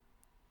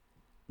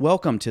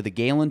Welcome to the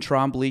Galen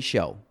Trombley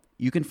Show.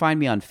 You can find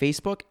me on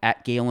Facebook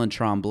at Galen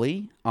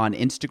Trombley, on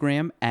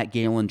Instagram at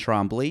Galen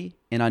Trombley,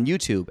 and on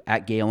YouTube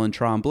at Galen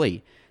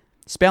Trombley.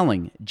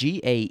 Spelling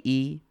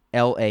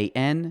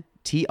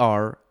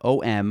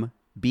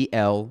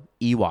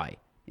GaelanTrombley.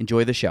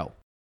 Enjoy the show.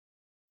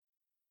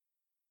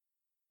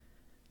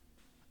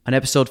 On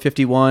episode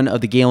 51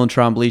 of the Galen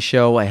Trombley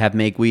Show, I have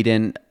Meg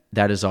Weeden.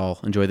 That is all.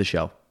 Enjoy the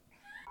show.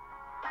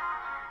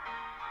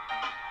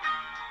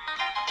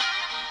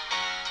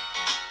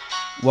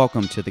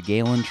 Welcome to the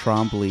Galen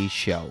Trombley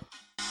Show.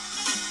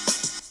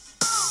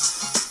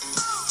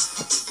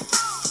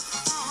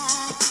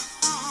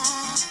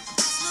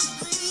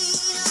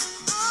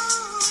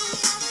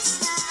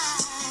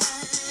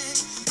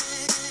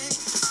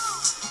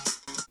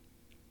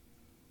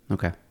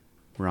 Okay,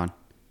 we're on.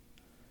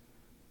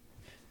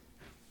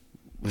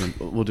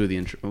 We'll do the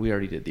intro. We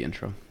already did the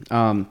intro.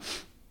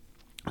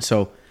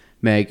 So,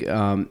 Meg,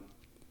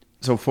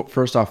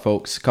 first off,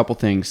 folks, a couple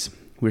things.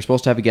 We were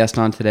supposed to have a guest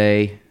on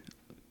today.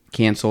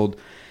 Canceled.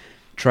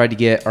 Tried to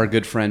get our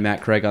good friend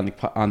Matt Craig on the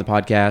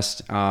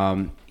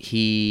podcast.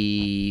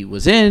 He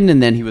was in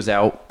and then he was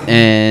out.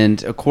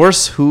 And of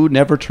course, who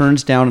never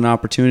turns down an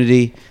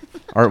opportunity?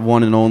 Our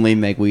one and only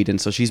Meg Weeden.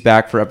 So she's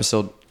back for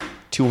episode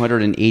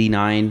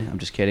 289. I'm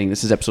just kidding.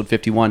 This is episode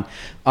 51.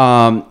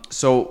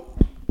 So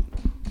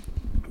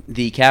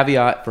the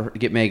caveat for her to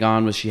get Meg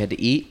on was she had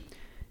to eat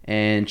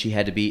and she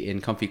had to be in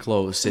comfy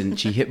clothes, and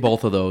she hit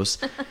both of those.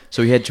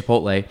 So we had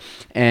Chipotle,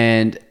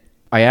 and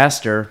I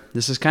asked her,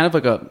 this is kind of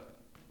like a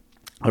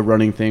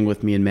running thing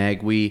with me and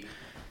Meg. We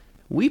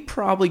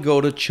probably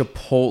go to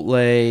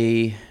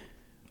Chipotle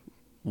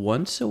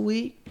once a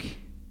week.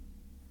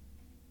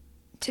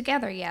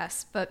 Together,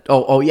 yes, but...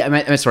 Oh, yeah,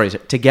 I'm sorry.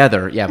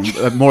 Together, yeah,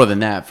 more than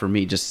that for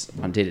me, just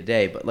on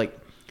day-to-day. But, like,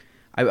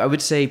 I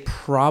would say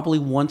probably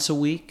once a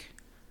week.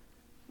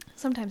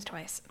 Sometimes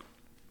twice.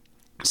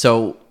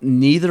 So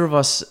neither of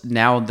us,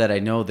 now that I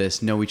know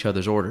this, know each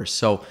other's orders.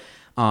 So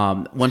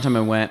one time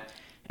I went...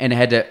 And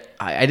I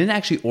didn't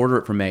actually order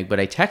it for Meg, but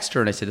I texted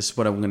her and I said, this is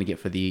what I'm going to get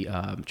for the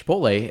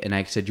Chipotle. And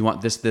I said, you want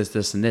this, this,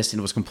 this, and this. And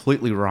it was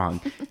completely wrong.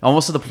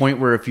 Almost to the point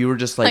where if you were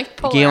just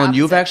like Galen,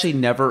 you've actually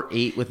never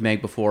ate with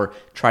Meg before,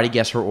 try to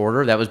guess her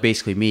order. That was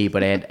basically me,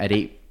 but I'd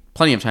ate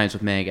plenty of times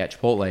with Meg at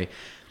Chipotle.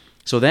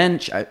 So then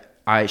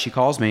she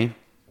calls me,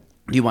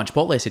 do you want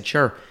Chipotle? I said,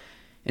 sure.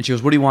 And she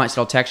goes, what do you want? I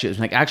said, I'll text you. I was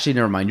like, actually,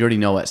 never mind. You already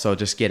know it, so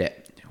just get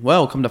it.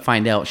 Well, come to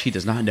find out, she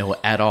does not know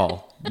it at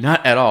all.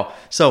 Not at all.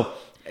 So...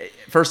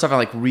 First off,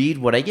 I read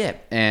what I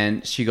get.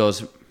 And she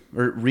goes,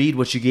 read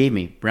what you gave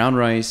me. Brown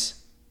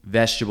rice,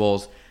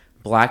 vegetables,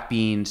 black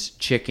beans,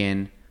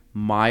 chicken,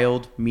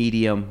 mild,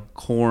 medium,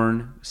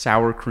 corn,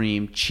 sour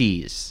cream,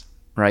 cheese.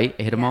 Right?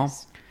 I hit them all?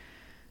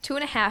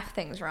 2.5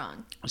 things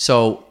wrong.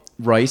 So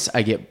rice,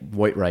 I get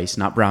white rice,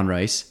 not brown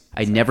rice.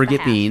 I never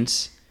get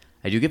beans.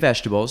 I do get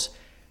vegetables.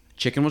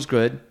 Chicken was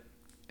good.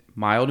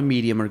 Mild and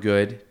medium are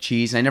good.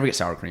 Cheese, and I never get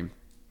sour cream.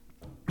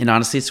 And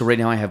honestly, so right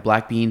now I have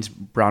black beans,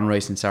 brown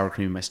rice, and sour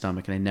cream in my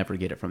stomach, and I never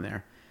get it from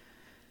there.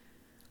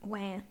 Wow.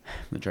 I'm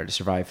going to try to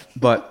survive.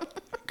 But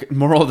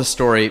moral of the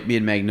story, me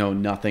and Meg know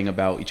nothing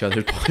about each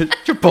other's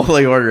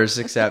Chipotle orders,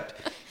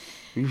 except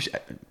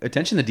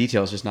attention to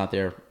detail is just not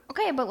there.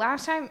 Okay, but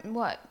last time,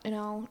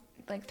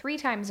 3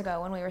 times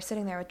ago when we were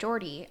sitting there with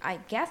Jordy, I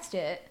guessed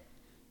it,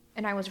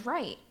 and I was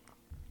right.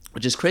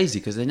 Which is crazy,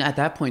 because then at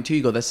that point, too,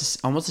 you go,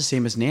 that's almost the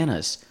same as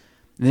Nana's.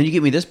 And then you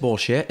give me this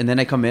bullshit, and then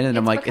I come in and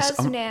I'm like...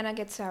 Because Nana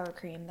gets sour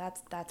cream.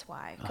 That's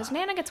why. Because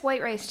Nana gets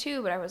white rice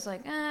too, but I was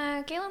like,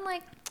 Galen,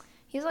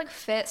 he's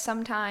fit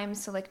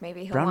sometimes, so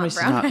maybe he'll want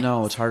brown rice.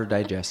 No, it's hard to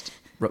digest.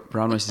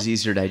 Brown rice is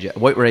easier to digest.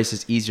 White rice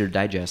is easier to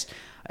digest.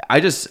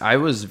 I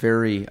was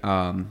very...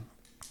 I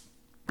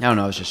don't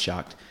know, I was just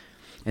shocked.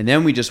 And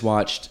then we just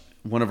watched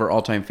one of our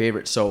all-time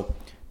favorites. So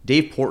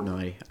Dave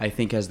Portnoy, I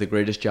think, has the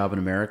greatest job in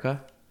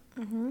America,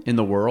 in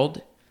the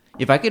world.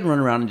 If I could run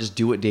around and just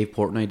do what Dave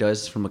Portnoy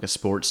does from a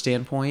sports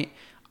standpoint,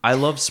 I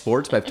love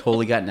sports, but I've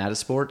totally gotten out of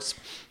sports.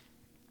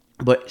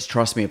 But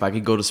trust me, if I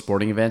could go to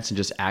sporting events and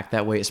just act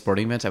that way at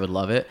sporting events, I would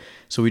love it.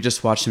 So we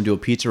just watched him do a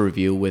pizza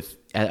review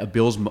at a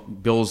Bill's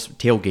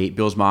tailgate,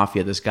 Bill's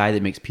Mafia, this guy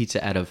that makes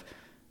pizza out of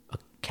a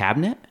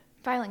cabinet?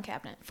 Filing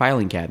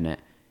cabinet.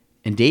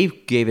 And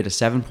Dave gave it a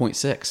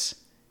 7.6.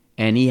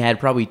 And he had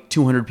probably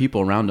 200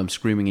 people around him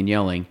screaming and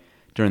yelling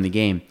during the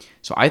game.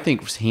 So I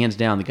think, hands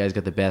down, the guy's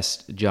got the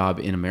best job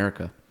in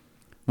America.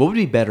 What would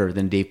be better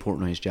than Dave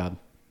Portnoy's job?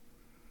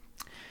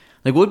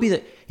 What would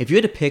be if you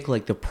had to pick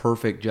the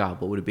perfect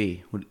job, what would it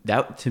be?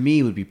 That, to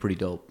me, would be pretty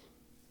dope.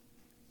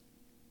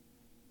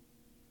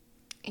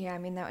 Yeah,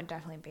 that would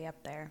definitely be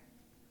up there.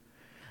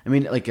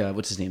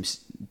 What's his name?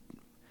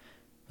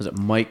 Was it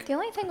Mike? The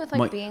only thing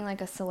with being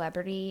a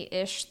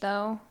celebrity-ish,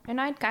 though,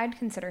 and I'd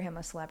consider him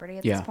a celebrity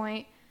at this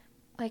point,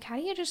 how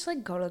do you just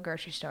go to the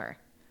grocery store?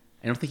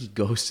 I don't think he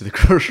goes to the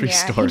grocery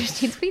store. Yeah, he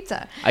just eats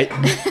pizza. I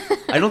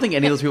don't think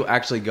any of those people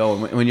actually go.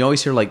 And when you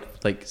always hear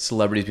like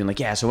celebrities being like,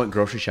 yeah, so I went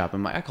grocery shopping,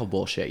 I'm like, I call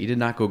bullshit. You did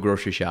not go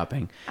grocery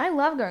shopping. I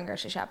love going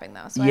grocery shopping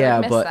though, so I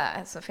would miss that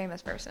as a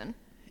famous person.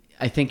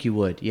 I think you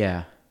would,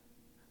 yeah.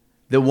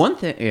 The one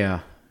thing, yeah.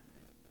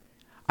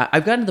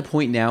 I've gotten to the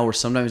point now where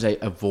sometimes I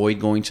avoid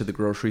going to the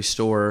grocery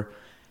store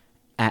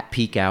at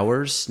peak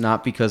hours,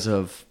 not because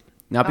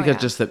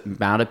just the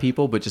amount of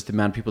people, but just the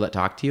amount of people that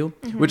talk to you,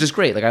 which is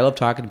great. Like, I love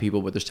talking to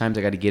people, but there's times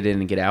I got to get in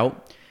and get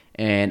out.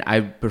 And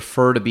I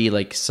prefer to be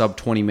like sub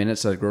 20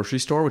 minutes at the grocery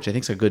store, which I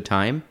think is a good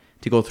time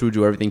to go through,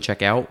 do everything,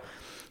 check out.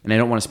 And I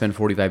don't want to spend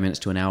 45 minutes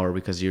to an hour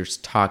because you're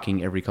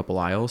talking every couple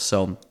aisles.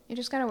 So you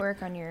just got to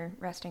work on your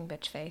resting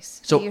bitch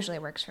face. So it usually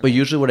works for me. But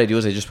usually what I do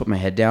is I just put my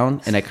head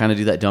down and I kind of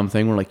do that dumb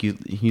thing where like you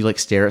like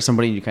stare at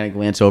somebody and you kind of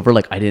glance over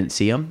like I didn't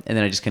see them, and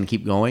then I just kind of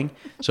keep going.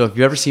 So if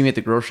you ever see me at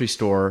the grocery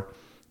store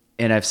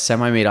and I've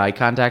semi-made eye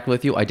contact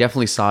with you, I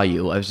definitely saw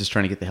you. I was just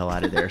trying to get the hell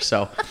out of there.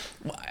 So,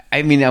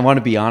 I mean, I want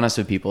to be honest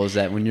with people is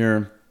that when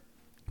you're,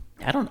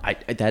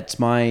 that's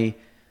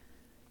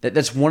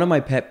one of my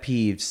pet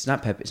peeves. It's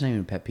not even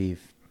a pet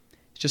peeve.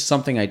 It's just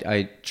something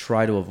I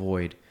try to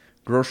avoid.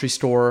 Grocery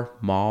store,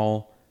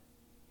 mall,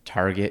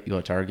 Target. You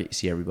go to Target, you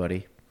see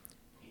everybody.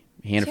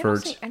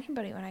 Hannaford's. See, I don't see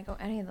anybody when I go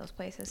any of those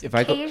places.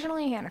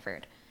 Occasionally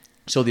Hannaford.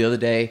 So the other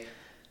day,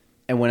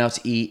 I went out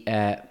to eat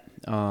at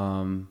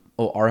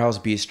Our House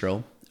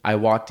Bistro. I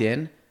walked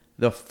in.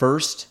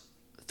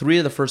 Three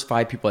of the first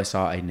 5 people I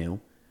saw, I knew.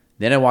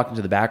 Then I walked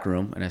into the back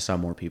room and I saw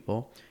more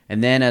people.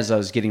 And then as I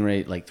was getting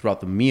ready, like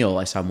throughout the meal,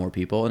 I saw more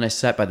people. And I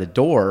sat by the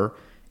door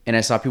and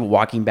I saw people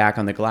walking back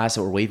on the glass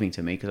that were waving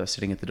to me because I was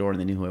sitting at the door and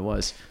they knew who I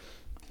was.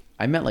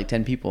 I met like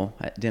 10 people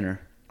at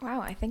dinner.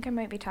 Wow, I think I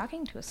might be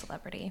talking to a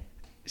celebrity.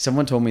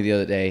 Someone told me the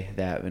other day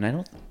that, and I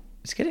don't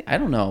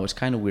know, it's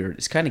kind of weird.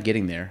 It's kind of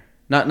getting there.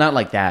 Not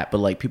like that, but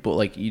like people,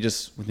 like you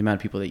just, with the amount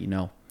of people that you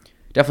know.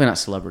 Definitely not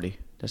celebrity.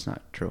 That's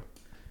not true.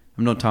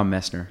 I'm no Tom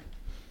Messner.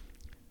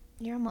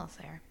 You're almost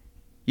there.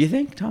 You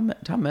think Tom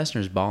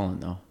Messner's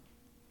balling though?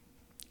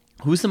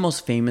 Who's the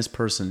most famous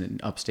person in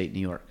upstate New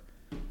York?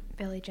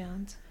 Billy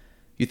Jones.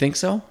 You think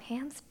so?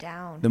 Hands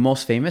down. The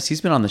most famous?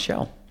 He's been on the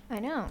show. I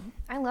know.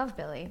 I love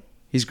Billy.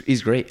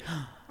 He's great.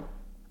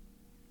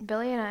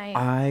 Billy and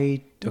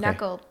I okay.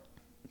 knuckled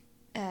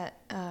at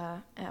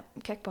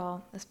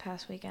kickball this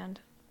past weekend.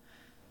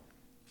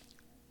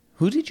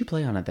 Who did you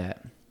play on at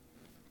that?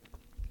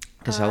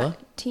 Casella?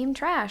 Team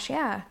Trash,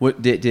 yeah. What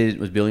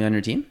was Billy on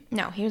your team?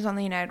 No, he was on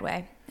the United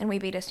Way, and we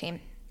beat his team.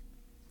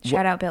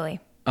 Shout out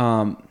Billy.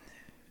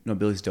 No,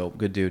 Billy's dope.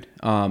 Good dude.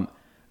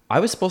 I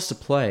was supposed to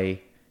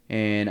play,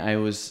 and I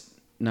was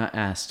not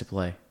asked to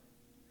play.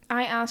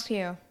 I asked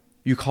you.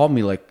 You called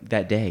me like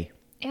that day.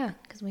 Yeah,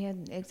 because we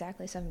had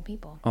exactly 7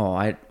 people.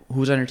 Oh, who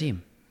was on your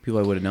team? People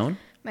I would have known?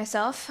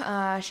 Myself,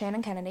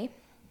 Shannon Kennedy,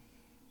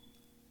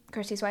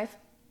 Christy's wife.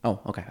 Oh,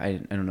 okay. I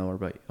don't know her,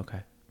 but okay.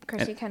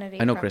 Christy Kennedy.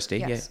 I know Christy.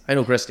 Yes. Yeah, I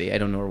know Christy. I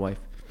don't know her wife.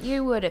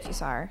 You would if you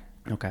saw her.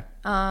 Okay.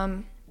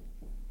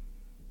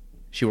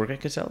 She work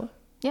at Casella?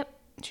 Yep.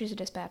 She's a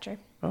dispatcher.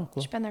 Oh,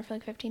 cool. She's been there for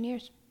like 15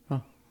 years.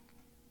 Oh.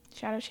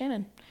 Shout out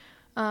Shannon.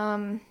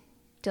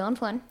 Dylan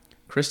Flynn.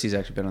 Christy's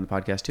actually been on the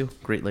podcast too.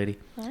 Great lady.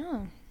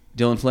 Oh.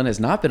 Dylan Flynn has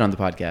not been on the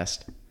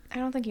podcast. I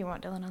don't think you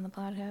want Dylan on the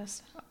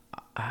podcast.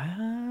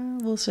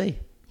 We'll see.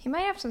 He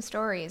might have some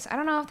stories. I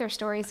don't know if they're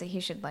stories that he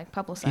should like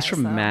publicize. He's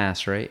from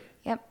Mass, right?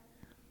 Yep.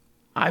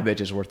 I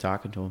bet it's worth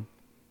talking to him.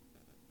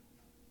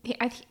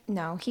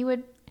 No,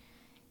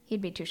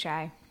 he'd be too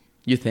shy.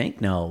 You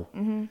think? No.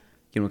 Mm-hmm.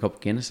 Give him a couple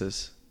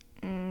Guinnesses.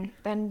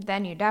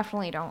 Then you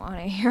definitely don't want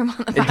to hear him on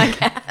the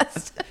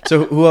podcast.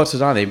 So who else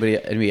is on?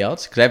 Anybody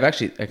else? Because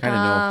I kind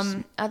of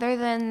know. Other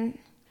than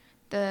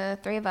the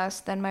 3 of us,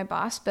 then my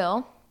boss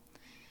Bill.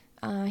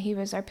 He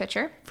was our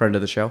pitcher. Friend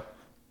of the show.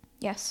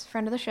 Yes,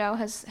 friend of the show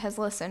has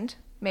listened.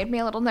 Made me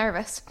a little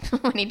nervous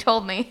when he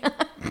told me.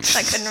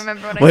 I couldn't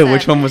remember what I said. Wait,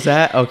 which one was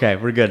that? Okay,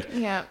 we're good.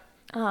 Yeah.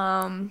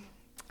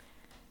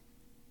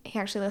 He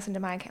actually listened to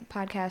my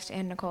podcast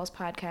and Nicole's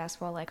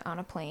podcast while like on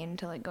a plane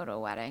to like go to a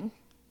wedding.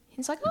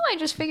 He's like, I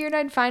just figured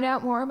I'd find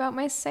out more about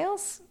my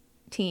sales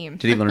team.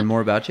 Did he learn more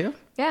about you?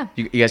 Yeah.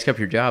 You guys kept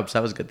your jobs.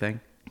 That was a good thing.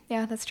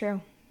 Yeah, that's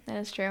true. That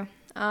is true.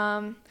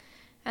 And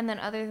then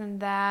other than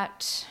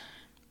that,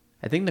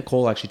 I think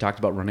Nicole actually talked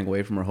about running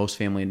away from her host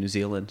family in New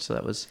Zealand. So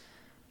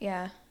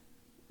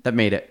that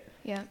made it.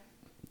 Yeah.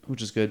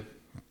 Which is good.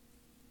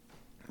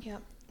 Yeah.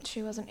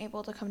 She wasn't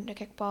able to come to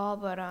kickball,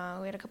 but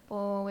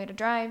we had a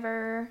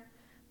driver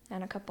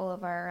and a couple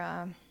of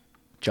our...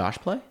 Josh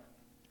play?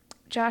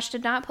 Josh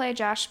did not play.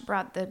 Josh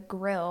brought the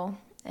grill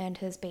and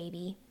his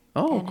baby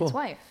and his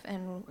wife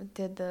and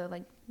did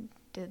the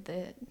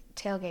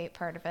tailgate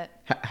part of it.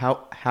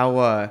 How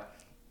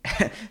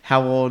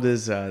old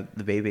is the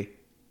baby?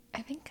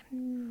 I think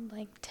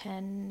like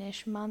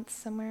 10-ish months,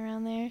 somewhere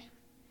around there.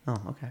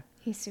 Oh, okay.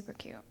 He's super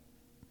cute.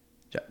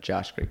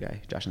 Josh, great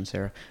guy. Josh and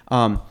Sarah.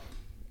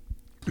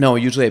 No,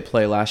 usually I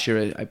play last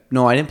year. I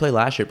didn't play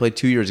last year. I played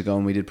 2 years ago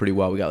and we did pretty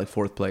well. We got like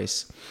 4th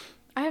place.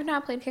 I have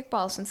not played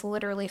kickball since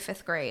literally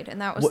 5th grade,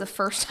 and that was the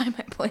first time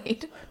I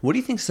played. What do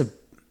you think's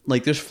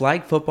there's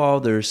flag football,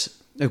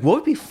 there's like what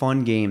would be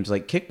fun games?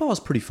 Like kickball is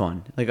pretty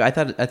fun. Like I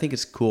think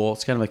it's cool.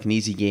 It's kind of like an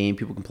easy game.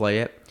 People can play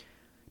it.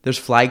 There's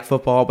flag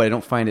football, but I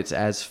don't find it's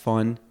as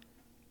fun.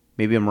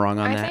 Maybe I'm wrong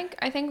on that.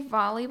 I think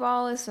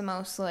volleyball is the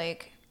most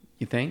like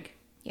You think?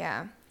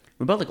 Yeah.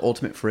 What about like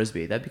ultimate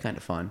frisbee? That'd be kind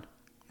of fun.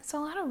 It's a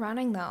lot of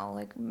running though.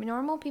 Like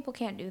normal people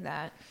can't do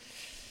that.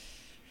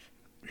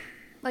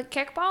 Like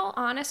kickball,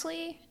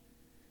 honestly,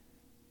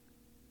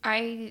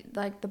 I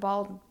like the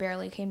ball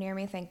barely came near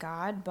me, thank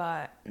God.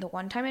 But the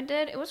one time it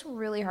did, it was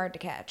really hard to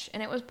catch,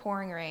 and it was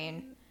pouring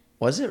rain.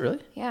 Was it really?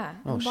 Yeah,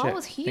 Oh the shit! ball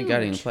was huge. Thank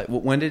God I didn't play.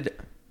 When did?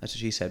 That's what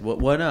she said.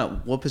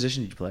 What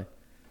position did you play?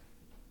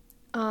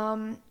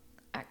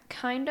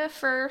 Kind of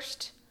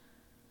first,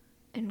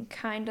 and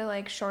kind of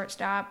like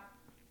shortstop.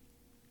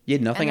 You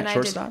had nothing And at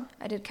then shortstop?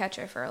 I did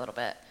catcher for a little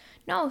bit.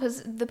 No,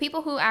 because the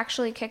people who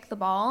actually kick the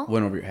ball.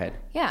 Went over your head.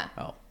 Yeah.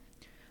 Oh.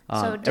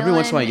 So every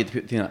once in a while Dylan- you get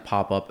the thing that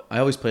pop up. I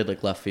always played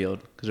like left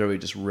field because everybody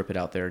just rip it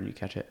out there and you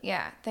catch it.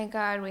 Yeah, thank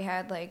God we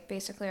had like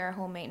basically our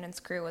whole maintenance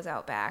crew was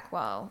out back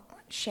while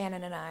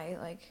Shannon and I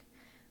like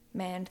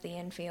manned the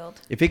infield.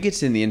 If it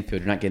gets in the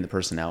infield, you're not getting the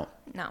person out.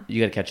 No. You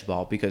got to catch the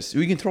ball because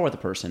we can throw at the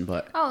person,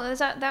 but Oh,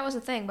 that was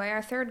the thing. By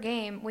our third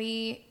game,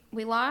 we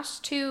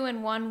lost 2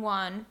 and won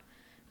 1,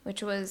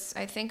 which was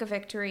I think a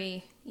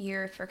victory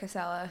year for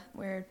Casella.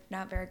 We're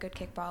not very good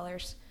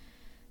kickballers.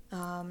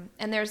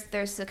 And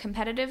there's the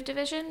competitive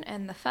division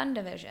and the fun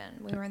division.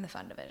 We were in the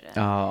fun division.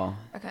 oh,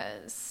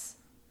 Because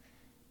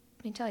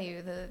let me tell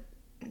you,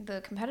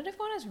 the competitive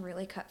one is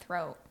really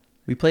cutthroat.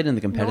 we played in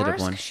the competitive Norsk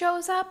one.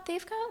 shows up.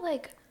 They've got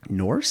like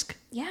Norsk?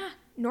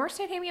 North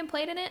Titanium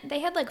played in it. They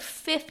had like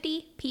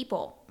 50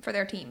 people for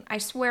their team. I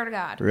swear to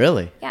God.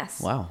 Really? Yes.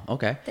 Wow.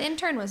 Okay. The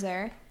intern was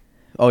there.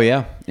 Oh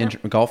yeah,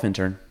 golf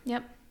intern.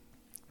 Yep.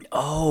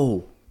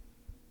 Oh,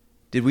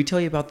 did we tell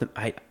you about the?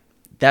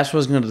 That's what I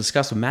was going to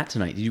discuss with Matt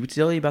tonight. Did we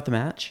tell you about the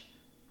match?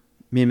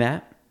 Me and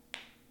Matt.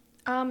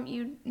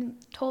 You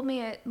told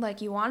me it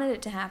like you wanted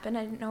it to happen.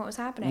 I didn't know it was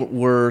happening.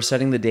 We're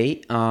setting the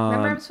date.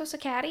 Remember, I'm supposed to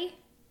caddy.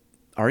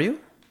 Are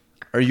you?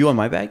 Are you on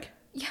my bag?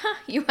 Yeah,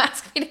 you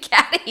asked me to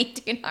caddy.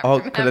 Do you not Oh,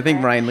 remember? because I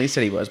think Ryan Lee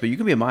said he was, but you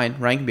can be a mine.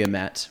 Ryan can be a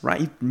Matt's.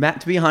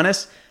 Matt, to be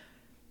honest,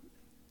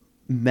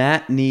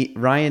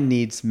 Ryan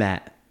needs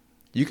Matt.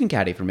 You can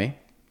caddy for me.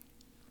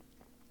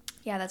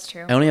 Yeah, that's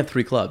true. I only have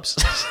 3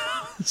 clubs.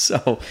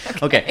 So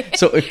okay.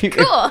 So if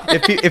Cool.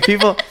 if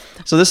people,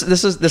 so this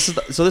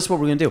is what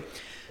we're gonna do.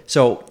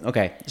 So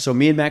okay. So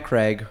me and Matt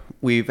Craig,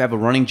 we have a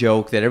running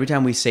joke that every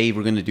time we say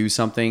we're gonna do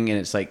something and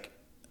it's like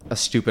a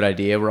stupid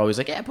idea, we're always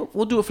like, yeah, but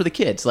we'll do it for the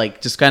kids.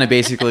 Like just kind of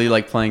basically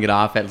like playing it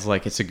off as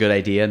like it's a good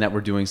idea and that we're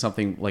doing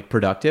something like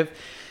productive.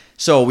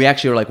 So we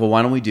actually were like, well,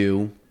 why don't we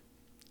do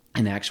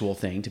an actual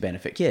thing to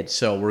benefit kids?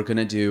 So we're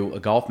gonna do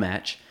a golf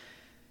match,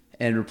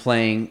 and we're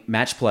playing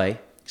match play.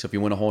 So if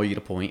you win a hole, you get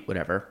a point,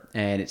 whatever.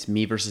 And it's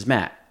me versus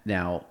Matt.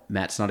 Now,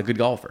 Matt's not a good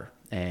golfer,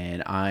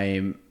 and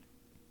I'm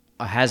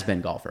a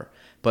has-been golfer.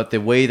 But the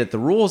way that the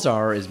rules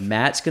are is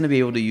Matt's going to be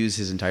able to use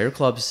his entire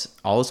clubs,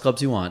 all his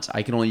clubs he wants.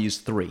 I can only use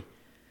 3.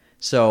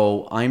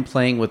 So I'm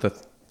playing with a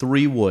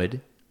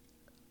 3-wood,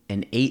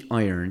 an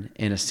 8-iron,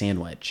 and a sand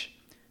wedge.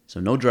 So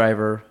no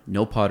driver,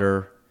 no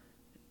putter,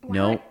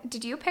 no...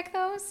 Did you pick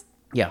those?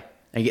 Yeah,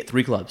 I get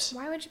 3 clubs.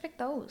 Why would you pick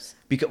those?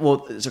 Because,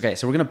 well, it's okay.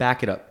 So we're going to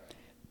back it up.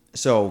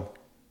 So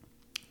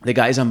the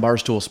guys on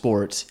Barstool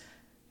Sports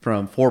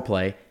from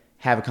Foreplay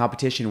have a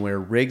competition where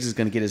Riggs is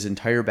going to get his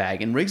entire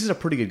bag. And Riggs is a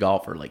pretty good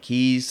golfer. Like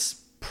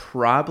he's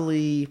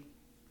probably,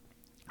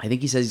 I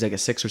think he says he's like a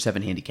 6 or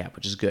 7 handicap,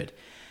 which is good.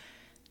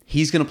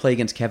 He's going to play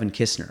against Kevin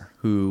Kistner,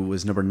 who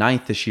was number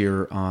 9th this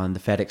year on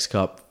the FedEx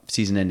Cup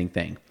season-ending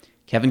thing.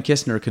 Kevin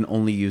Kistner can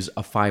only use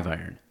a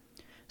 5-iron.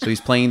 So he's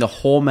playing the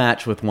whole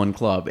match with 1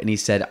 club. And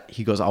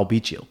he goes, I'll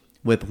beat you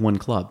with 1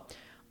 club.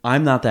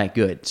 I'm not that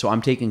good, so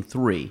I'm taking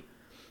 3.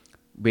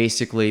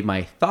 Basically,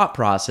 my thought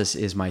process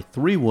is my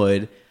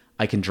 3-wood,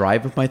 I can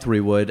drive with my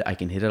 3-wood, I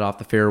can hit it off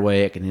the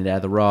fairway, I can hit it out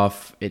of the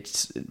rough.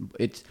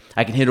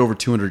 I can hit over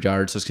 200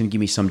 yards, so it's going to give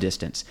me some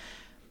distance.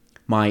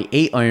 My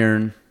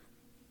 8-iron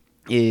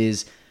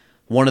is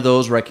one of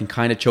those where I can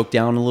kind of choke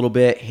down a little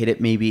bit, hit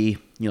it maybe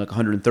like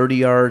 130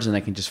 yards, and I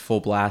can just full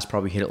blast,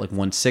 probably hit it like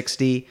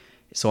 160.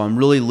 So I'm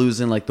really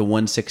losing like the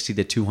 160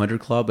 to 200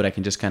 club, but I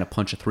can just kind of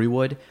punch a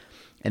 3-wood.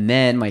 And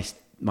then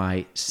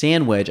my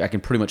sand wedge, I can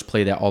pretty much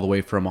play that all the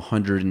way from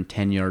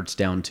 110 yards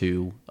down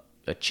to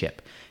a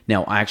chip.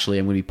 Now, actually,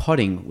 I'm going to be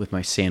putting with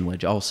my sand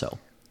wedge also.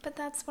 But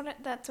that's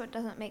what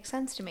doesn't make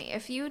sense to me.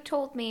 If you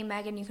told me,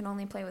 Megan, you can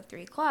only play with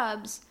 3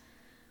 clubs,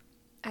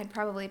 I'd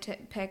probably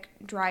pick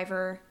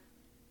driver,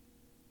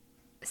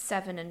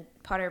 7, and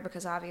putter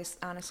because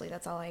honestly,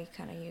 that's all I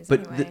kind of use.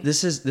 But anyway.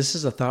 This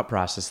is a thought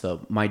process though.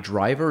 My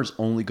driver is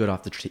only good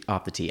off the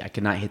tee. I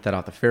cannot hit that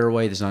off the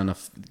fairway.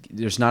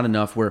 There's not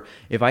enough where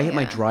if I hit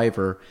my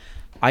driver,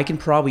 I can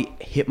probably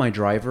hit my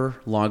driver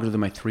longer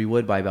than my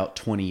 3-wood by about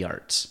 20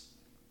 yards.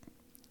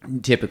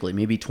 Typically,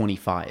 maybe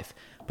 25.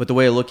 But the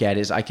way I look at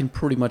it is I can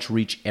pretty much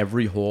reach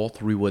every hole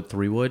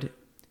 3-wood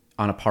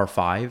on a par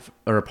 5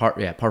 or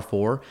par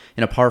 4.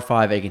 In a par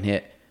 5, I can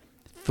hit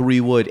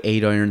 3-wood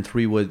 8-iron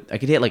 3-wood. I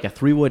could hit like a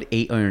 3-wood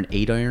 8-iron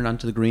 8-iron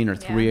onto the green, or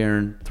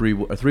 3-iron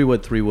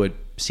 3-wood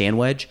sand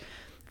wedge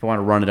if I want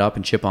to run it up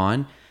and chip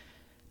on.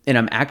 And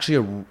I'm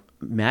actually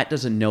Matt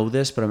doesn't know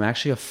this, but I'm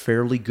actually a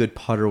fairly good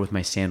putter with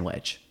my sand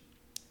wedge.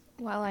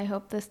 Well, I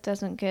hope this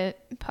doesn't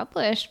get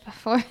published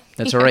before.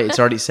 That's all right. It's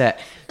already set.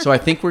 So I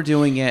think we're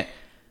doing it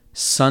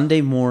Sunday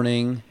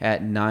morning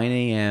at 9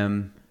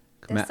 a.m.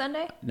 This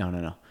Sunday?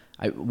 No.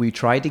 We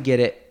tried to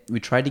get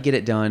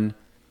it done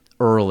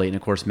early, and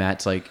of course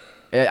Matt's like,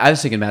 I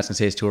was thinking Matt's gonna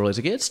say it's too early. He's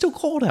like, it's still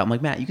cold out. I'm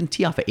like, Matt, you can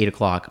tee off at 8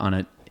 o'clock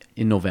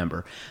in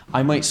November.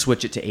 I might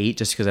switch it to 8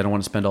 just because I don't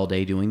want to spend all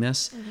day doing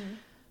this. Mm-hmm.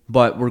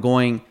 But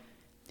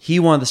he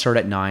wanted to start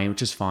at 9,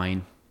 which is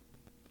fine.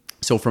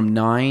 So from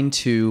 9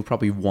 to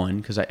probably 1,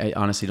 because I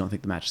honestly don't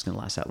think the match is going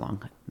to last that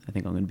long. I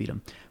think I'm going to beat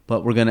him.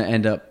 But we're going to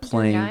end up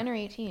playing... 9 or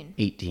 18?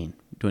 18.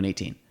 Doing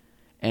 18.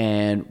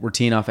 And we're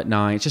teeing off at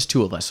 9. It's just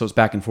two of us, so it's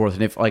back and forth.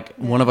 And if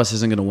one of us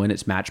isn't going to win,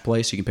 it's match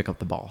play, so you can pick up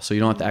the ball. So you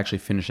don't have to actually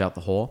finish out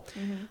the hole.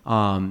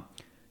 Mm-hmm.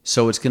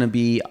 So it's going to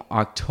be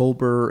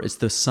October... It's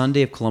the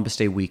Sunday of Columbus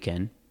Day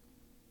weekend.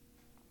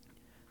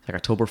 It's like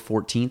October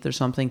 14th or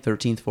something?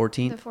 13th,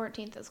 14th? The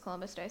 14th is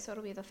Columbus Day, so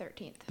it'll be the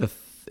 13th.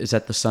 Is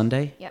that the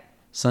Sunday? Yep.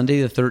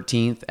 Sunday the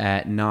 13th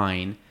at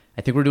 9.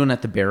 I think we're doing it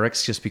at the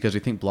Barracks just because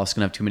we think Bluff's going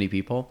to have too many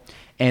people.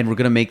 And we're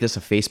going to make this a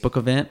Facebook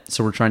event.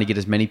 So we're trying to get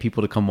as many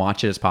people to come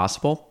watch it as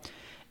possible.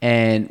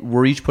 And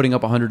we're each putting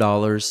up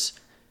 $100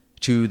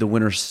 to the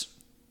winner's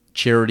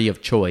charity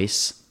of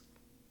choice.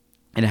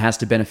 And it has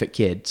to benefit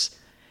kids.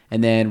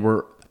 And then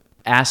we're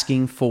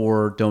asking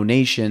for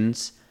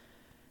donations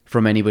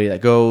from anybody that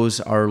goes.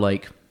 Our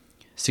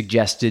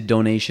suggested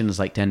donation is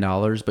like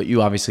 $10, but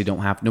you obviously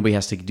nobody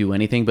has to do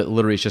anything, but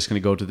literally it's just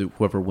going to go to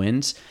whoever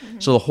wins. Mm-hmm.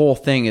 So the whole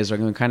thing is they're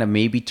going to kind of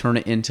maybe turn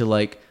it into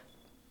like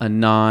a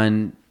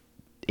non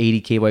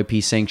 80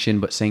 KYP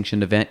sanctioned, but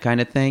sanctioned event kind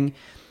of thing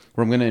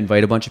where I'm going to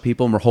invite a bunch of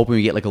people and we're hoping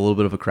we get like a little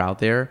bit of a crowd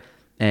there.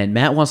 And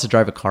Matt wants to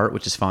drive a cart,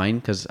 which is fine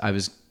because I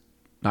was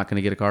not going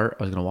to get a cart.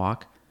 I was going to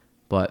walk,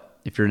 but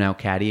if you're now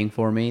caddying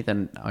for me,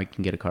 then I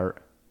can get a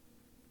cart.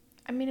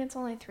 I mean, it's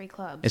only 3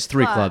 clubs. It's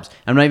 3 clubs.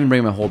 I'm not even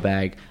bringing my whole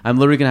bag. I'm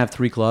literally going to have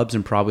 3 clubs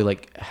and probably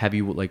have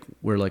you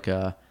wear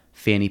a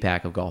fanny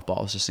pack of golf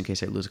balls just in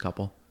case I lose a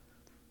couple.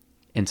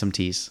 And some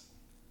tees.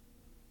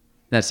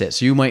 That's it.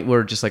 So you might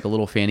wear just like a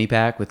little fanny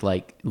pack with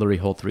literally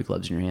hold 3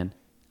 clubs in your hand.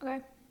 Okay.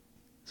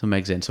 So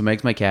Meg's in. So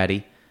Meg's my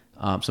caddy.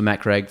 So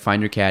Matt Craig,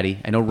 find your caddy.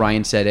 I know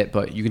Ryan said it,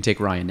 but you can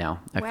take Ryan now.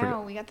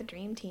 Wow, we got the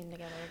dream team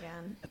together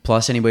again.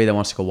 Plus anybody that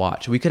wants to go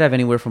watch. We could have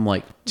anywhere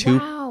from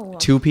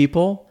two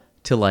people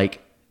to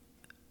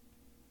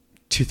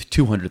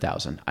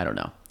 200,000. I don't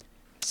know,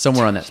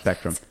 somewhere on that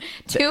spectrum.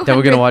 That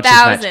we're gonna watch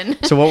this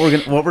match. So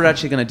what we're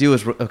actually gonna do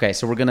is we're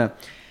doing a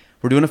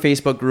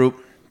Facebook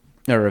group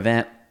or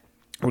event.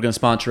 We're gonna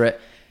sponsor it.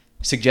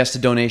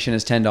 Suggested donation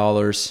is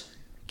 $10,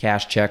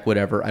 cash, check,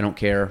 whatever. I don't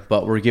care,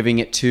 but we're giving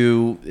it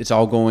to. It's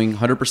all going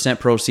 100%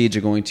 proceeds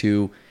are going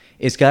to.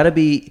 It's got to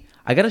be.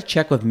 I got to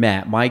check with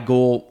Matt. My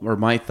goal or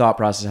my thought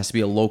process has to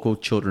be a local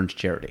children's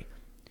charity.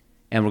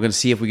 And we're going to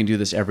see if we can do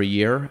this every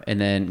year and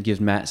then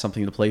give Matt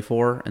something to play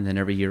for. And then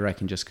every year I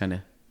can just kind of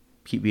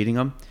keep beating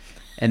him.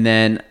 And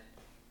then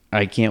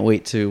I can't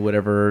wait to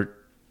whatever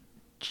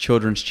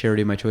children's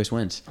charity of my choice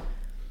wins.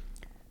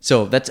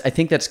 So I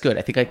think that's good.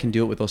 I think I can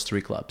do it with those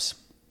 3 clubs.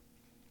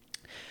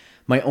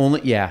 I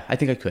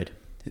think I could.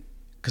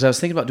 Because I was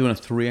thinking about doing a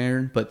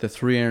 3-iron, but the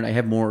 3-iron, I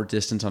have more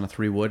distance on a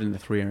 3-wood and the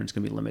 3-iron is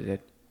going to be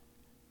limited.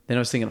 Then I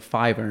was thinking a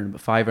 5-iron,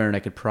 but 5-iron I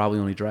could probably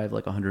only drive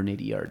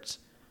 180 yards.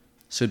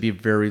 So it'd be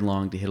very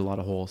long to hit a lot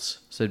of holes.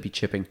 So it'd be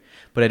chipping.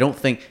 But I don't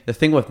think... The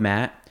thing with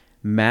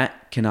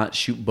Matt cannot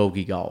shoot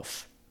bogey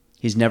golf.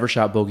 He's never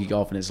shot bogey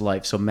golf in his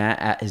life. So Matt,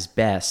 at his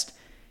best,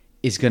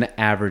 is going to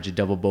average a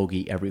double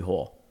bogey every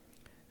hole.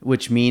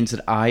 Which means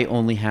that I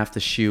only have to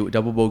shoot...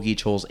 Double bogey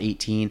each hole's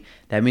 18.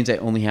 That means I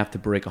only have to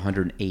break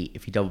 108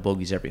 if he double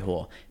bogeys every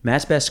hole.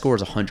 Matt's best score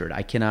is 100.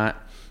 I cannot...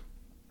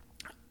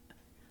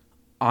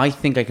 I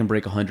think I can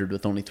break 100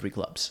 with only 3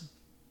 clubs.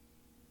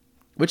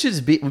 Which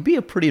would be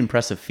a pretty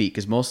impressive feat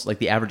because most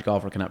the average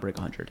golfer cannot break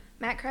 100.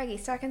 Matt Craig,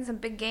 he's talking some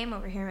big game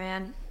over here,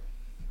 man.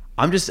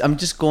 I'm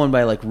just going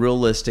by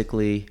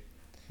realistically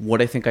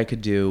what I think I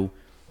could do.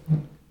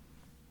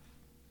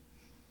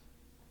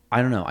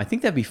 I don't know. I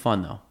think that'd be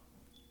fun though.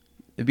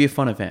 It'd be a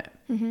fun event.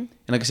 Mm-hmm. And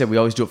like I said, we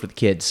always do it for the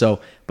kids. So,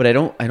 but I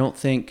don't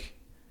think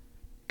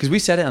because we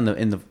said it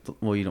in the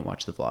well, you don't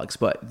watch the vlogs,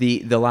 but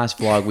the last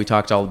vlog we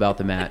talked all about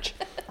the match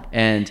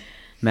and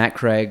Matt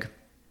Craig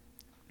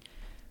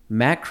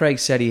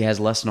said he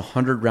has less than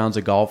 100 rounds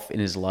of golf in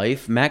his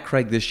life. Matt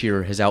Craig this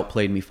year has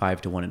outplayed me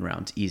 5-1 in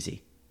rounds.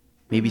 Easy.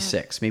 Maybe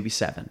 6, maybe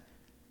 7.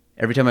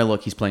 Every time I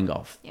look, he's playing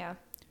golf. Yeah.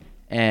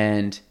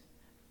 And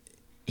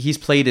he's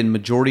played in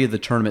majority of the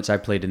tournaments I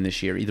played in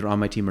this year, either on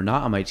my team or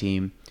not on my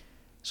team.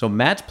 So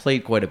Matt's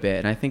played quite a bit.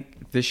 And I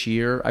think this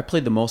year, I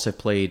played the most I've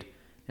played,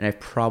 and I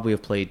probably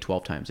have played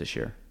 12 times this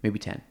year. Maybe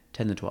 10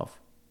 to 12.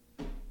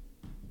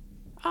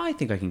 I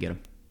think I can get him.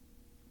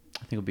 I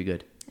think it'll be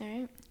good. All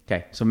right.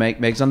 Okay, so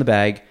Meg's on the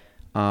bag.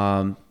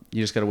 You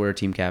just got to wear a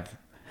Team Cav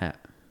hat.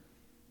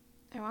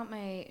 I want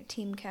my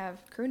Team Cav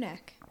crew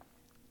neck.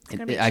 It's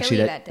gonna be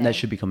chilly that day. That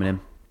should be coming in.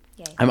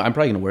 Yay. I'm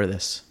probably gonna wear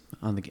this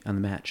on the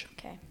match.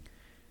 Okay.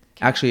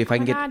 Actually, if I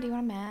can get. God, do you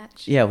want a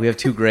match? Yeah, we have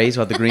 2 grays.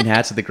 We'll have the green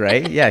hats with the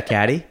gray. Yeah,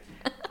 caddy.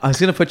 I was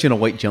gonna put you in a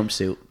white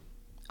jumpsuit,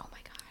 Oh my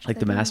gosh. like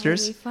the that'd be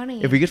Masters. Really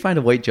funny. If we could find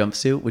a white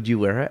jumpsuit, would you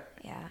wear it?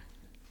 Yeah.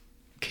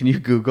 Can you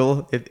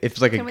Google if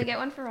it's like Can we get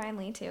one for Ryan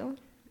Lee too?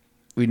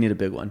 We need a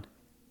big one.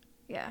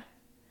 Yeah.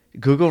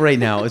 Google right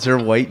now. Is there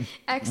white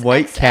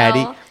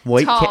XXL,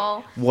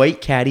 tall. white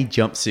caddy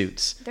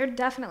jumpsuits? They're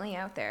definitely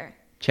out there.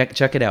 Check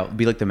it out. It'd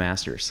be like the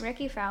Masters.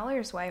 Ricky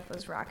Fowler's wife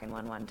was rocking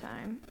one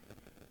time.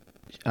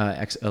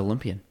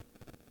 Olympian,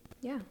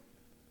 Yeah.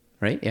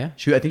 right? Yeah.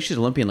 I think she's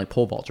Olympian, like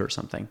pole vaulter or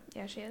something.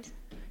 Yeah, she is.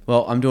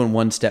 Well, I'm doing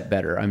one step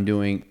better. I'm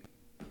doing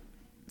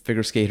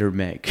figure skater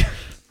Meg.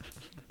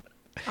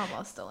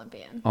 Almost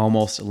Olympian.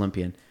 Almost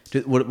Olympian.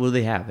 What do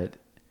they have?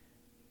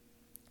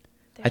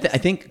 I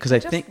think because I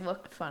think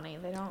looked funny.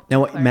 They don't.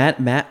 now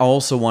Matt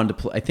also wanted to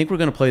play. I think we're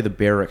going to play the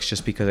barracks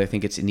just because I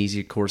think it's an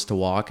easy course to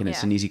walk and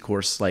it's an easy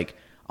course, like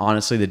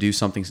honestly, to do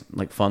something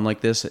like fun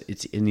like this.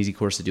 It's an easy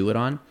course to do it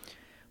on.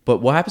 But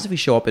what happens if we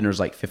show up and there's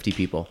like 50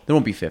 people? There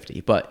won't be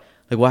 50, but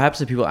like what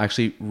happens if people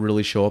actually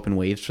really show up in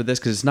waves for this?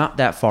 Because it's not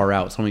that far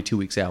out. It's only 2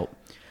 weeks out.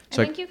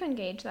 So I think you can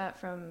gauge that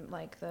from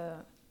like the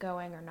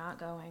going or not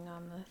going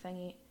on the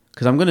thingy.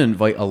 Because I'm going to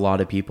invite a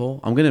lot of people.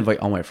 I'm going to invite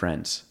all my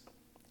friends,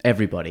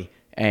 everybody.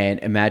 And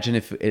imagine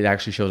if it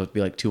actually shows up to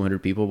be like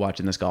 200 people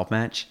watching this golf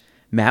match.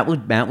 Matt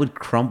would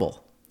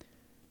crumble.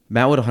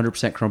 Matt would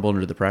 100% crumble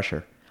under the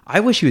pressure. I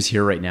wish he was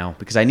here right now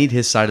because I need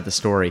his side of the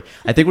story.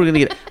 I think I'm gonna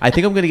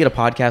get a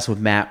podcast with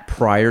Matt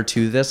prior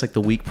to this, like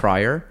the week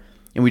prior,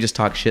 and we just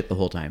talk shit the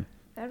whole time.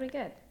 That'd be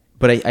good.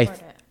 But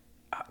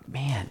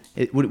man,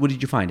 what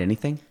did you find?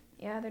 Anything?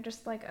 Yeah, they're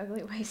just like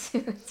ugly white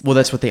suits. Well,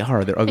 that's what they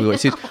are. They're ugly white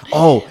suits.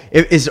 Oh,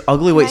 is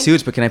ugly white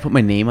suits? But can I put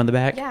my name on the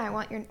back? Yeah,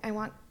 I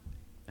want.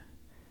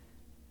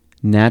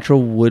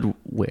 Natural wood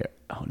wear.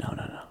 Oh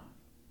no.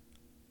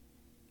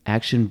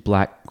 Action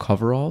black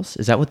coveralls.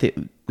 Is that what they're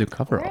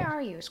coveralls? Where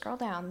are you? Scroll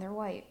down. They're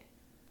white.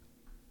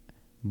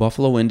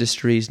 Buffalo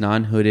Industries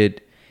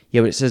non-hooded.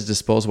 Yeah, but it says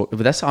disposable. But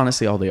that's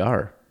honestly all they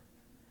are.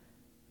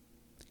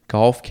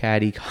 Golf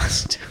caddy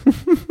costume.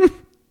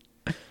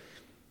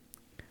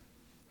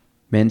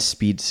 Men's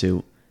speed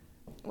suit.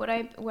 Would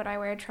I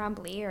wear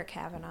Trombley or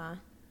Kavanaugh?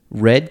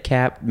 Red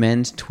cap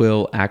men's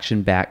twill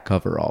action back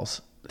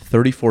coveralls.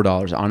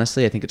 $34.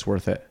 Honestly, I think it's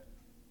worth it.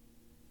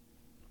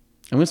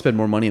 I'm going to spend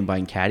more money on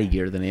buying caddy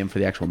gear than I am for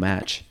the actual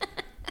match.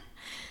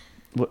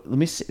 Let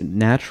me see.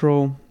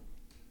 Natural.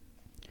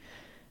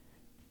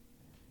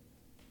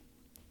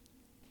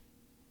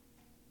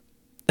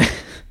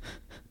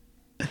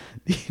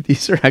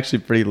 These are actually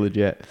pretty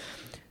legit.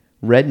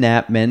 Red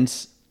nap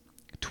men's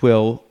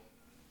twill,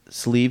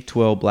 sleeve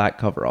twill black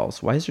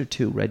coveralls. Why is there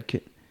two?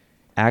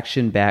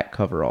 Action back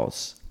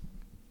coveralls.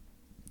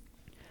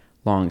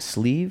 Long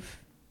sleeve.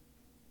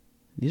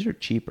 These are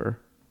cheaper.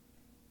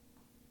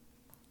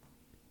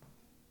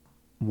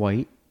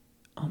 White.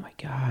 Oh my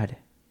God.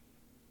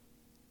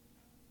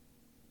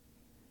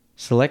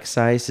 Select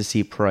size to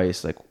see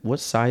price. Like what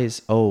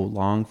size? Oh,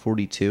 long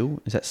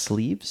 42. Is that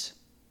sleeves?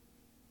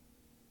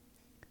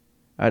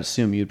 I'd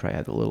assume you'd probably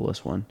have the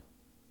littlest one.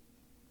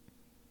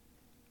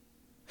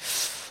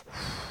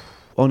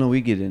 Oh no, we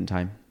get it in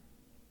time.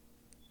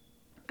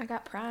 I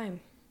got Prime.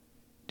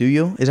 Do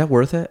you? Is that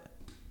worth it?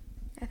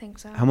 I think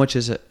so. How much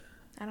is it?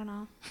 I don't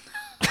know.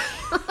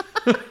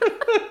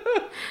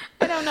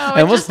 I don't know.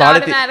 I almost bought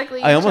it.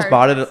 I almost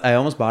bought it. us. I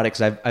almost bought it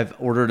because I've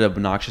ordered an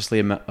obnoxiously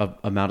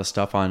amount of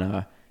stuff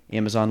on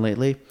Amazon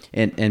lately,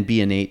 and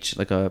B&H,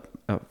 like a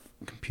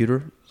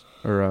computer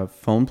or a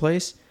phone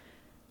place.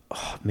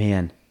 Oh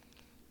man.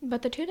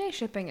 But the 2-day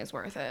shipping is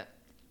worth it.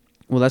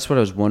 Well, that's what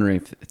I was wondering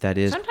if that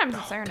is. Sometimes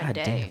it's there in a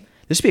day. Damn.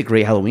 This would be a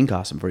great Halloween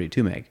costume for you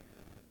too, Meg.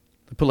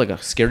 Put like a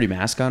scary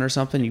mask on or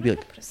something. You'd be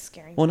like, put a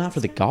scary well, not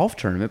for the golf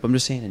tournament, but I'm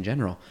just saying in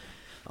general.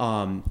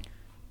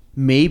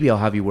 Maybe I'll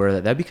have you wear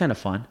that. That'd be kind of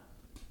fun.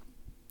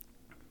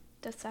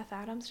 Does Seth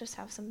Adams just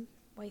have some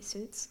white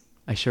suits?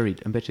 I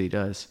bet you he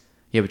does.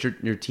 Yeah, but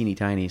you're teeny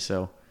tiny,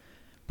 so.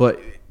 But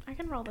I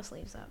can roll the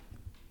sleeves up.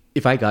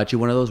 if I got you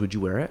one of those, would you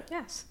wear it?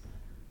 Yes.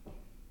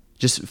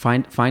 Just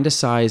find a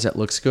size that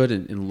looks good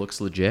and looks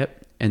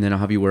legit, and then I'll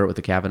have you wear it with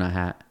the Kavanaugh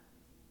hat.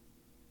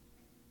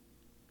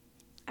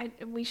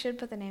 We should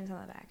put the names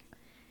on the back.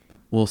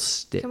 We'll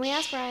stitch. Can we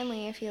ask Ryan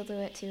Lee if he'll do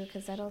it too?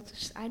 Because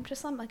I'm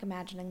just like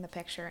imagining the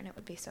picture, and it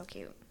would be so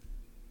cute.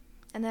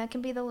 And that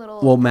can be the little.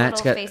 Well,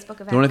 Matt's got. Facebook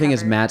event The only thing is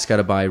cover. Matt's got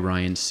to buy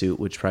Ryan's suit,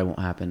 which probably won't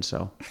happen.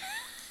 So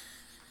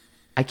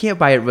I can't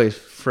buy everybody's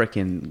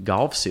freaking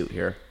golf suit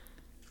here.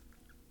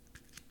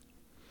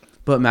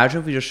 But imagine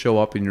if we just show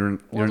up and you're.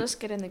 We'll just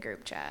get in the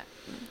group chat.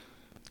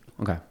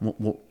 Okay,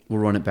 we'll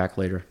run it back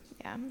later.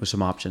 Yeah. With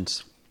some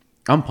options.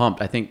 I'm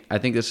pumped. I think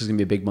this is gonna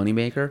be a big money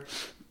maker.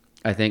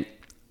 I think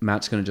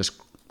Matt's gonna just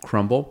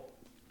crumble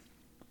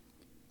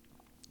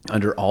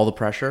under all the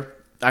pressure.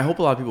 I hope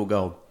a lot of people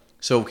go.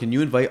 So can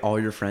you invite all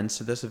your friends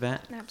to this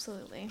event?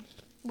 Absolutely.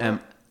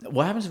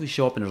 What happens if we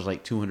show up and there's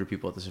like 200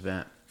 people at this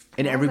event?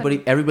 And Well, everybody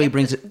then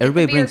brings get the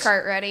beer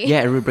cart ready. Yeah,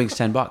 everybody brings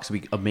 $10.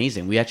 It'd be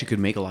amazing. We actually could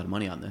make a lot of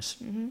money on this.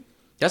 Mm-hmm.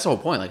 That's the whole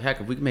point. Like,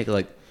 heck, if we could make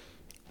like,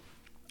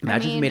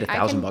 imagine if we made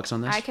 $1,000 on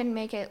this. I can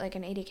make it like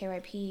an 80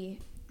 KYP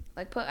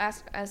Like put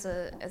us as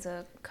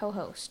a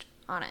co-host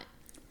on it.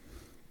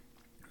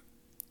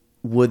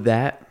 Would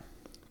that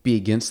be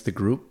against the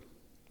group?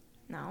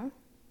 No.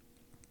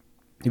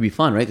 It'd be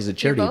fun, right? Because it's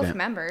a charity You're both event.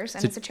 members,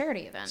 and it's a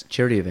charity event. It's a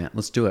charity event.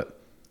 Let's do it.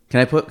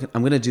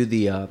 I'm going to do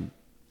the, I'm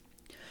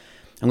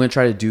going to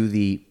try to do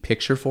the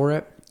picture for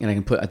it, and I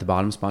can put at the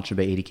bottom, sponsored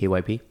by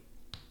 80KYP.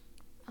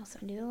 I'll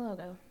send you the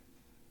logo.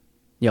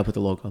 Yeah, I'll put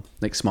the logo,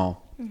 like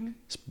small.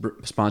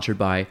 Sponsored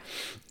by,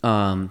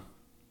 I'm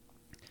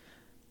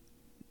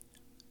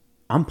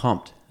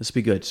pumped. This will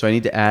be good. So I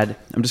need to add,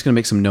 I'm just going to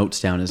make some notes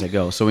down as I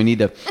go. So we need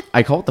to,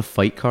 I call it the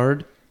fight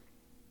card.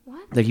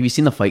 What? Like, have you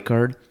seen the fight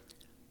card?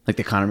 Like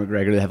the Conor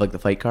McGregor, they have like the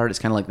fight card. It's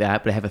kind of like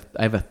that, but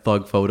I have a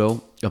thug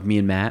photo of me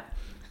and Matt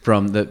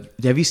from the.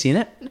 Have you seen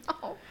it?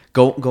 No.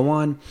 Go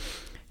on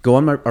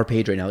our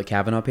page right now, the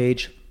Kavanaugh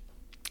page.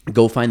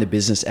 Go find the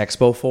Business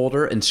Expo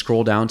folder and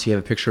scroll down till you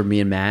have a picture of me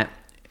and Matt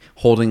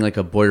holding like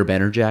a Boyer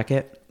Benner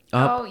jacket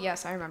up. Oh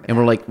yes, I remember. And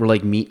that. we're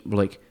like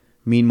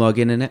mean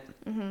mugging in it.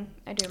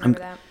 I do remember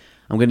that.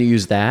 I'm gonna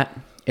use that,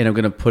 and I'm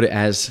gonna put it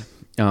as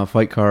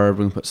fight card.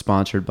 We're gonna put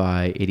sponsored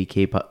by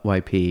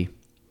 80KYP.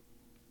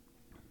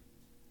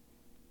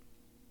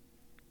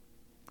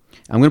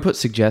 I'm gonna put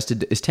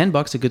suggested. Is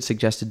 $10 a good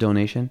suggested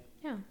donation?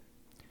 Yeah.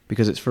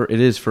 Because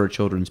it is for a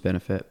children's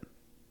benefit.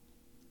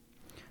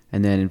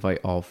 And then invite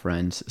all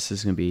friends. This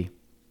is gonna be.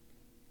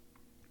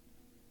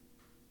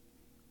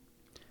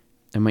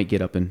 I might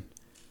get up and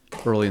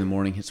early in the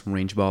morning, hit some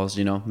range balls.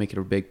 Make it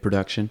a big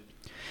production.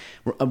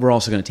 We're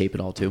also gonna tape it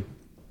all too.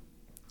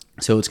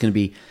 So it's gonna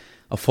be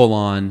a full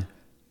on,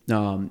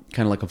 kind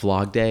of like a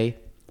vlog day.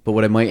 But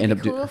what I might end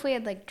up doing. Cool if we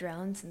had like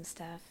drones and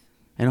stuff.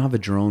 I don't have a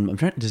drone. I'm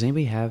trying. Does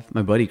anybody have?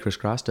 My buddy Chris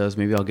Cross does.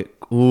 Maybe I'll get.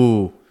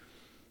 Ooh.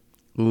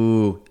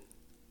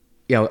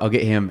 Yeah, I'll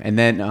get him. And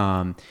then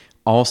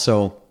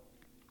also,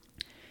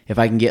 if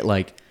I can get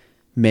like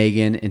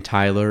Meghan and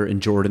Tyler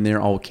and Jordan there,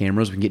 all with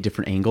cameras, we can get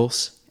different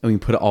angles and we can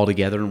put it all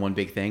together in one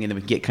big thing, and then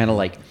we can get kind of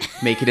like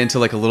make it into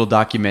like a little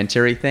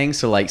documentary thing.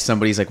 So like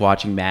somebody's like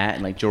watching Matt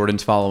and like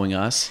Jordan's following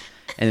us,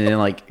 and then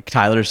like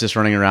Tyler's just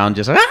running around,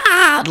 just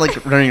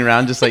like running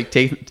around, just like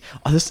taking.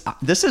 Oh,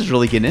 this is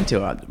really getting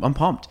into it. I'm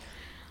pumped.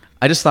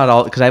 I just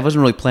thought because I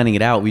wasn't really planning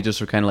it out. We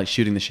just were kind of like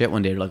shooting the shit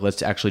one day. Like,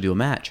 let's actually do a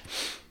match.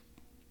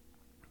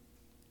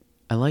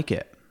 I like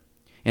it.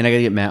 And I got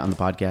to get Matt on the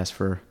podcast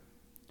for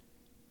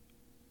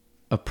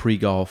a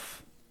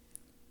pre-golf.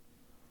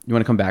 You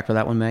want to come back for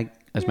that one, Meg,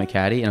 as my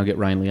caddy? And I'll get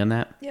Ryan Lee on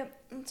that.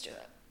 Yep, let's do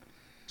it.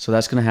 So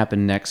that's going to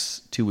happen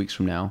next 2 weeks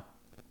from now.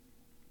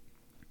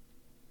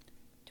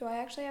 Do I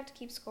actually have to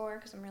keep score?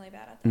 Because I'm really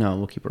bad at that. No,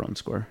 we'll keep our own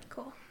score.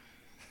 Cool.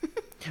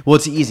 Well,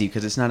 it's easy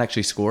because it's not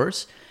actually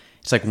scores.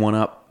 It's like 1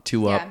 up,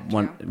 2 up,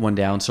 Yeah, one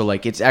down. So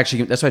like it's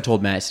actually, that's what I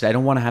told Matt. I said I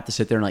don't want to have to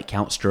sit there and like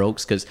count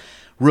strokes, because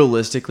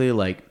realistically,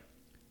 like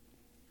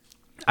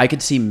I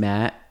could see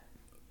Matt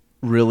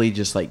really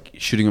just like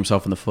shooting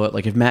himself in the foot.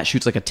 Like if Matt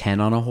shoots like a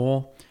 10 on a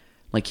hole,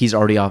 like he's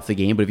already off the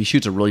game. But if he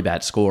shoots a really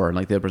bad score and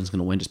like the other person's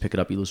gonna win, just pick it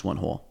up, you lose 1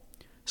 hole.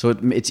 So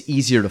it's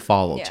easier to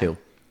follow too,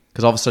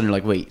 because all of a sudden you're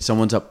like, wait,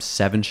 someone's up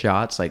 7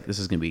 shots. Like this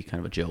is gonna be kind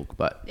of a joke.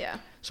 But yeah.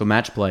 So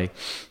match play.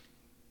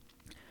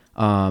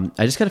 I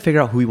just got to figure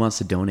out who he wants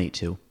to donate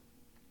to.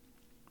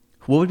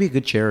 What would be a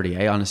good charity?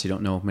 I honestly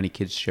don't know many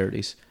kids'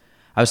 charities.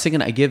 I was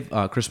thinking I give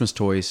Christmas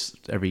toys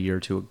every year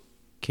to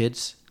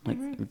kids. Like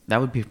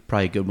that would be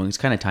probably a good one. It's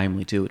kind of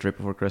timely too. It's right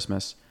before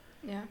Christmas.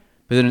 Yeah.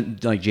 But then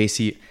like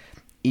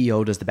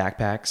JCEO does the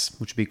backpacks,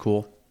 which would be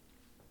cool.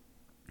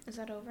 Is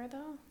that over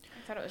though?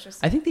 I thought it was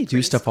just. I think they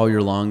do stuff all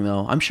year long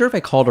though. I'm sure if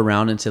I called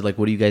around and said like,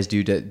 what do you guys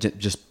do to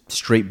just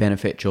straight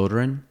benefit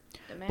children?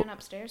 The man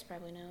upstairs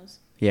probably knows.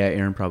 Yeah,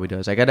 Aaron probably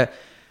does. I gotta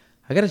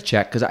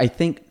check, because I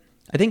think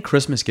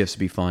Christmas gifts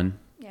would be fun.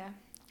 Yeah.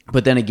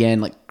 But then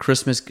again, like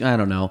Christmas, I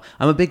don't know.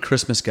 I'm a big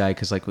Christmas guy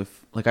because like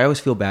I always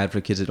feel bad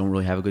for kids that don't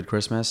really have a good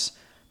Christmas.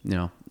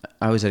 I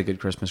always had a good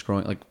Christmas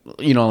growing. Like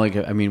we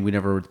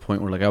never were at the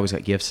point where like I always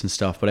got gifts and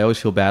stuff. But I always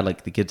feel bad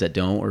like the kids that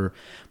don't.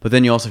 But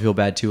then you also feel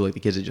bad too, like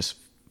the kids that just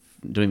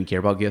don't even care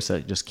about gifts,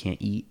 that just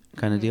can't eat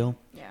kind of deal.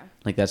 Yeah.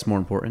 Like that's more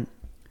important.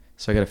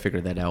 So I got to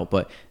figure that out.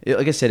 But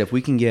like I said, if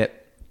we can get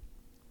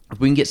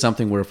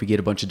something where if we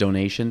get a bunch of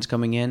donations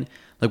coming in,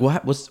 like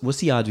what's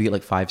the odds we get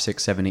like $500,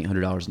 $600, $700,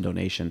 $800 in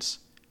donations?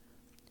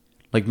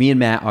 Like me and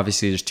Matt,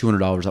 obviously there's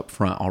 $200 up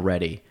front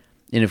already,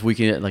 and if we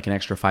can get like an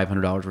extra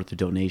 $500 worth of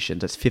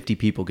donations, that's 50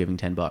 people giving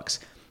 $10,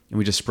 and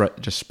we just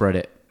spread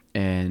it.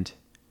 And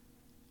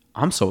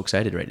I'm so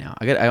excited right now.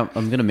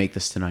 I'm gonna make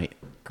this tonight,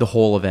 the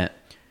whole event.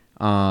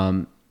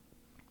 Who's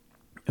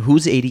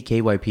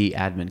 80KYP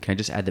admin? Can I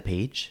just add the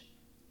page?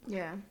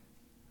 Yeah.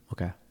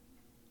 Okay.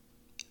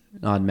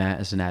 On Matt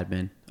as an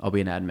admin. I'll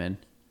be an admin.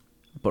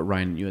 But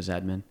Ryan, you as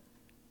admin.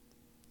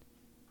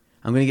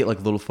 I'm going to get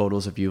like little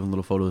photos of you and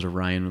little photos of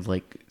Ryan with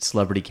like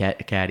celebrity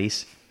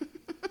caddies.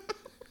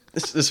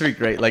 This would be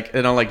great. Like,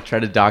 and I'll like try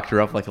to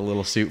doctor up like a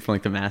little suit from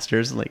like the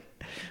Masters, like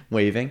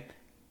waving.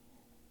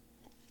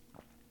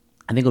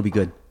 I think it'll be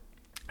good.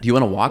 Do you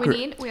want to walk?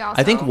 We also.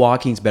 I think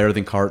walking's better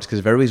than carts, because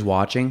if everybody's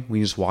watching, we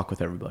can just walk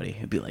with everybody.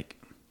 It'd be like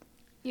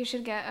You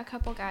should get a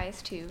couple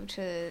guys too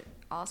to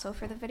also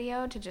for the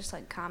video to just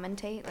like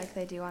commentate like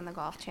they do on the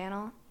Golf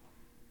Channel.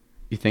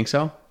 You think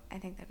so? I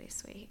think that'd be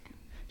sweet.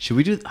 Should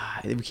we do?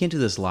 We can't do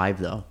this live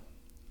though.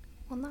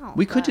 Well, no.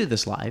 We could do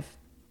this live.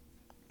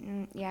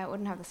 Yeah, it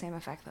wouldn't have the same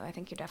effect though. I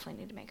think you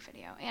definitely need to make a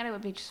video, and it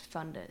would be just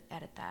fun to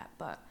edit that.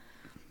 But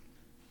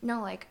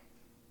no, like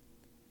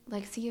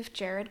see if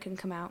Jared can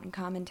come out and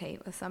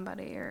commentate with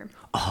somebody, or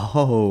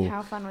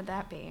how fun would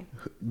that be?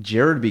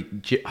 Jared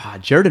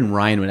and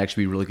Ryan would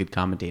actually be really good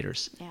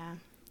commentators. Yeah.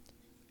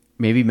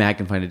 Maybe Matt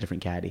can find a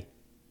different caddy.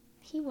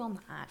 He will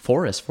not.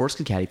 Forrest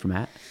could caddy for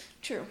Matt.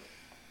 True.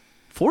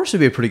 Forrest would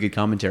be a pretty good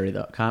commentator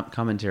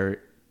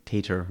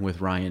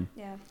with Ryan.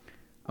 Yeah.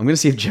 I'm gonna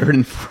see if Jared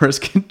and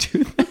Forrest can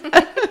do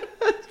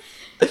that.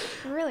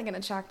 We're really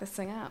gonna chalk this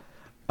thing up.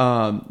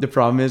 The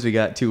problem is we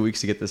got 2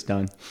 weeks to get this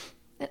done.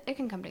 It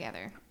can come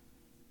together.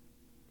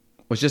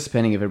 Well, it's just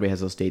depending if everybody has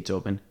those dates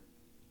open.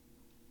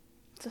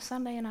 It's a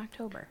Sunday in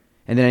October.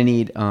 And then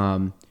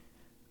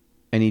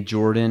I need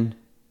Jordan,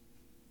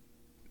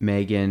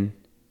 Meghan,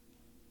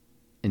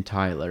 and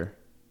Tyler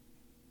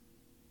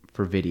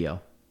for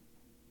video.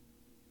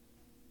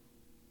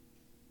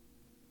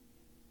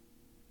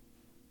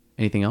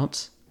 Anything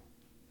else?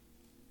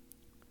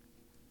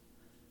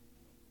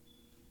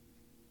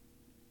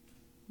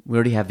 We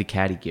already have the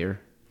caddy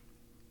gear.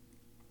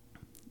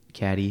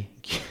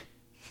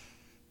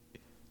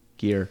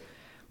 Gear.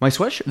 My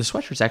sweatshirt, the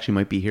sweatshirts actually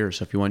might be here,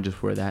 so if you want to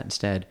just wear that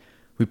instead,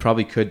 we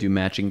probably could do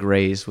matching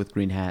grays with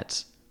green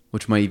hats,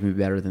 which might even be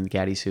better than the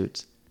caddy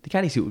suits. The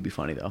caddy suit would be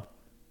funny though.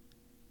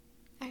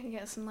 I could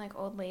get some like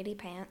old lady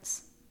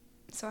pants,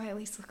 so I at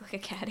least look like a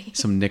caddy.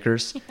 Some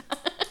knickers.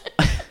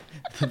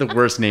 The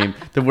worst name,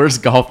 the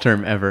worst golf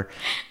term ever.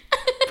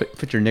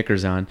 Put your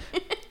knickers on.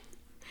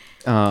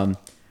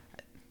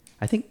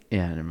 I think,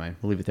 yeah, never mind.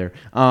 We'll leave it there.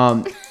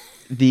 I'm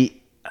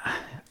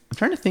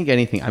trying to think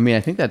anything. I mean,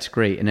 I think that's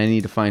great, and I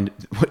need to find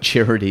what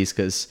charities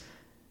because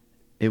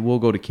it will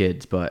go to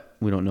kids, but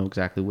we don't know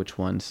exactly which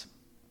ones.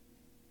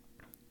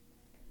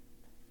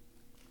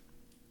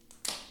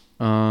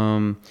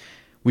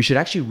 We should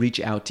actually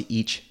reach out to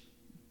each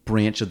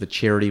branch of the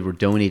charity we're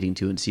donating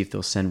to and see if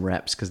they'll send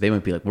reps because they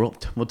might be like, we'll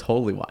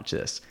totally watch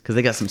this because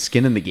they got some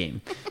skin in the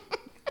game.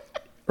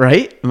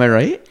 Right? Am I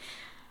right?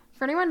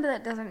 For anyone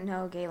that doesn't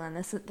know, Galen,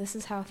 this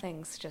is how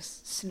things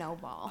just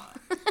snowball.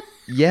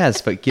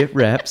 Yes, but get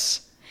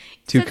reps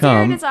to Sits come.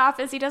 here in his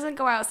office. He doesn't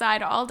go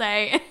outside all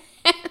day.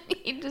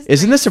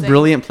 Isn't this a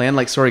brilliant plan?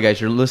 Like, sorry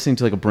guys, you're listening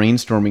to like a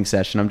brainstorming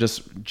session. I'm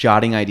just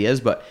jotting ideas,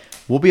 but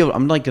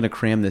I'm like going to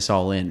cram this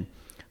all in.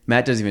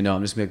 Matt doesn't even know.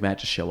 I'm just going to make Matt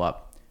just show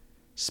up.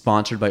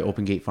 Sponsored by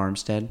Open Gate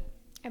Farmstead.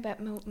 I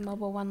bet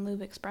Mobile One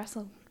Lube Express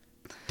will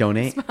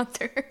donate.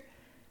 Sponsor.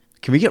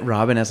 Can we get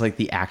Robin as like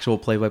the actual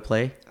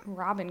play-by-play?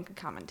 Robin could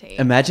commentate.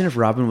 Imagine if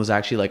Robin was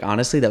actually like,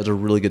 honestly, that was a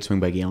really good swing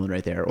by Galen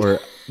right there. Or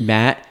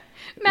Matt.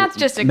 Matt's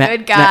just a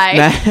good guy.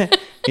 Matt,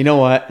 you know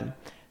what?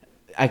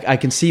 I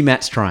can see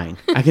Matt's trying.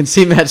 I can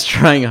see Matt's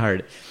trying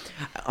hard.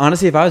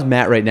 Honestly, if I was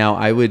Matt right now,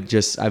 I would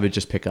just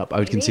pick up. I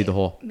would concede the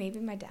hole. Maybe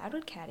my dad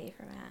would caddy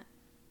for Matt.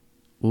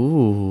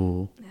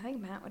 Ooh. I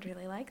think Matt would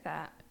really like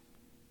that.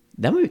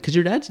 That would because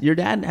your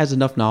dad has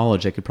enough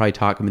knowledge. I could probably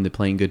talk him into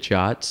playing good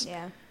shots.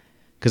 Yeah.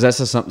 Because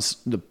that's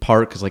the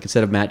part. Because like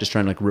instead of Matt just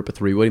trying to like rip a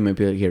 3-wood, he might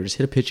be like, here, just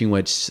hit a pitching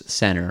wedge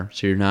center,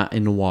 so you're not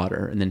in the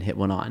water, and then hit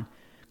one on.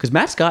 Because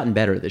Matt's gotten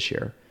better this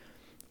year.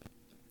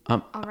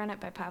 I'll run it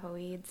by Papa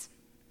Weeds.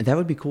 That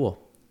would be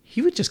cool.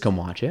 He would just come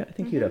watch it. I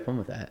think he'd have fun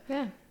with that.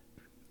 Yeah.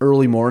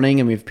 Early morning.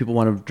 I mean, if people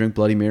want to drink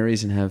Bloody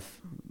Marys and have,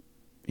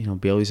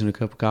 Baileys and a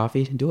cup of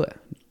coffee, do it.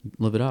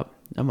 Live it up.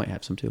 I might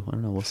have some too. I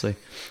don't know. We'll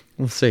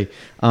see.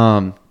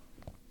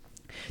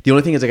 The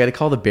only thing is I got to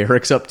call the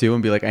barracks up too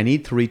and be like, I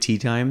need 3 tee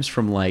times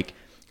from like,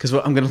 because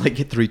I'm going to like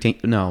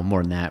get no,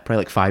 more than that. Probably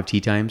like 5 tee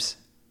times,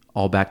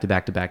 all back to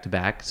back to back to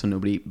back. So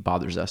nobody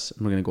bothers us.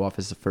 I'm going to go off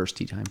as the first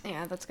tee time.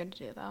 Yeah, that's good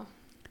to do though.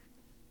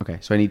 Okay.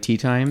 So I need tee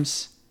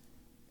times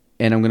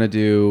and I'm going to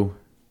do,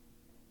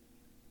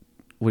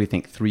 what do you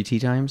think? 3 tee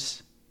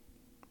times?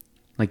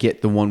 Like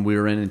get the one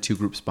we're in and 2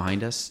 groups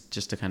behind us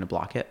just to kind of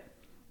block it.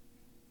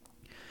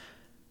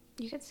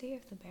 You could see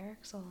if the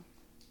barracks will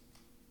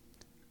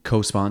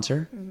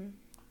co-sponsor. Mm-hmm.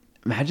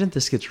 Imagine if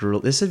this gets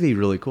real. This would be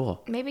really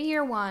cool. Maybe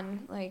year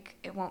 1, like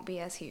it won't be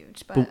as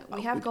huge, but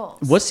we have goals.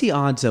 What's the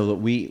odds though that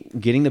we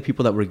getting the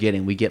people that we're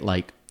getting, we get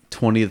like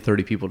 20 to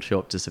 30 people to show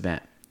up to this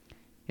event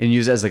and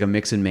use it as like a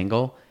mix and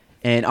mingle?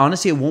 And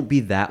honestly, it won't be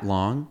that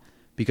long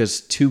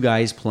because 2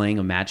 guys playing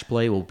a match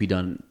play will be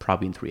done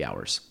probably in 3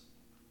 hours,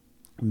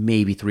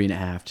 maybe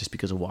 3.5, just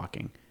because of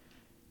walking,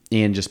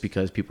 and just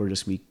because people are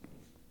just be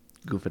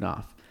goofing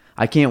off.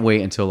 I can't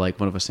wait until like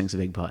one of us sings a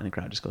big putt and the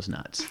crowd just goes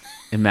nuts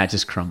and Matt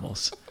just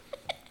crumbles.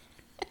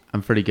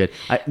 I'm pretty good.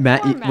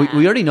 Matt.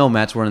 We already know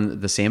Matt's wearing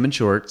the salmon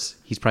shorts.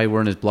 He's probably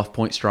wearing his Bluff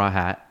Point straw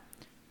hat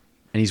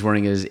and he's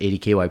wearing his 80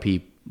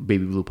 KYP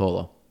baby blue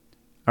polo.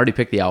 I already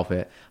picked the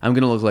outfit. I'm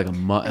going to look like a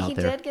mutt out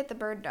there. He did get the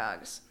bird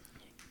dogs.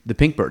 The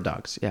pink bird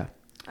dogs, yeah.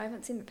 I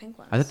haven't seen the pink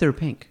ones. I thought they were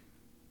pink.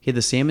 He had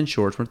the salmon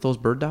shorts. Weren't those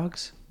bird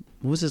dogs?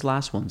 What was his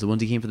last ones? The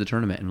ones he came for the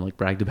tournament and like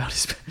bragged about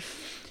his.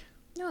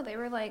 No, they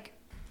were like.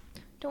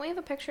 Don't we have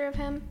a picture of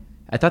him?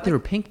 I thought they were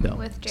pink though.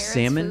 With Jared's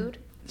salmon, food?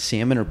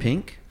 salmon or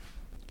pink.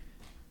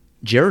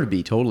 Jared would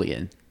be totally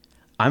in.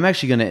 I'm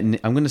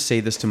gonna say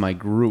this to my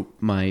group,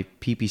 my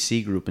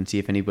PPC group, and see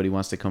if anybody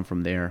wants to come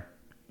from there.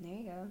 There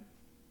you go.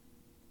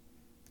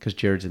 Because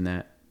Jared's in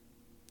that.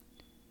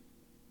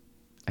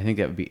 I think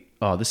that would be.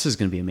 Oh, this is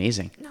gonna be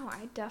amazing. No,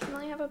 I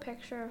definitely have a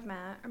picture of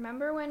Matt.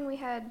 Remember when we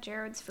had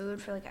Jared's food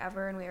for like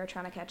ever and we were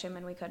trying to catch him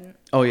and we couldn't?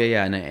 Oh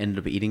yeah, and I ended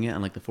up eating it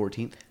on like the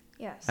 14th.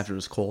 Yes. After it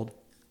was cold.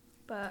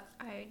 But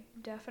I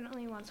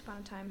definitely once upon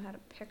a time had a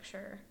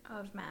picture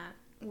of Matt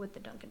with the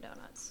Dunkin'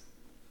 Donuts.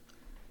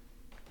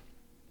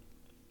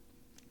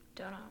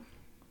 Don't know.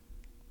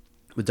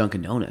 With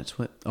Dunkin' Donuts.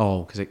 What?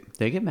 Oh, because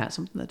did I get Matt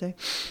something that day?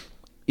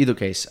 Either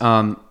case.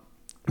 Meg,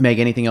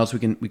 anything else we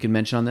can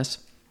mention on this?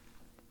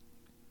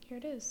 Here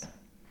it is.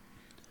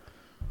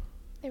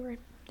 They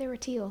were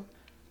teal.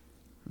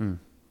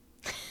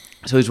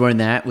 So he's wearing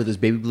that with his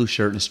baby blue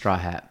shirt and a straw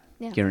hat.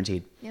 Yeah.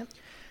 Guaranteed. Yep.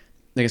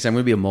 Like I said, I'm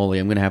going to be a mole.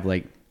 I'm going to have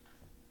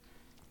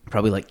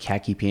probably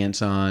khaki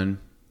pants on,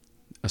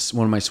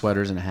 one of my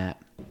sweaters and a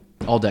hat.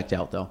 All decked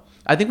out though.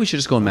 I think we should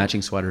just go in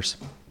matching sweaters.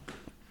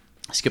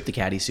 Skip the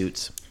caddy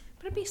suits.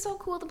 But it'd be so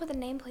cool to put the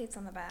nameplates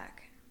on the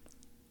back.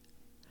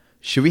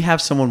 Should we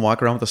have someone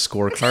walk around with a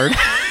scorecard?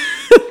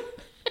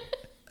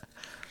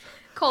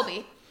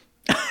 Colby.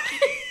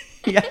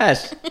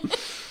 Yes.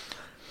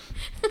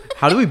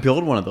 How do we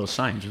build one of those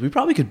signs? We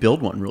probably could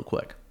build one real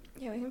quick.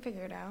 Yeah, we can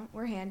figure it out.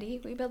 We're handy.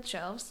 We build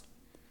shelves.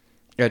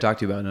 Yeah, I'll talk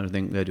to you about another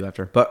thing that I do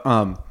after. But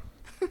would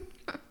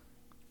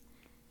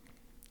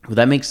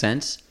that make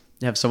sense?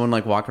 To have someone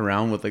like walk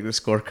around with like the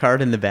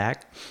scorecard in the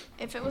back?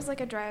 If it was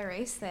like a dry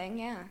erase thing,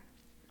 yeah.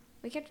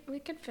 We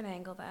could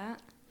finagle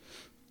that.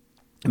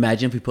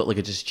 Imagine if we put like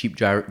a just cheap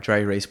dry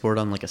erase board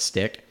on like a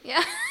stick.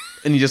 Yeah.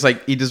 And you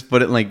just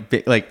put it in like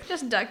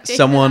Just duct tape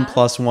someone it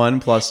on.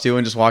 +1, +2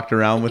 and just walked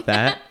around with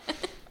that.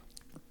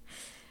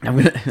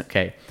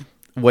 Okay.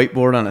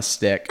 Whiteboard on a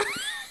stick.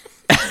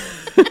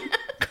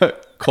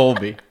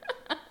 Colby.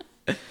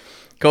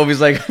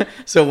 Colby's like,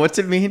 so what's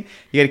it mean?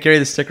 You got to carry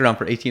the stick around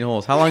for 18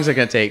 holes. How long is it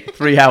going to take?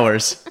 3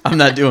 hours. I'm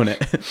not doing it.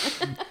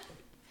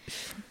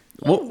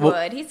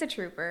 Would. He's a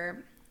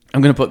trooper.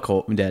 I'm going to put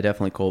Colby. Yeah,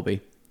 definitely Colby.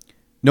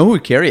 No, who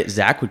would carry it?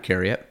 Zach would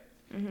carry it.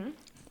 Mm-hmm.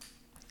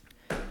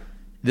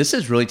 This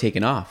is really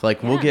taking off.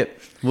 Like we'll get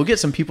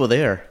some people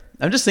there.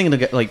 I'm just thinking to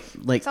get like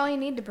That's all you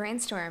need to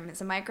brainstorm is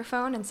a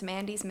microphone and some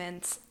Andy's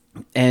mints.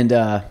 And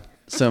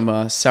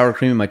some sour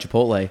cream in my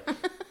Chipotle.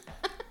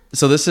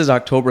 So this is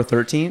October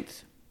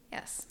 13th.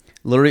 Yes.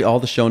 Literally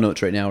all the show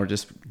notes right now are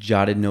just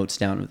jotted notes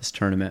down of this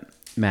tournament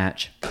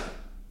match.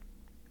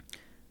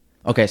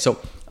 Okay,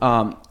 so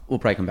we'll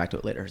probably come back to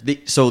it later.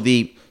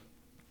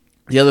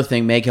 The other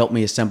thing, Meg helped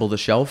me assemble the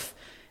shelf,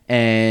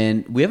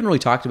 and we haven't really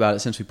talked about it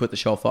since we put the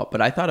shelf up,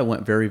 but I thought it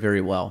went very,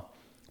 very well.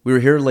 We were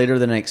here later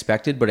than I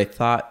expected, but I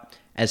thought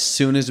as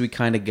soon as we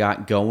kind of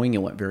got going,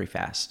 it went very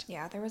fast.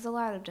 Yeah, there was a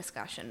lot of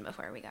discussion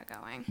before we got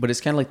going. But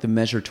it's kind of like the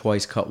measure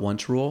twice, cut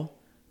once rule.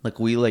 Like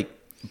we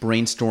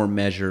brainstorm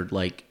measured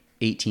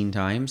 18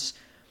 times.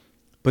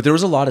 But there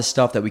was a lot of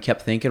stuff that we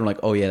kept thinking, like,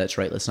 oh yeah, that's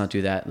right. Let's not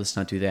do that. Let's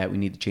not do that. We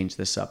need to change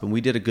this up. And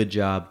we did a good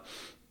job.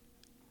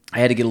 I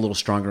had to get a little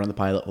stronger on the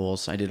pilot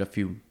holes. I did a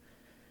few.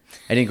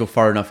 I didn't go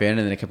far enough in,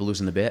 and then I kept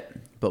losing the bit.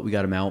 But we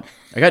got them out.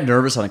 I got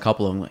nervous on a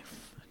couple of them,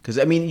 because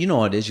I mean, you know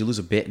how it is. You lose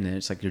a bit, and then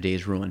it's like your day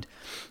is ruined,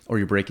 or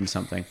you're breaking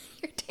something.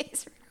 Your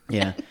day's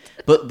ruined. Yeah,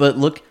 but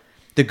look,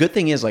 the good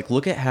thing is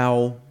look at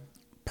how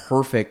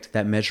perfect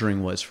that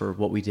measuring was for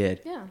what we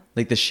did. Yeah.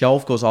 Like the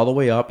shelf goes all the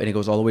way up, and it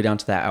goes all the way down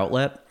to that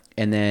outlet,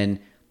 and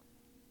then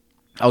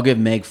I'll give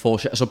Meg full.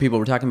 So people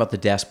were talking about the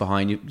desk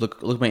behind you.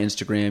 Look at my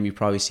Instagram. You've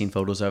probably seen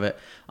photos of it.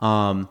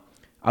 I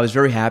was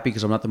very happy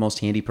because I'm not the most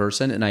handy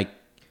person, and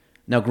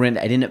now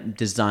granted I didn't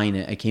design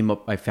it.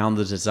 I found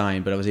the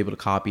design, but I was able to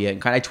copy it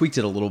and I tweaked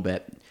it a little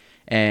bit.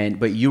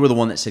 But you were the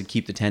one that said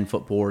keep the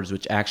 10-foot boards,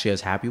 which actually I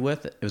was happy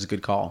with. It was a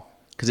good call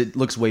because it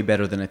looks way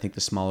better than I think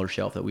the smaller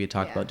shelf that we had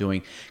talked about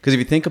doing. Because if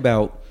you think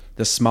about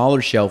the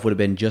smaller shelf would have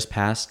been just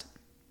past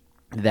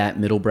that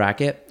middle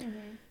bracket. Mm-hmm.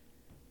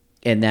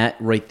 And that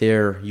right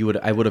there,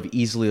 I would have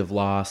easily have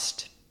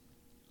lost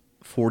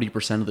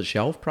 40% of the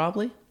shelf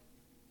probably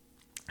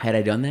had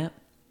I done that,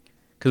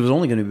 because it was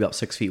only going to be about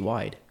 6 feet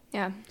wide.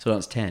 Yeah. So now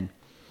it's 10.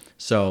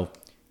 So,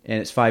 and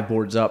it's 5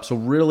 boards up. So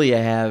really, I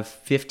have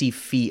 50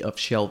 feet of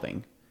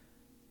shelving.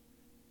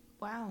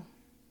 Wow.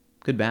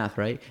 Good math,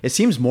 right? It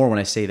seems more when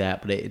I say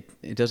that, but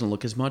it doesn't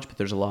look as much. But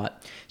there's a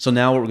lot. So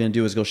now what we're going to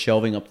do is go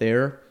shelving up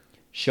there,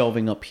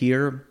 shelving up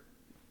here,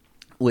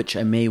 which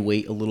I may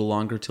wait a little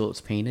longer till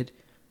it's painted.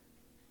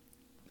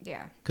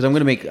 Yeah. Because I'm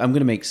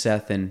gonna make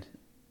Seth and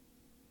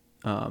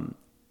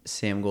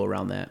Sam go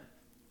around that.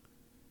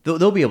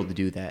 They'll be able to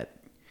do that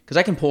because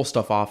I can pull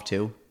stuff off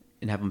too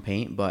and have them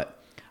paint, but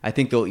I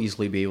think they'll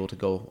easily be able to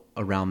go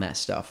around that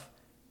stuff.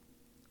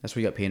 That's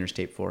what you got painter's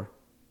tape for.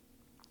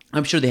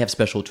 I'm sure they have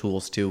special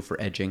tools too for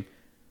edging.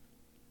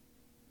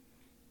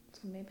 It's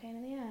gonna be a pain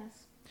in the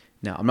ass.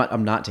 No,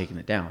 I'm not taking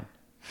it down.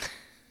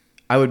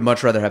 I would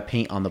much rather have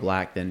paint on the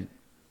black than...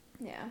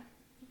 Yeah.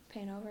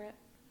 Paint over it.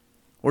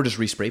 Or just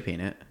respray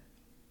paint it.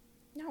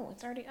 No,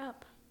 it's already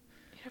up.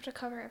 You have to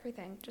cover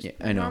everything. Just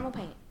I know. normal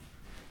paint.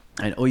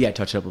 Oh, yeah,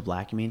 touch it up with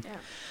black, you mean?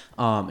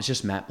 Yeah. It's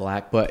just matte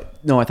black.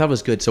 But, no, I thought it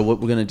was good. So what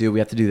we're going to do, we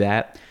have to do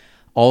that.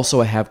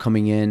 Also, I have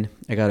coming in,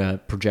 I got a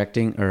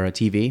projecting or a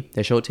TV. Did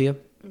I show it to you?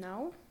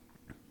 No.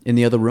 In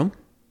the other room?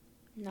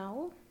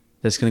 No.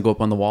 That's going to go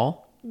up on the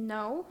wall?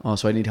 No. Oh,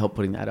 so I need help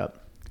putting that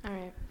up. All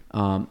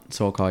right.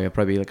 So I'll call you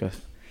probably like a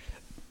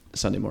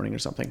Sunday morning or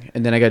something.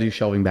 And then I got to do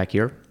shelving back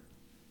here.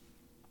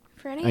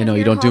 For any I know of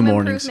you your don't do home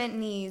mornings. improvement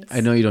needs.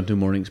 I know you don't do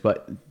mornings,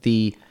 but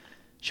the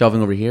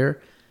shelving over here.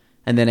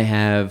 And then I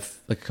have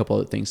like a couple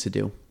other things to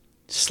do.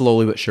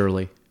 Slowly but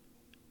surely.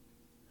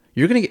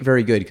 You're going to get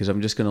very good because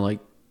I'm just going to like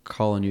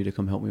call on you to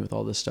come help me with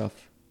all this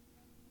stuff.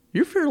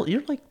 You're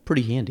like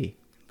pretty handy.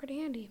 Pretty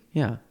handy.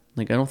 Yeah.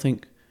 Like I don't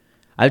think...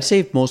 I'd say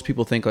if most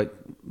people think like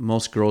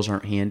most girls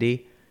aren't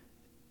handy,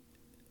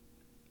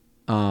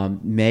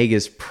 Meg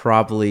is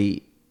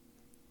probably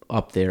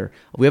up there.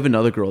 We have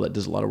another girl that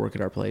does a lot of work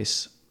at our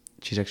place.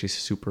 She's actually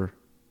super,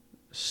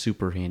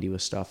 super handy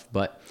with stuff.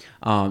 But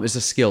it's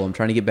a skill. I'm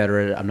trying to get better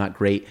at it. I'm not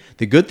great.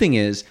 The good thing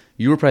is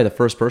you were probably the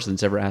first person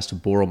that's ever asked to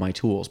borrow my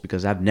tools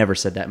because I've never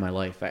said that in my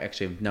life. I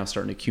actually am now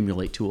starting to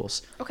accumulate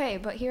tools. Okay,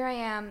 but here I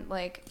am,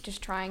 like,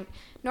 just trying.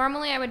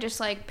 Normally, I would just,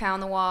 like,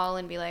 pound the wall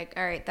and be like,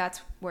 all right,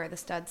 that's where the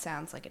stud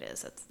sounds like it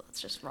is.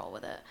 Let's just roll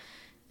with it.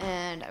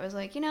 And I was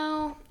like,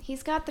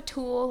 he's got the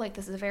tool. Like,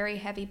 this is a very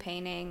heavy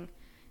painting.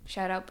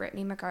 Shout out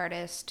Brittany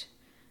McArtist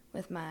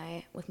with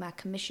my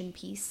commission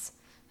piece.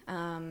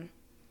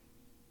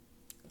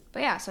 But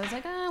yeah, so I was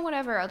like,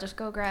 whatever. I'll just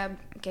go grab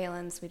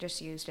Galen's. We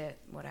just used it,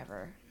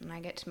 whatever. And I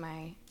get to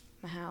my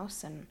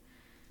house and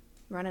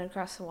run it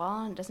across the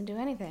wall and it doesn't do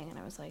anything. And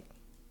I was like,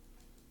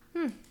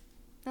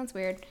 that's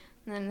weird.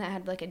 And then I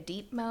had like a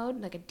deep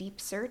mode, like a deep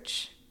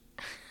search.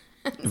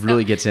 It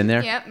really gets in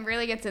there? Yep, it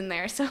really gets in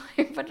there. So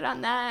I put it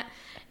on that.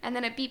 And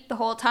then it beeped the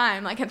whole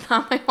time. Like it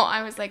thought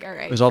I was like, all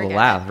right. It was all the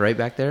lath, right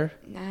back there?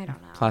 I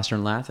don't know. Plaster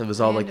and lath? It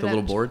was all like the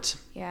little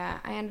boards? Yeah,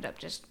 I ended up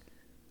just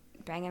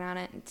banging on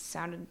it. It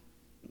sounded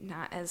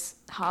not as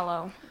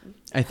hollow.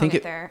 I think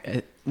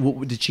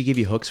did she give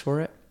you hooks for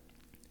it?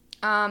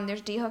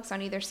 There's D-hooks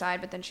on either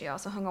side, but then she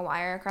also hung a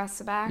wire across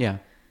the back. Yeah.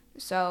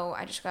 So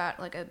I just got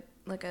like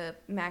a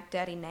Mac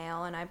Daddy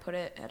nail and I put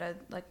it at a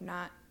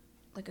not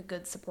like a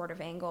good supportive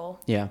angle.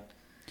 Yeah.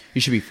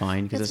 You should be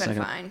fine because it's not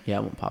gonna, fine. Yeah,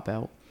 it won't pop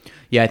out.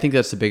 Yeah, I think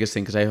that's the biggest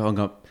thing because I hung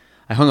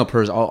up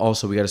hers.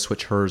 Also, we got to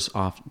switch hers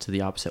off to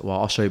the opposite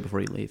wall. I'll show you before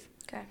you leave.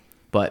 Okay.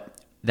 But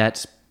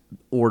that's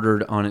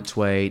ordered on its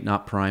way,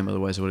 not prime.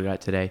 Otherwise, I would have got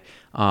it today.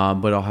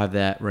 But I'll have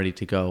that ready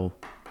to go.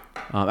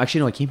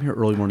 Actually, no, I came here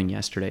early morning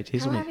yesterday.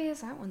 How heavy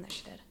is that one that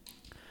she did?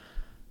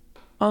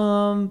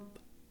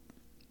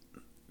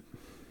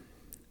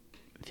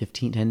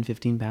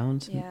 15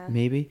 pounds, yeah.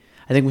 Maybe.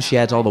 I think when she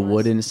adds all the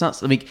wood in, it's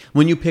not, I mean,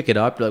 when you pick it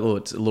up, you're like, oh,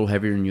 it's a little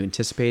heavier than you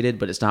anticipated,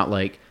 but it's not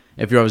like,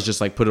 if you always just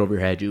like put it over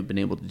your head, you've been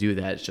able to do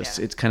that. It's just,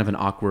 It's kind of an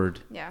awkward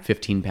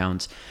 15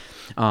 pounds.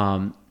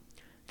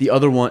 The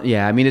other one,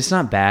 I mean, it's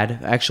not bad.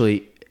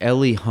 Actually,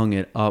 Ellie hung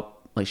it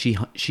up, like she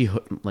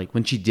like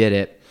when she did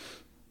it,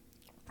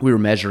 we were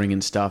measuring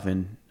and stuff,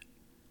 and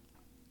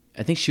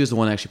I think she was the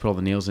one that actually put all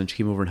the nails in. She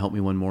came over and helped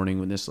me one morning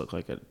when this looked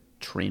like a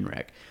train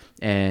wreck.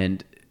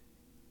 And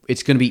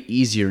it's going to be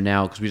easier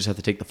now because we just have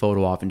to take the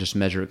photo off and just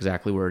measure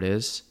exactly where it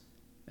is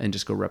and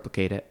just go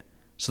replicate it.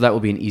 So that will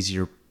be an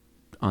easier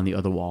on the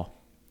other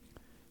wall.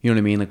 You know what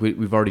I mean? Like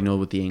we've already know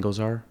what the angles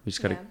are. We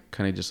just got to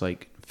kind of just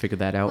like figure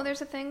that out. Well,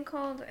 there's a thing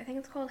called, I think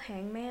it's called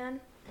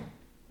Hangman.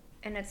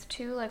 And it's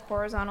two like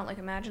horizontal, like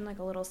imagine like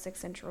a little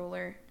 6-inch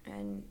ruler.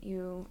 And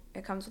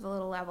it comes with a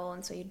little level.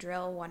 And so you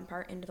drill one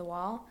part into the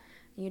wall.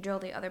 And you drill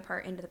the other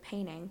part into the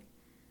painting.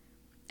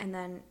 And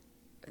then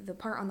the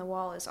part on the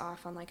wall is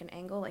off on like an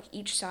angle. Like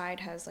each side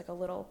has like a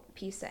little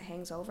piece that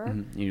hangs over.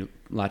 Mm-hmm. You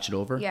latch it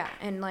over? Yeah,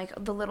 and like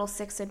the little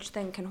 6-inch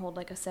thing can hold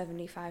like a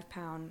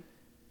 75-pound.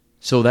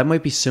 So that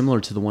might be similar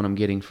to the one I'm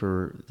getting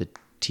for the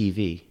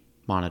TV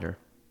monitor.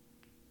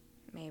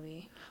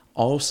 Maybe.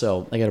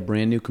 Also, I got a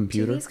brand new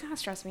computer. TV's kind of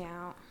stress me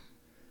out.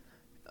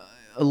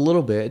 A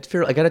little bit. It's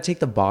fair. I got to take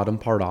the bottom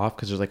part off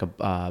because there's like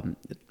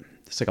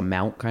it's like a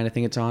mount kind of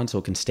thing it's on, so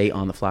it can stay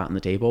on the flat on the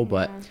table.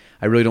 But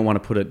I really don't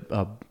want to put it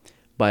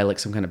by like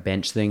some kind of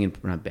bench thing,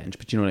 and not bench,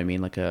 but you know what I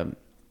mean, like a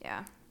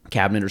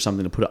cabinet or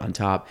something to put it on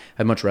top.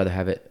 I'd much rather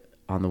have it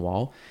on the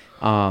wall.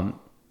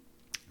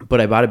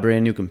 But I bought a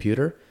brand new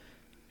computer.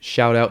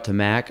 Shout out to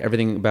Mac.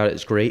 Everything about it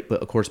is great,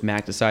 but of course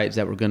Mac decides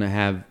that we're going to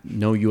have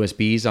no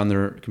USBs on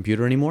their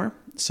computer anymore.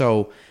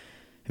 So,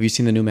 have you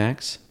seen the new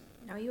Macs?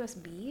 No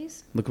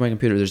USBs? Look at my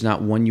computer. There's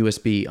not one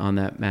USB on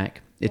that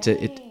Mac.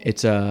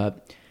 It's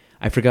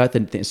I forgot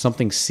that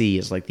something C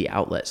is like the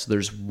outlet. So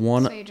there's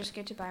one. So you just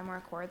get to buy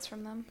more cords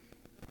from them?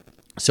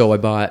 So I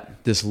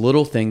bought this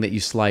little thing that you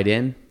slide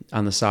in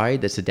on the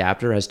side. This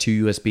adapter has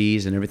 2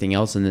 USBs and everything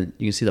else, and then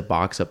you can see the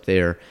box up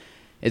there.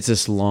 It's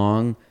this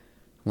long,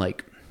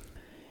 like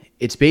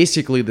it's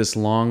basically this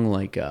long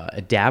like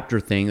adapter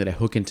thing that I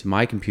hook into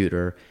my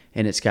computer,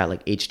 and it's got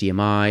like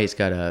HDMI. It's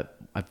got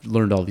I've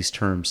learned all these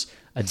terms: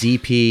 a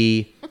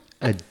DP,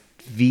 a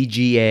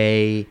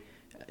VGA,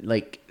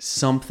 like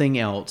something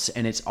else,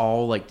 and it's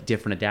all like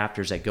different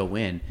adapters that go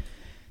in.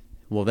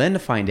 Well, then to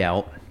find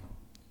out.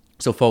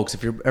 So, folks,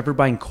 if you're ever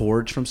buying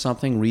cords from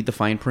something, read the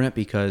fine print,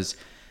 because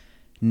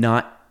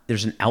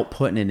there's an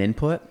output and an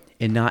input,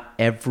 and not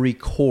every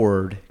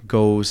cord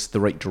goes the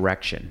right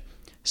direction.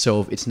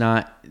 So it's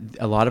not,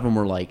 a lot of them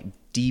were like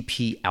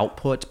DP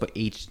outputs,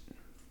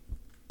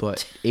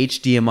 but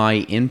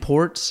HDMI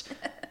imports,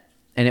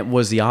 and it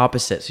was the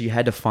opposite. So you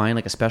had to find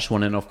like a special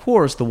one, and of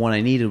course, the one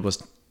I needed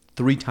was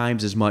 3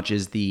 times as much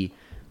as the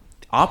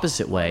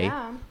opposite way.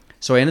 Yeah.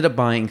 So I ended up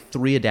buying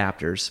 3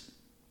 adapters,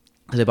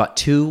 because I bought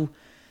 2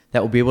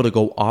 that will be able to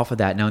go off of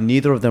that. Now,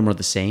 neither of them are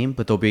the same,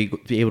 but they'll be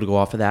able to go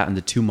off of that and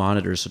the 2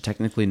 monitors. So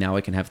technically now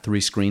I can have 3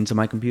 screens on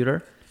my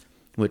computer,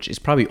 which is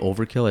probably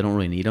overkill. I don't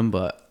really need them,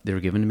 but they were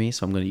given to me,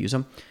 so I'm going to use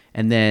them.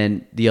 And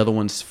then the other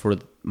one's for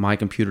my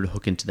computer to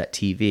hook into that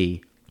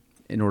TV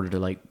in order to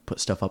like put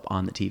stuff up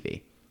on the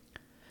TV.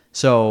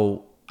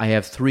 So I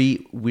have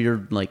 3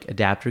 weird like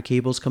adapter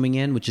cables coming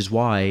in, which is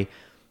why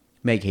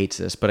Meg hates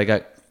this, but I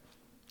got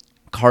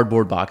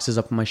cardboard boxes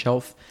up on my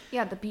shelf.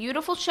 Yeah, the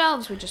beautiful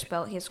shelves we just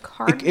built. He has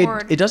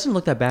cardboard. It doesn't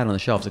look that bad on the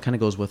shelves. It kind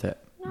of goes with it.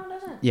 No, it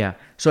doesn't. Yeah.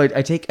 So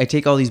I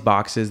take all these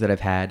boxes that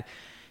I've had,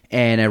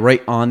 and I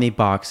write on the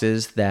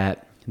boxes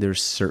that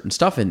there's certain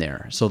stuff in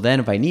there. So then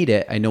if I need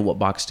it, I know what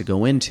box to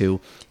go into.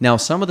 Now,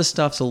 some of the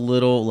stuff's a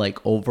little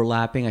like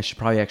overlapping. I should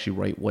probably actually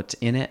write what's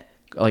in it,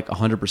 like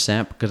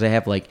 100%, because I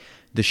have like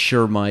the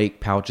Shure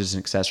mic, pouches,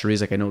 and accessories.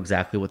 Like I know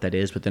exactly what that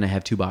is, but then I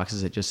have 2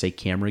 boxes that just say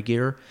camera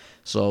gear.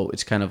 So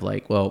it's kind of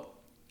like, well,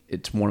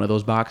 it's one of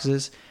those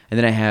boxes. And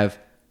then I have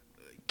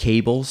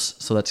cables,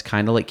 so that's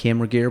kind of like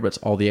camera gear, but it's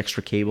all the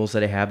extra cables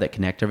that I have that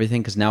connect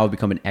everything, because now I've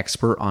become an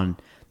expert on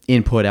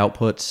input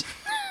outputs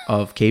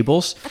of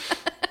cables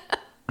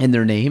and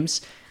their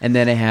names. And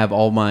then I have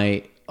all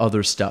my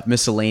other stuff,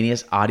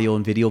 miscellaneous audio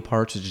and video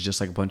parts, which is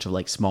just like a bunch of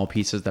like small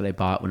pieces that I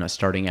bought when I was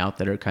starting out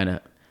that are kind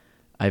of,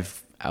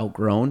 I've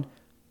outgrown.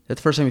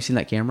 That's the first time you've seen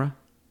that camera?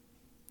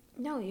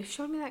 No, you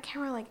showed me that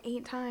camera like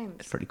 8 times.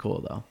 It's pretty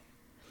cool though.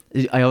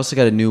 I also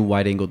got a new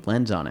wide-angled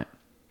lens on it.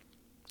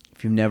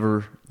 If you've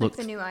never looked...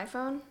 Like the new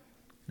iPhone?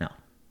 No.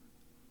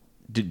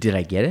 Did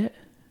I get it?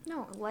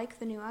 No, like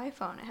the new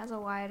iPhone. It has a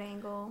wide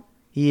angle.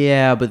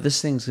 Yeah, but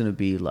this thing's going to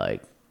be,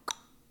 like,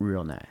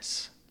 real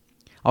nice.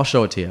 I'll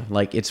show it to you.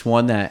 Like, it's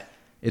one that...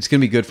 It's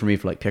going to be good for me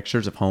for, like,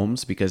 pictures of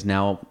homes, because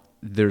now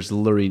there's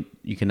literally...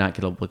 You cannot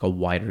get, a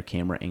wider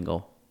camera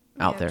angle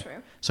out there.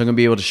 True. So I'm going to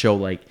be able to show,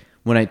 like,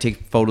 when I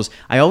take photos...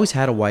 I always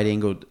had a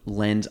wide-angled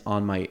lens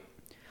on my...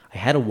 I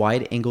had a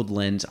wide-angled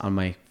lens on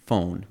my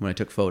phone when I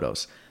took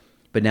photos.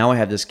 But now I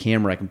have this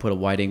camera. I can put a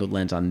wide-angled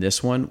lens on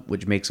this one,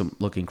 which makes them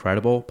look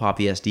incredible. Pop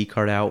the SD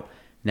card out.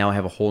 Now I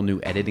have a whole new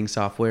editing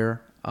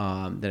software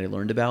that I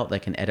learned about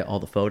that can edit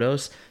all the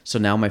photos. So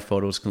now my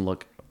photos can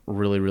look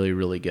really, really,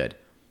 really good.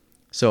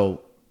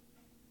 So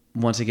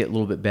once I get a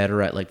little bit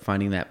better at like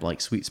finding that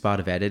like sweet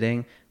spot of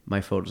editing, my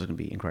photos are going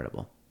to be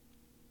incredible.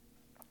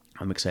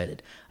 I'm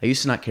excited. I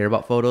used to not care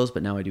about photos,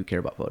 but now I do care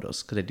about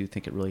photos, because I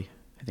think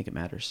it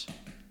matters.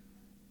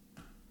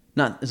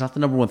 It's not the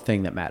number one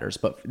thing that matters,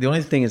 but the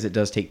only thing is it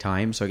does take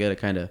time, so I got to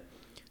kind of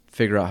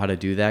figure out how to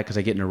do that, because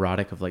I get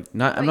neurotic of like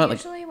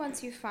usually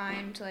once you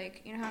find,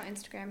 like, you know how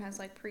Instagram has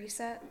like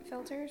preset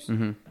filters?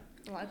 Mm-hmm.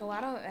 Like a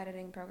lot of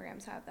editing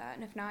programs have that,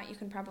 and if not, you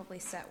can probably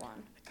set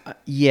one.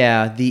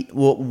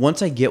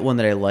 Once I get one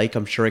that I like,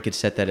 I'm sure I could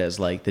set that as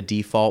like the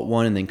default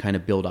one, and then kind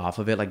of build off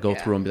of it, like go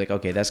through and be like,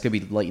 okay, that's gonna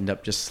be lightened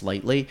up just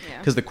slightly.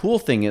 Because the cool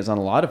thing is, on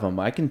a lot of them,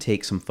 I can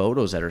take some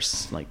photos that are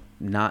like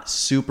not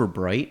super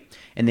bright,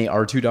 and they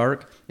are too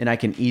dark, and I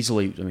can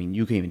easily, I mean,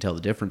 you can even tell the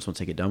difference once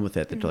I get done with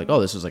it. That they're like,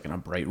 oh, this is like in a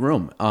bright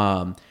room.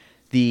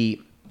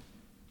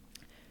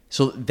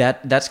 So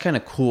that's kind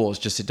of cool. It's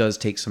just, it does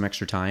take some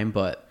extra time,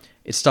 but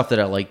it's stuff that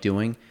I like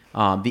doing.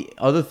 The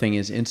other thing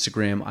is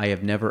Instagram. I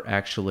have never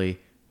actually,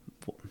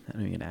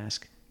 I'm even gonna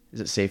ask, is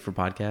it safe for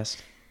podcast?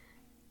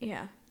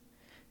 Yeah.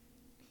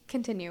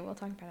 Continue. We'll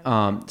talk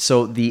about it.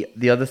 So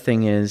the other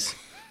thing is,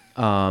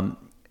 I'm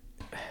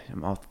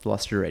all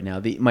flustered right now.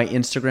 My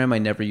Instagram, I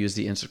never use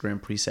the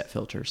Instagram preset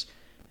filters,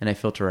 and I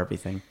filter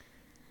everything.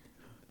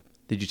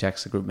 Did you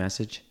text the group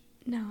message?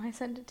 No, I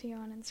sent it to you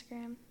on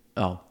Instagram.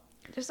 Oh.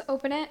 Just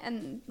open it,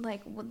 and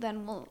like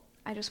then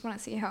I just want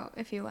to see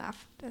if you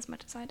laughed as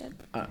much as I did.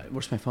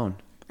 Where's my phone?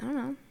 I don't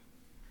know.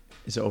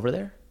 Is it over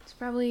there? It's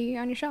probably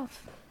on your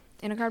shelf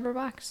in a cardboard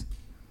box.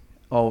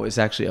 Oh, it's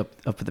actually up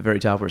at the very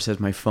top where it says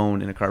my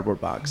phone in a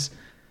cardboard box.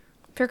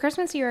 For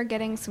Christmas, you are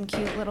getting some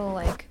cute little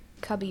like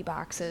cubby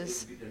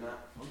boxes. They're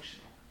not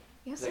functional.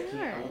 Yes, they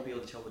are. I won't be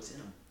able to tell what's in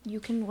them. You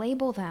can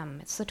label them.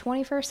 It's the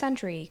 21st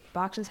century.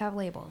 Boxes have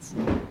labels.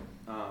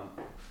 Oh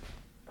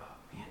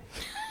man.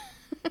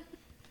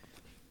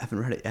 I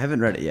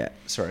haven't read it yet.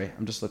 Sorry,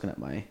 I'm just looking at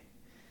my.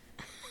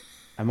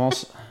 I'm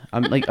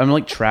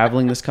like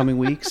traveling this coming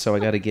week, so I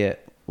got to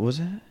get. What was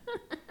it?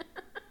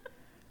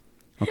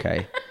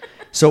 Okay.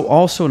 So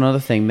also another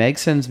thing, Meg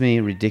sends me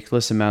a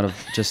ridiculous amount of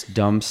just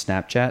dumb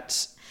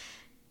Snapchats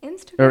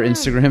or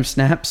Instagram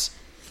snaps.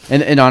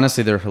 And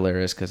honestly, they're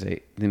hilarious because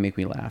they make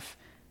me laugh.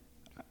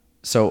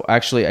 So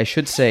actually, I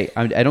should say,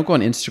 I don't go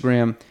on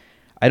Instagram.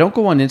 I don't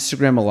go on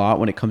Instagram a lot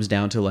when it comes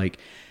down to like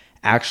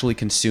actually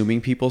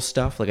consuming people's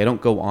stuff. Like I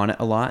don't go on it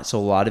a lot. So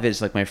a lot of it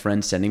is like my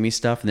friends sending me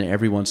stuff. And then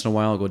every once in a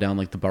while, I'll go down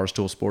like the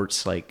Barstool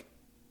Sports like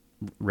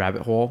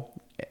rabbit hole.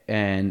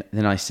 And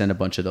then I send a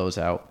bunch of those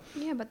out.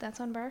 Yeah, but that's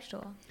on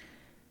Barstool.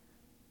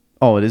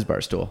 Oh, it is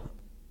Barstool.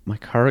 My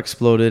car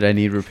exploded. I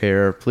need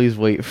repair. Please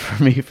wait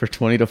for me for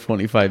 20 to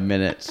 25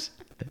 minutes.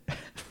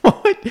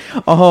 What?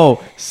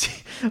 Oh,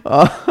 see,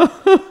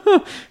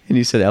 and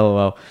you said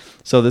LOL.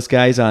 So this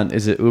guy's on,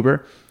 is it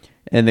Uber?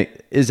 And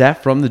is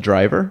that from the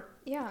driver?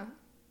 Yeah.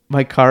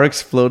 My car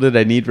exploded.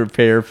 I need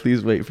repair.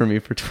 Please wait for me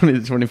for 20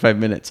 to 25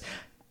 minutes.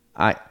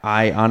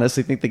 I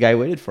honestly think the guy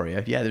waited for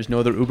you. Yeah, there's no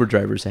other Uber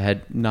drivers that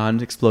had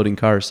non-exploding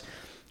cars.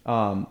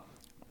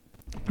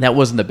 That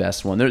wasn't the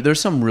best one. There's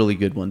some really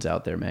good ones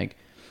out there, Meg,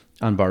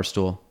 on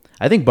Barstool.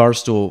 I think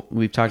Barstool,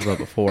 we've talked about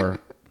before.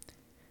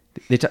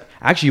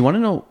 Actually, you want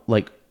to know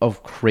like a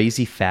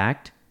crazy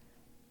fact?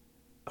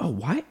 Oh,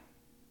 why?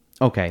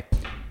 Okay.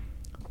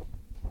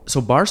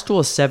 So Barstool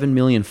has 7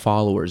 million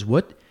followers.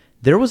 What?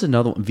 There was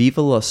another one,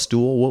 Viva La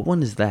Stool. What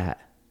one is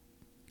that?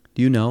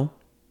 Do you know?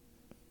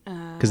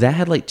 Because that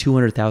had like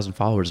 200,000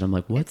 followers. I'm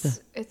like, what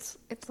It's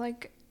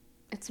like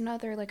it's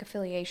another like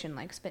affiliation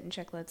like Spit and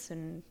Chicklets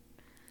and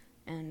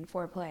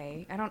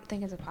Foreplay. I don't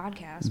think it's a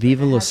podcast.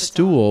 Viva La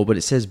Stool, but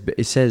it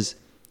says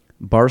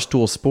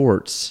Barstool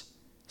Sports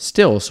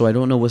still. So I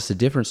don't know what's the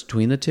difference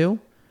between the two.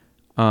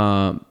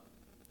 But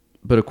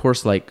of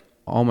course, like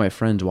all my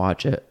friends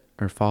watch it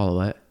or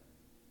follow it.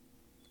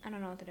 I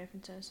don't know what the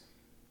difference is.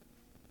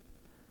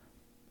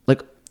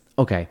 Like,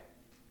 okay,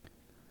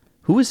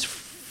 who is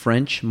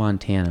French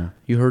Montana?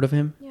 You heard of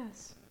him?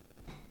 Yes.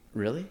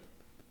 Really?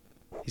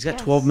 He's got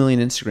 12 million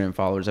Instagram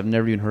followers. I've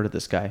never even heard of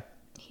this guy.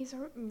 He's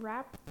a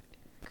rap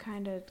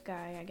kind of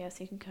guy, I guess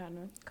you can kind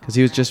of call Because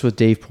he was that. just with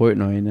Dave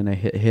Portnoy, and then I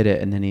hit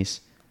it, and then he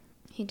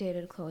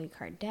dated Khloe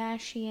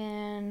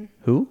Kardashian.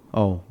 Who?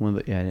 Oh, one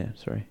of the, yeah,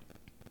 sorry.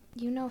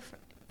 You know...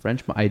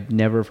 French? I'd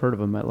never have heard of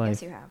him in my life.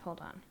 Yes, you have.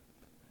 Hold on.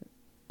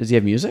 Does he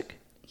have music?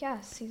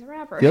 Yes, he's a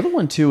rapper. The other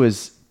one, too,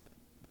 is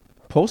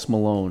Post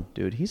Malone.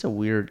 Dude, he's a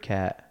weird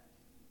cat.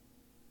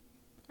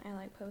 I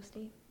like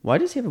Posty. Why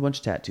does he have a bunch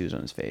of tattoos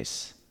on his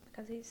face?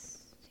 Because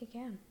he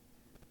can.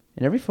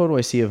 In every photo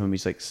I see of him,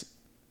 he's like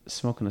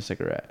smoking a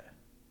cigarette.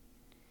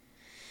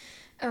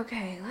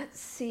 Okay, let's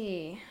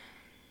see.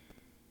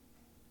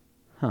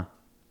 Huh.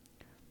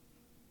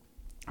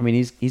 I mean,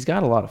 he's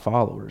got a lot of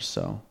followers,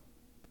 so.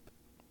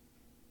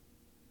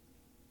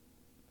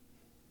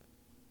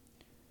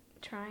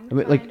 Trying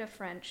to find a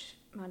French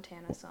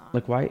Montana song.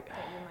 Like why? That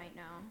you might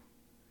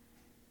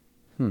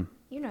know.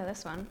 You know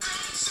this one.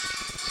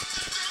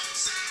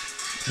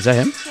 Is that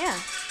him? Yeah.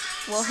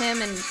 Well,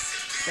 him and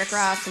Rick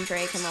Ross and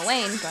Drake and Lil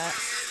Wayne, but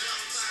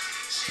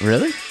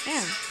Really?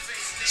 yeah.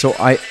 So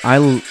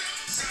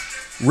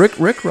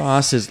Rick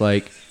Ross is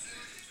like.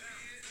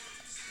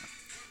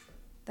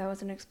 That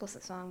was an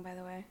explicit song, by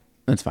the way.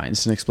 That's fine.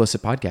 It's an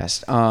explicit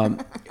podcast.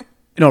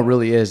 No, it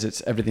really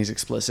is. Everything's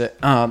explicit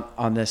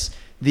on this.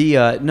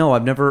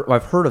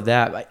 I've heard of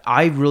that.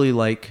 I really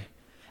like.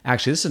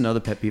 Actually, this is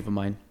another pet peeve of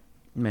mine,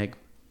 Meg.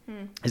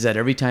 Is that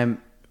every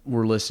time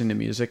we're listening to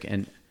music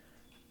and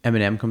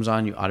Eminem comes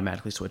on, you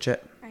automatically switch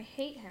it. I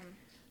hate him.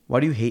 Why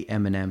do you hate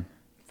Eminem?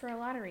 For a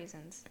lot of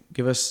reasons.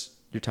 Give us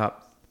your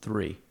top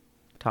 3,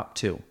 top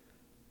 2,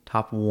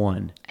 top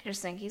 1. I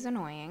just think he's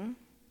annoying.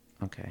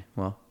 Okay.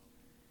 Well,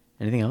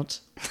 anything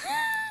else?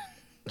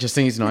 Just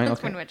think he's annoying. That's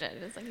Okay. pretty much it.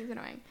 Just like he's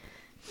annoying.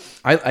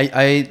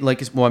 I like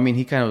his. Well, I mean,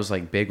 he kind of was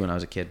like big when I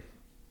was a kid.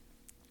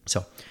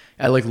 So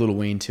I like Lil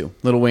Wayne too.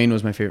 Lil Wayne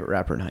was my favorite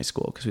rapper in high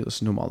school because we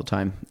listened to him all the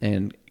time.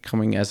 And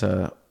coming as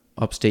a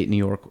upstate New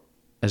York,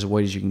 as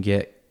white as you can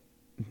get,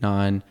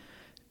 non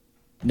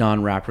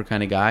rapper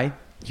kind of guy,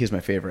 he was my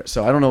favorite.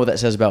 So I don't know what that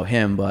says about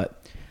him,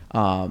 but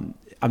I'm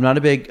not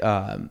a big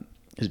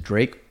is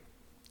Drake.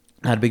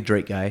 Not a big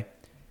Drake guy.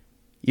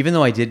 Even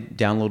though I did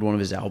download one of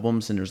his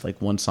albums and there's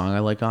like one song I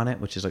like on it,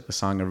 which is like the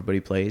song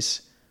everybody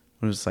plays.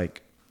 When it's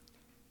like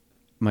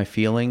My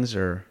Feelings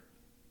or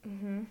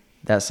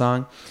that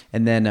song.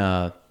 And then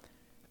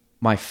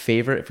my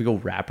favorite, if we go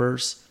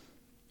rappers,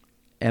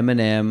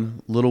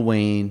 Eminem, Lil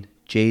Wayne,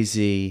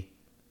 Jay-Z.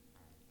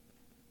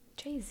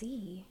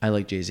 Jay-Z. I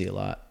like Jay-Z a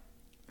lot.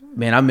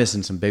 Man, I'm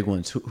missing some big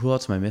ones. Who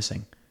else am I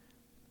missing?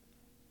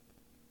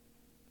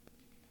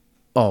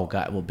 Oh,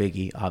 God. Well,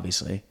 Biggie,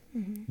 obviously.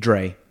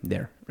 Dre,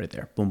 right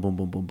there. Boom, boom,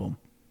 boom, boom, boom.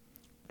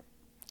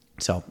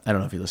 So, I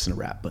don't know if you listen to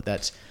rap, but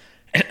that's...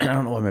 I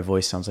don't know why my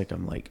voice sounds like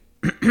I'm like...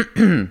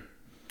 I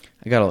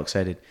got all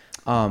excited.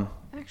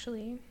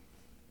 Actually,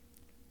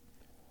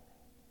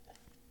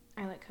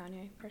 I like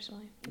Kanye,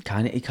 personally.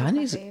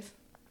 Kanye's... He's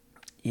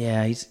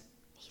Yeah, he's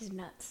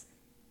nuts.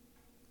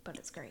 But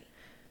it's great.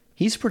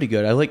 He's pretty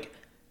good.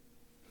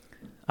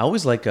 I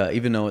always like,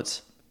 even though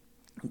it's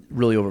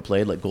really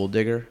overplayed, like Gold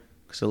Digger.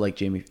 So like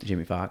Jamie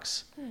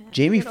Foxx.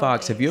 Jamie good old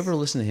Foxx, have you days. ever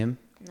listened to him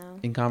No.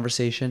 in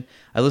conversation?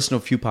 I listened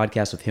to a few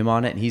podcasts with him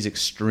on it, and he's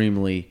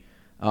extremely,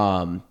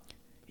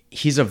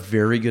 he's a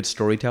very good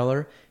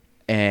storyteller,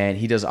 and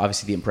he does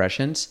obviously the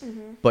impressions,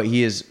 but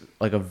he is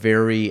like a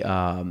very,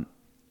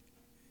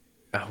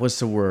 what's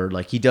the word?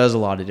 Like he does a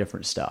lot of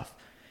different stuff.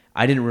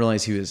 I didn't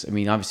realize he was, I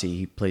mean, obviously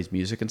he plays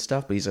music and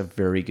stuff, but he's a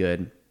very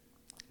good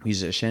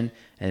musician,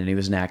 and then he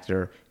was an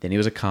actor, then he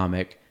was a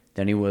comic,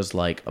 then he was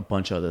like a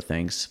bunch of other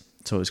things.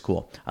 So it was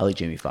cool. I like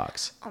Jamie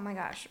Foxx. Oh my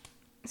gosh.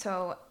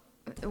 So,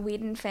 the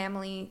Weeden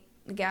family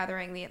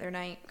gathering the other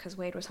night, because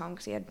Wade was home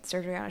because he had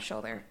surgery on his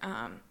shoulder.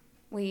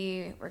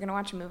 We were going to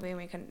watch a movie and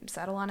we couldn't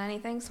settle on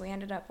anything, so we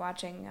ended up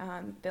watching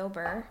Bill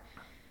Burr.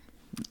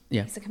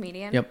 Yeah. He's a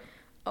comedian. Yep.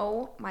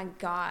 Oh my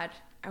God.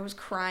 I was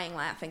crying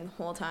laughing the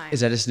whole time.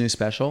 Is that his new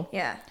special?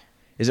 Yeah.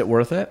 Is it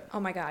worth it? Oh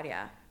my God,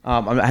 yeah.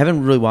 I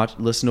haven't really watched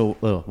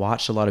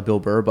a lot of Bill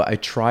Burr, but I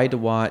tried to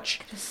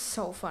watch It's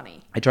so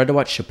funny.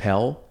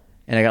 Chappelle,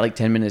 and I got like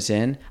 10 minutes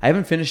in. I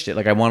haven't finished it.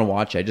 Like I want to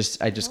watch it.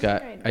 I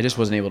just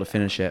wasn't able to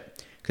finish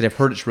it because I've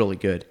heard it's really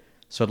good.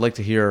 So I'd like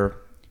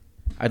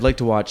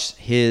to watch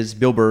his.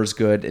 Bill Burr's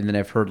good, and then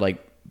I've heard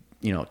like,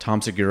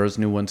 Tom Segura's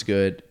new one's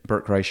good.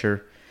 Burt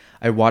Kreischer.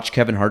 I watched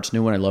Kevin Hart's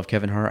new one. I love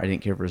Kevin Hart. I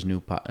didn't care for his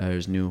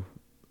new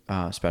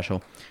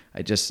special.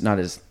 I just not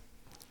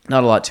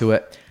a lot to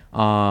it.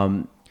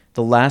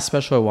 The last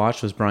special I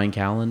watched was Brian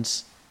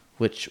Callen's,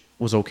 which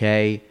was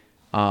okay.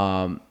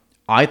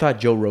 I thought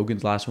Joe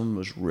Rogan's last one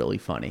was really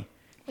funny.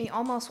 We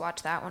almost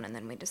watched that one, and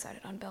then we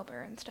decided on Bill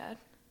Burr instead.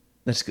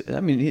 That's good. I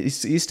mean,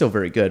 he's still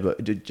very good.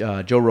 But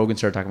Joe Rogan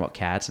started talking about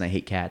cats, and I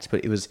hate cats.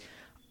 But it was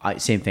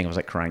same thing. I was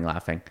like crying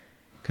laughing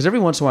because every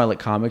once in a while, like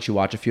comics, you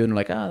watch a few and you're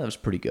like, that was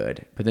pretty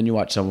good. But then you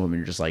watch some of them and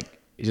you're just like,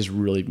 it just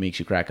really makes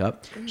you crack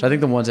up. Mm-hmm. So I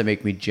think the ones that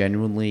make me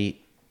genuinely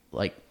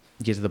like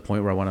get to the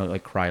point where I want to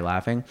like cry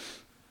laughing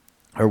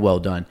are well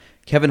done.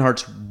 Kevin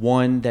Hart's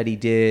one that he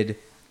did.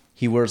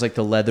 He wears like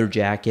the leather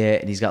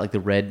jacket and he's got like the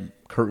red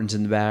curtains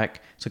in the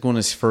back. It's like one of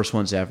his first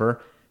ones ever.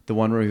 The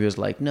one where he was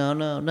like,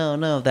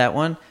 no, that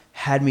one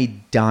had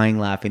me dying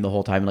laughing the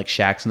whole time. Like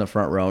Shaq's in the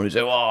front row and he's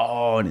like,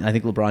 oh, and I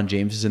think LeBron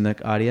James is in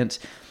the audience.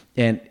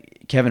 And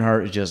Kevin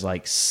Hart is just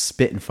like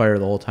spitting fire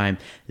the whole time.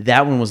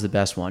 That one was the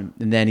best one.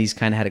 And then he's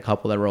kind of had a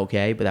couple that were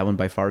okay, but that one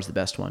by far is the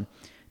best one.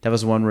 That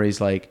was the one where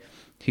he's like,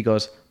 he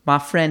goes, my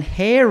friend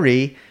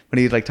Harry, when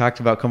he like talked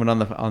about coming on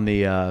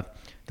the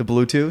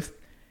Bluetooth,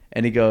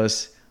 and he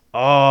goes,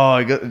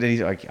 and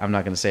he's like, I'm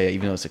not going to say it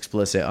even though it's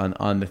explicit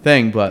on the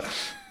thing, but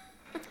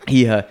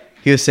he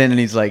was saying, and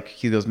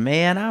he goes,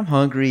 man, I'm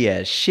hungry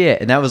as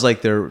shit. And that was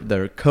like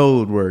their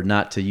code word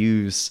not to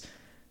use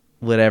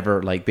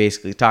whatever, like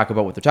basically talk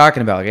about what they're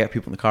talking about. Like, I got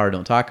people in the car who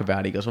don't talk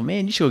about it. He goes, well,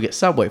 man, you should go get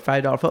Subway,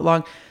 $5 foot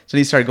long. So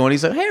he started going,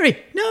 he's like, Harry,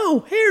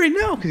 no.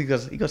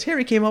 Because he goes,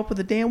 Harry came up with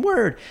a damn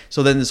word.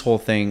 So then this whole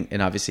thing,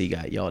 and obviously he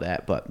got yelled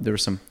at, but there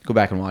was some, go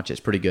back and watch it. It's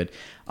pretty good.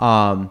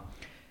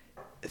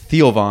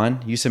 Theo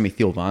Von, you sent me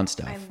Theo Von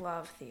stuff. I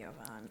love Theo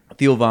Von.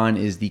 Theo Von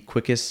is the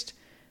quickest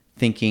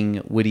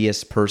thinking,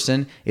 wittiest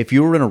person. If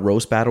you were in a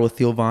roast battle with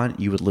Theo Von,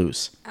 you would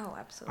lose. Oh,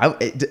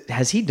 absolutely.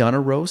 Has he done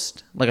a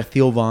roast? Like a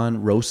Theo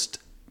Von roast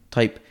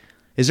type?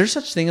 Is there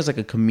such thing as like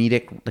a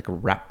comedic, like a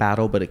rap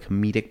battle, but a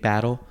comedic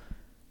battle?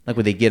 Like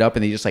where they get up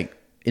and they just like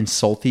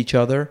insult each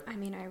other? I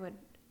mean, I would.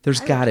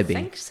 There's got to be.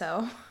 I think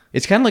so.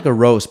 It's kind of like a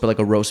roast, but like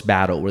a roast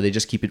battle where they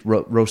just keep it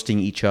roasting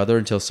each other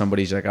until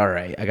somebody's like, all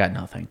right, I got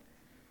nothing.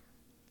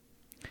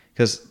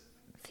 Because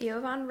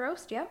Theo Von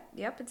roast, yep,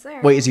 it's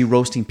there. Wait, is he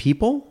roasting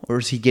people or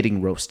is he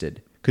getting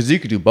roasted? Because you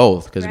could do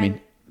both. Because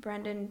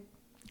Brendan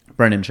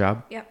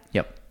Schaub.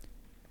 Yep.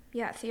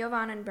 Yeah, Theo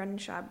Von and Brendan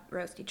Schaub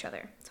roast each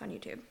other. It's on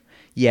YouTube.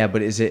 Yeah,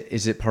 but is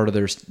it part of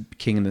their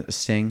King and the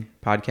Sting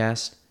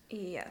podcast?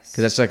 Yes.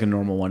 Because that's like a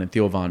normal one, and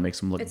Theo Von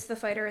makes them look. It's The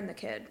Fighter and the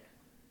Kid.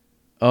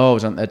 Oh,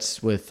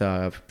 that's with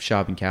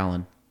Schaub and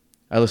Callen.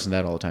 I listen to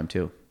that all the time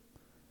too.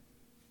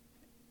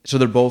 So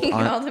they're both He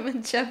on. called him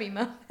a chubby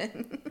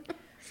muffin.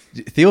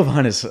 Theo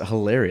Von is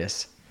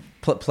hilarious.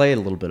 Play a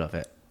little bit of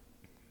it.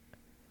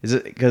 Is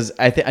it because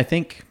I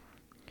think.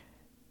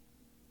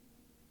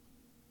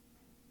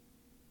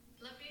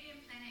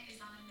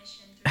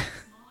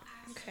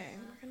 Okay,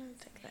 we're gonna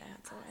take the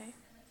ads away.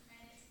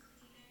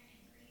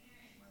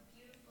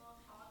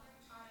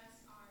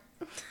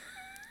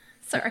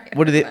 Sorry.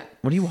 What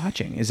are you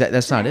watching?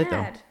 That's not it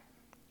though?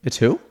 It's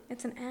who?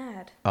 It's an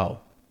ad.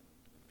 Oh.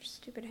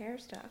 Stupid hair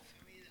stuff.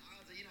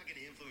 You're not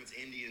gonna influence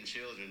Indian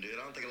children, dude.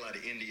 I don't think a lot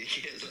of Indian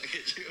kids look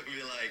at you and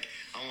be like,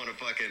 I want to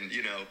fucking,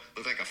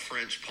 look like a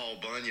French Paul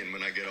Bunyan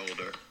when I get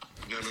older.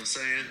 You know what I'm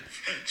saying?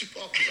 French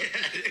Paul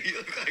Bunyan. You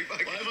look like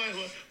fucking...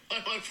 Why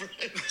am I French?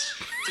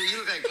 Dude, you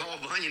look like Paul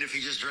Bunyan if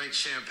he just drank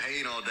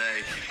champagne all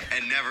day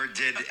and never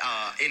did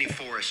any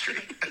forestry.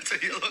 That's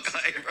what you look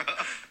like, bro.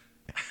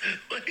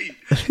 Wait,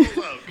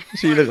 hold up.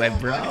 So you look like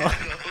bro.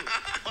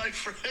 My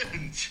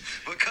French.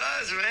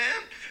 Because,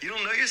 man, you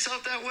don't know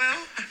yourself that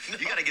well? No.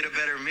 You gotta get a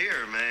better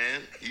mirror,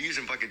 man. You're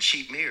using fucking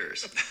cheap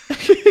mirrors.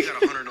 You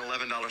got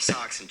 $111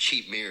 socks and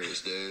cheap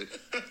mirrors, dude.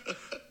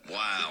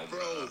 Wow,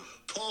 bro.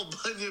 Paul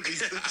Bunyan be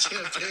sipping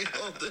champagne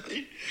all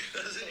day.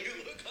 Doesn't he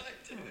look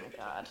like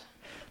that?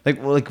 Oh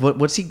my god.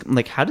 What's he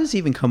like? How does he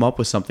even come up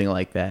with something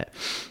like that?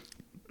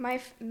 My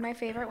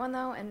favorite one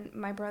though, and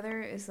my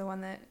brother is the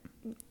one that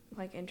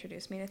like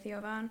introduced me to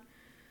Theo Von.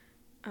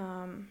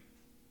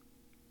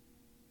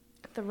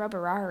 The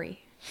Rubberari.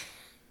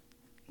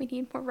 We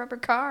need more rubber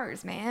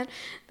cars, man.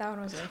 That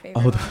one was my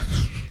favorite one.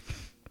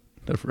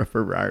 The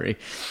Ferrari.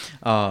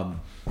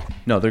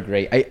 No, they're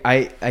great.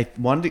 I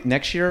wanted to,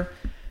 next year.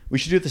 We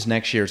should do this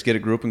next year. Is get a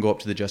group and go up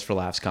to the Just for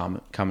Laughs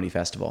comedy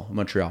festival in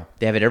Montreal.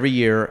 They have it every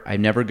year. I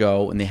never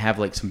go, and they have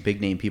like some big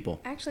name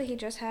people. Actually, he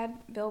just had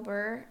Bill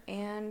Burr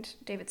and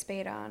David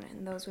Spade on,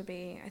 and I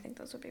think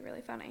those would be really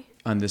funny.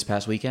 On this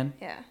past weekend.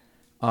 Yeah.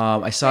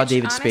 I saw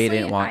David Spade. I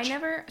didn't watch.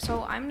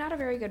 So I'm not a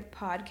very good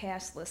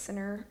podcast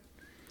listener.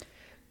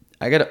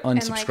 I gotta And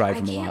unsubscribe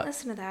from a I can't lot.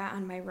 listen to that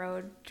on my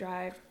road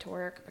drive to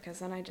work because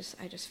then I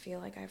just feel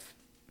like I've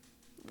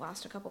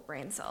lost a couple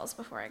brain cells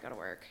before I go to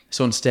work.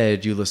 So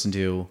instead, you listen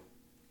to.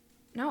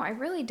 No, I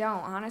really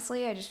don't.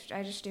 Honestly, I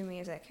just do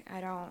music. I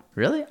don't.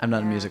 Really? I'm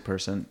not a Yeah. music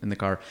person in the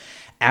car.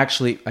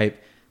 Actually,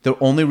 the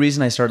only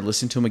reason I started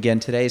listening to them again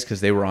today is because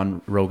they were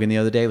on Rogan the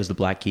other day. Was the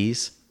Black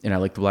Keys, and I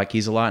like the Black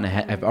Keys a lot. And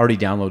I've already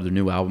downloaded the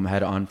new album. I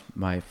had it on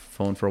my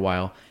phone for a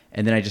while,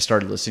 and then I just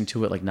started listening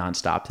to it like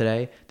nonstop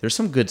today. There's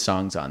some good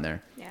songs on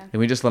there. Yeah.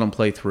 And we just let them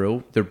play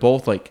through. They're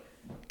both like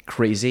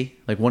crazy.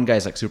 Like one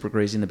guy's like super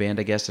crazy in the band,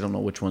 I guess. I don't know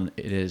which one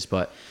it is,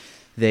 but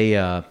they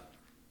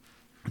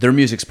their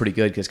music's pretty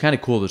good because it's kind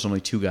of cool. There's only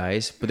two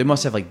guys, but they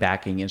must have like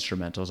backing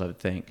instrumentals, I would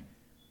think,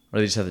 or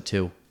they just have the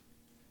two.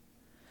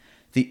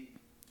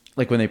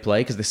 Like when they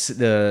play, because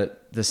the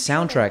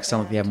soundtracks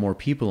sound like they have more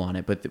people on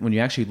it, but when you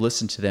actually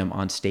listen to them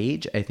on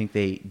stage, I think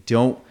they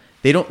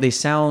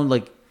sound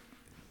like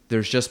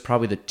there's just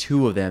probably the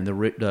two of them.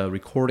 The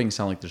recordings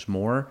sound like there's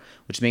more,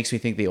 which makes me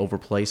think they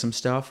overplay some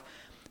stuff.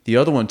 The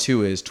other one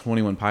too is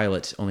 21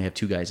 Pilots only have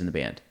two guys in the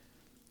band,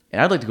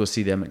 and I'd like to go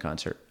see them in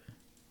concert.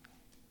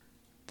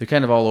 They're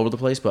kind of all over the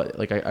place, but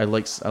like I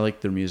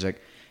like their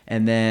music.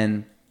 And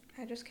then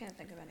I just can't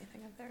think of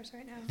anything of theirs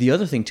right now. the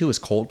other thing too is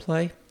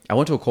Coldplay. I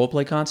went to a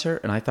Coldplay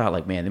concert and I thought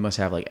like, man, they must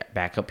have like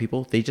backup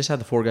people. They just have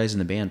the four guys in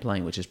the band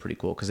playing, which is pretty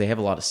cool because they have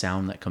a lot of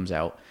sound that comes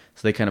out.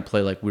 So they kind of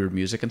play like weird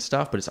music and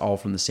stuff, but it's all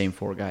from the same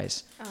four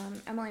guys.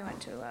 Emily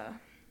went to a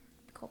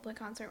Coldplay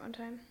concert one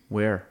time.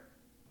 Where?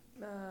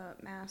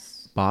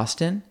 Mass.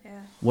 Boston?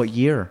 Yeah. What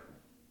year?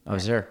 I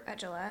was there. At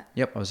Gillette.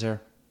 Yep, I was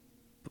there.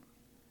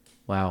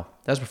 Wow,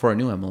 that was before I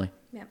knew Emily.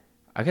 Yep.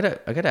 I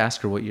gotta ask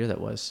her what year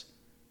that was.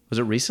 Was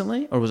it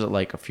recently or was it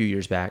like a few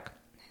years back?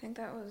 I think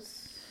that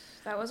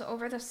was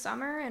over the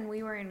summer, and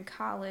we were in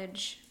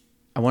college.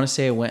 I want to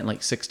say I went in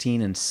like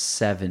 16 and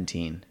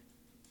 17.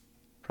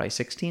 Probably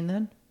 16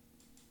 then?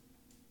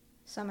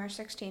 Summer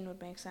 16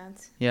 would make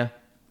sense. Yeah,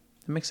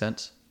 that makes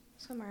sense.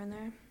 Somewhere in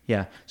there.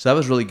 Yeah, so that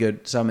was really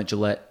good. Saw him at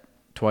Gillette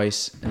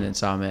twice, and then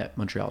saw him at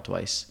Montreal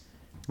twice.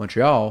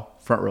 Montreal,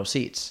 front row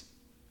seats.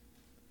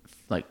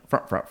 Like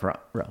front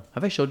row.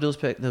 Have I showed you those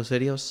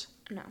videos?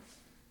 No.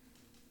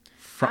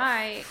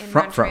 Front, in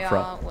front,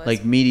 Montreal was...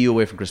 Like meet you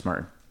away from Chris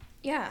Martin.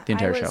 Yeah, the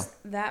entire I was show.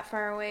 that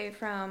far away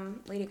from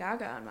Lady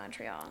Gaga in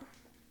Montreal.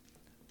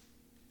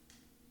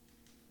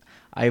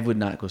 I would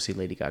not go see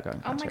Lady Gaga in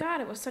concert. Oh my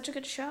god, it was such a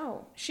good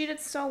show. She did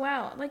so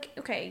well. Like,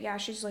 okay, yeah,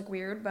 she's like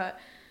weird, but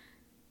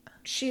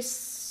she's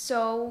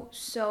so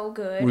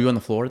good. Were you on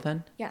the floor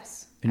then?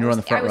 Yes. And you were on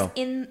the front row? I was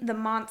in the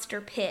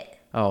monster pit.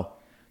 Oh,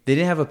 they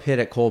didn't have a pit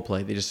at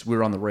Coldplay. We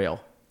were on the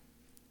rail.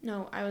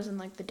 No, I was in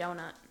like the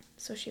donut.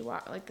 So she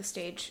walked, like the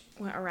stage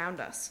went around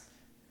us.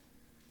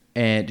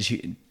 And did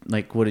she,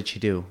 like, what did she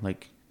do?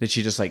 Like, did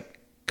she just like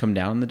come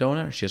down in the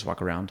donut, or did she just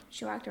walk around?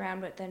 She walked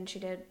around, but then she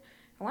did.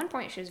 At one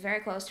point, she was very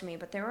close to me,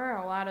 but there were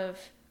a lot of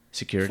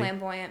Security.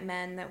 flamboyant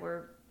men that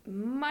were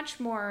much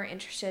more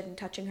interested in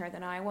touching her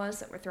than I was,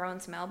 that were throwing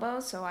some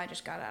elbows. So I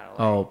just got out of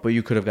the way. Oh, but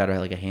you could have got her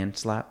like a hand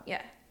slap.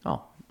 Yeah.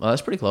 Oh, well,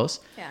 that's pretty close.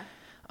 Yeah.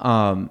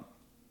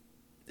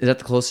 Is that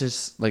the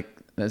closest? Like,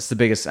 that's the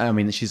biggest. I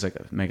mean, she's like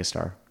a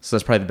megastar, so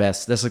that's probably the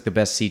best. That's like the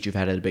best seat you've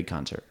had at a big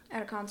concert.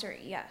 At a concert,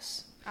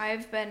 yes.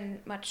 I've been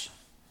much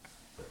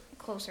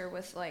closer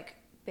with like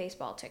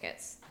baseball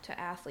tickets to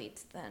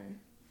athletes than.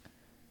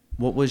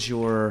 What was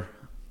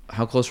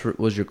how close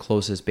was your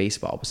closest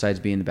baseball besides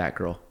being the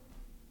Batgirl?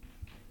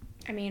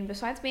 I mean,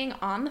 besides being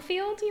on the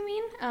field, you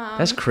mean?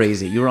 That's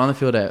crazy. You were on the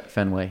field at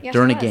Fenway Yes,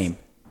 during I a was. game,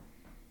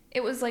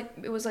 It was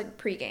like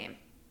pregame.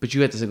 but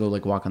you had to go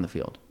like walk on the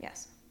field.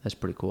 Yes. That's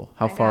pretty cool.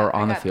 How far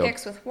on the field? I got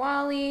picks with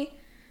Wally.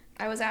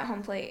 I was at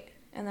home plate,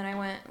 and then I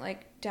went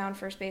like down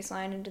first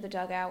baseline into the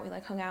dugout. We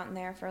like hung out in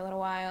there for a little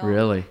while.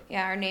 Really?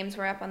 Yeah, our names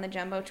were up on the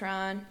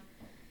jumbotron.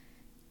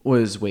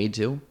 Was Wade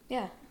too?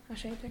 Yeah, I'll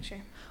show you a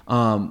picture.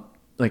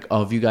 Like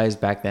of you guys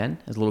back then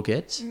as little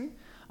kids?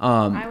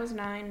 Mm-hmm. I was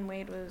 9.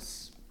 Wade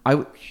was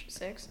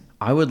 6.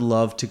 I would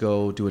love to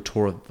go do a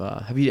tour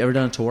of. Have you ever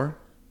done a tour?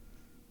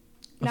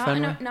 Not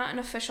an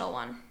official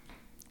one.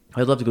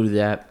 I'd love to go do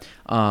that.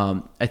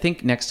 I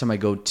think next time I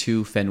go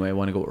to Fenway, I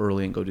want to go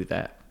early and go do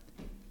that.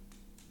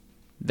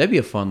 That'd be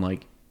a fun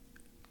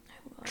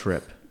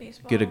trip.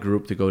 Baseball. get a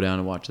group to go down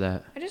and watch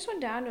that. I just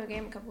went down to a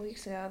game a couple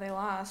weeks ago. They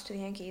lost to the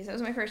Yankees. That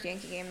was my first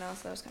Yankee game, though,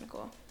 so that was kind of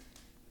cool.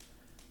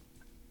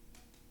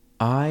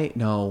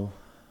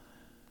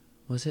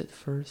 Was it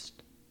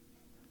first?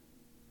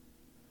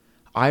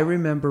 I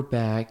remember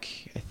back,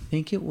 I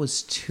think it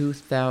was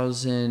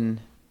 2000.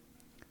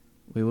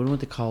 We would have went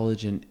to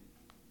college in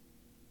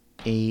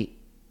 8. It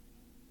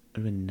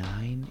would have been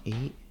 9,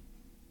 8?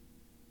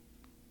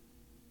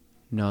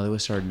 No, they would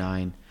have started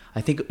 9.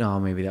 I think, no,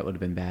 maybe that would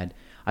have been bad.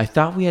 I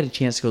thought we had a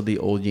chance to go to the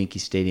old Yankee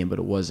Stadium, but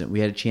it wasn't. We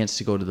had a chance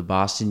to go to the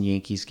Boston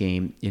Yankees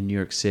game in New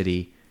York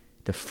City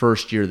the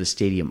first year the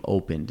stadium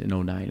opened in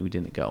 2009. We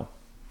didn't go.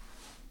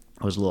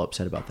 I was a little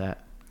upset about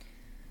that.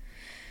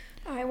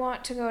 I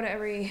want to go to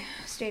every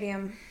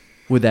stadium.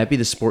 Would that be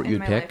the sport In you'd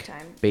my pick?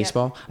 lifetime.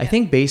 Baseball? Yep. I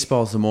think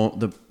baseball is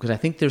because I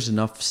think there's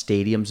enough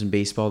stadiums in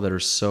baseball that are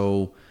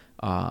so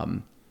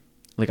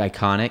like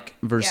iconic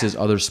versus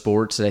other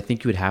sports that I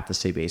think you would have to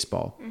say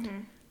baseball.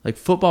 Mm-hmm. Like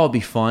football would be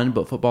fun,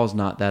 but football is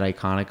not that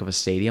iconic of a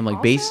stadium.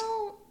 Like because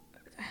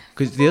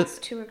it's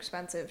too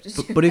expensive.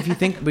 But if you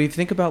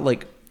think about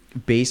like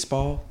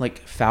baseball, like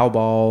foul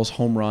balls,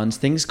 home runs,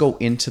 things go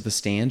into the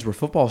stands where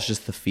football is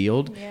just the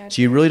field. Yeah,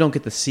 so you really don't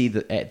get to see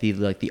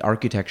the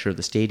architecture of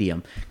the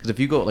stadium. Because if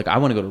you go, like I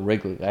want to go to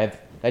Wrigley.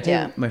 I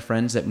tell my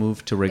friends that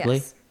moved to Wrigley,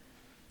 Yes.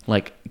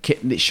 like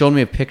they showed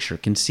me a picture,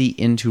 can see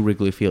into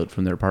Wrigley Field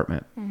from their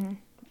apartment. Mm-hmm.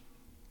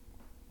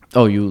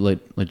 Oh, you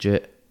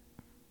legit?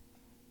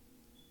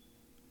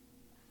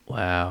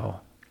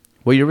 Wow.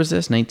 What year was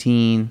this?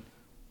 19.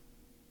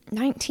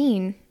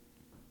 19.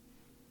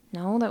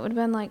 No, that would have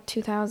been like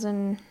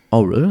 2000.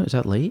 Oh, really? Is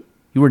that late?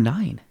 You were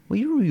 9. What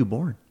year were you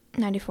born?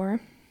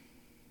 94.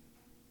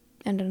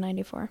 End of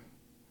 94.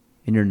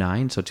 And you're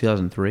 9, so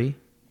 2003?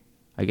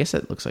 I guess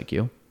that looks like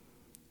you.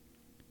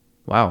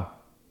 Wow.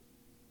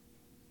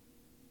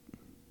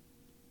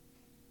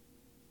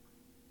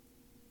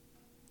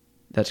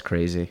 That's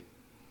crazy.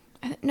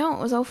 No, it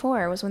was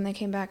 04. It was when they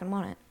came back and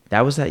won it.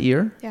 That was that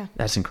year? Yeah.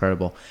 That's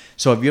incredible.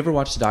 So have you ever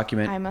watched the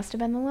document? I must have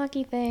been the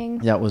lucky thing.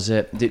 That was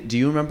it. Do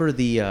you remember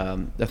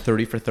the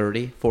 30 for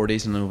 30, 4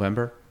 days in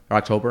November? Or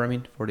October,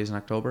 4 days in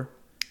October?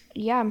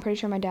 Yeah, I'm pretty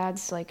sure my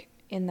dad's like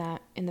in the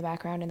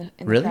background in the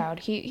Really?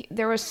 crowd.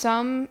 There was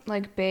some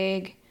like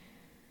big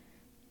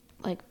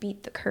like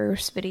beat the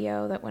curse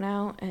video that went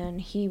out, and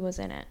he was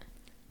in it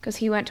because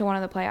he went to one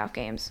of the playoff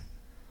games.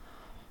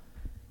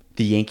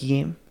 The Yankee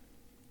game?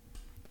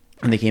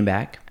 And they came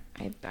back?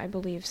 I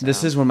believe so.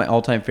 This is one of my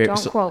all-time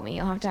favorites. Don't quote me.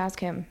 You'll have to ask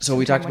him. So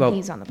we talked about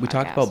he's on the we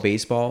talked about podcast.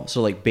 baseball.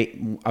 So like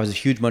I was a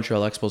huge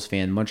Montreal Expos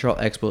fan. Montreal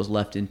Expos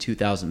left in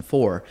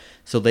 2004.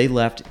 So they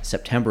left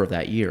September of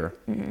that year.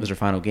 Mm-hmm. It was their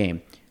final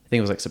game. I think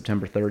it was like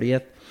September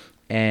 30th.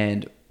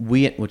 And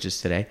which is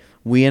today,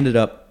 we ended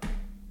up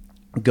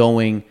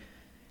going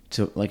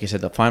to, like I said,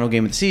 the final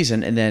game of the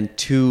season, and then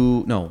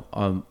September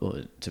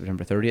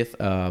 30th,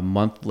 a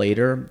month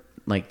later,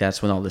 like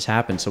that's when all this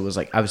happened. So it was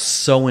like I was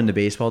so into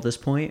baseball at this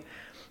point.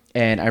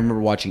 And I remember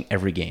watching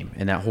every game,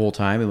 and that whole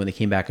time, and when they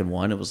came back and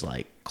won, it was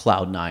like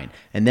cloud 9.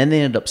 And then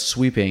they ended up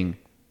sweeping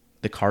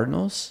the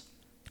Cardinals.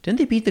 Didn't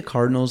they beat the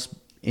Cardinals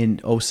in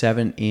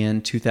 2007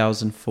 and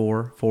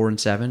 2004, 4 and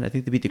 7? I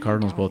think they beat the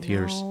Cardinals both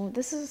years. No,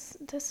 this is.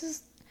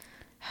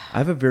 I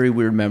have a very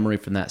weird memory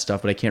from that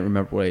stuff, but I can't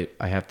remember what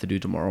I have to do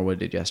tomorrow, what I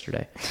did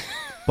yesterday.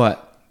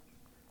 but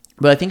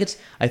I think it's.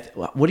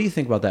 What do you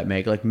think about that,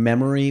 Meg? Like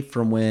memory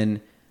from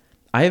when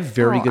I have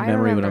very good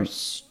memory when I'm.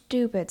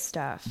 Stupid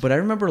stuff. But I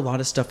remember a lot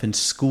of stuff in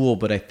school,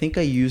 but I think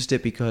I used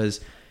it because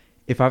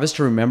if I was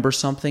to remember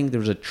something, there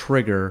was a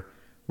trigger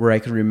where I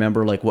could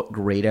remember like what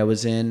grade I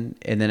was in,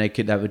 and then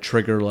that would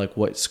trigger like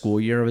what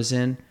school year I was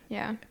in.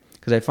 Yeah.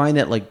 Because I find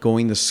that like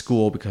going to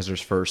school, because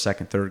there's first,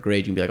 second, third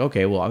grade, you can be like,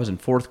 okay, well, I was in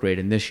 4th grade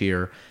in this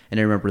year, and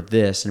I remember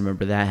this and I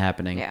remember that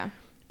happening. Yeah.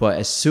 But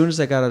as soon as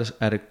I got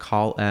at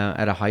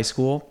a high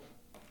school,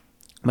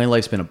 my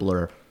life's been a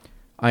blur.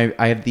 I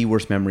have the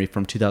worst memory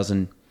from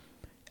 2000.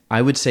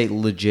 I would say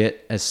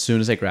legit as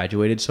soon as I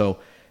graduated. So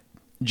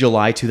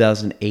July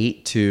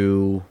 2008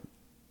 to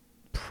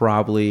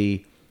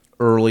probably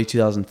early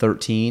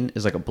 2013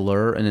 is like a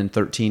blur. And then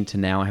 13 to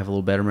now I have a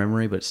little better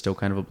memory, but it's still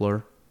kind of a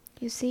blur.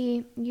 You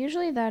see,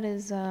 usually that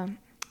is,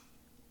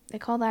 they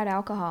call that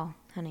alcohol,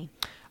 honey.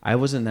 I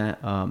wasn't that,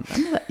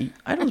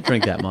 I don't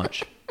drink that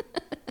much.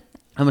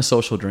 I'm a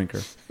social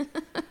drinker.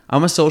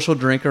 And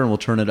we'll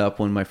turn it up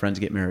when my friends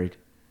get married.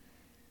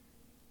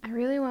 I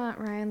really want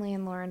Ryan, Lee,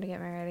 and Lauren to get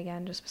married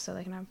again just so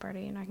they can have a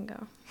party and I can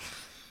go.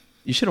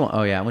 You should have.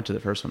 Oh yeah, I went to the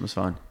first one. It was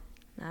fun.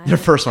 Nah, Their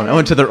first one. I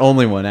went to their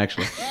only one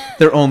actually.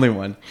 Their only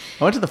one.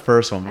 I went to the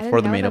first one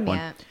before the made up one.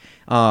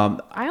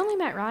 I only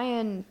met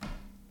Ryan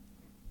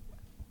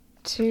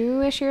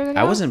 2-ish years ago.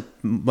 I wasn't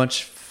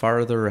much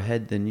farther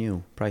ahead than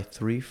you.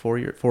 Probably 4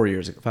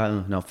 years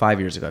ago. 5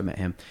 years ago I met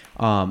him.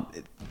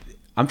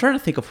 I'm trying to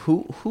think of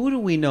who do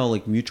we know,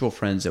 like mutual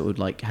friends that would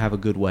like have a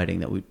good wedding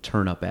that would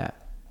turn up at.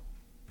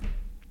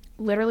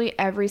 Literally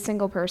every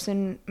single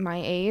person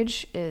my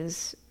age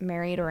is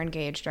married or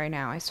engaged right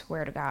now. I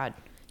swear to God.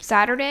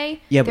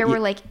 Saturday, there were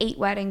like 8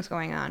 weddings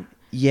going on.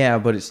 Yeah,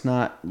 but it's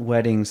not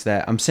weddings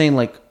that... I'm saying,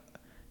 like,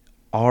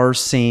 our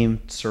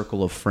same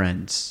circle of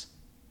friends.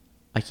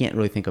 I can't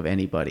really think of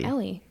anybody.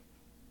 Ellie.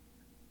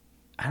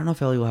 I don't know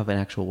if Ellie will have an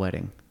actual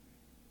wedding.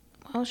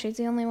 Well, she's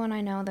the only one I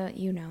know that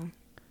you know.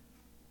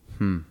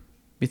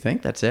 You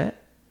think that's it?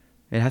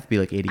 It'd have to be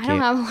like 80K. I don't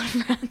have a lot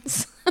of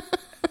friends.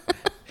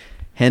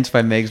 Hence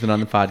why Meg's been on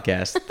the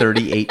podcast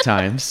 38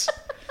 times.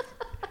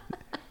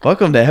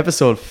 Welcome to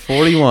episode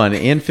 41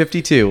 and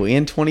 52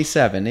 and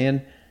 27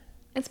 and...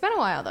 It's been a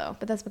while though,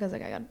 but that's because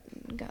I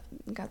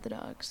got the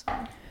dog. So.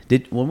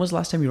 When was the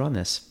last time you were on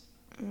this?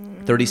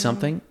 30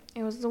 something?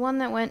 It was the one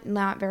that went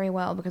not very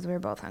well because we were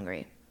both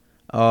hungry.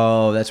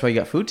 Oh, that's why you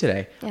got food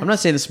today. Yeah. I'm not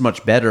saying this is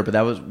much better, but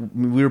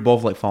we were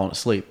both like falling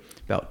asleep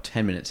about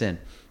 10 minutes in.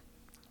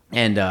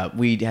 And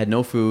we had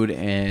no food,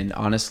 and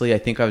honestly, I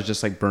think I was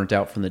just like burnt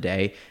out from the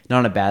day.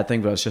 Not a bad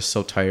thing, but I was just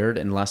so tired,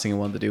 and the last thing I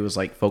wanted to do was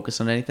like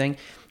focus on anything.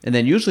 And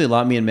then usually a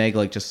lot me and Meg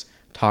like just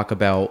talk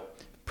about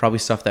probably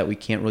stuff that we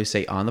can't really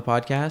say on the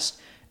podcast.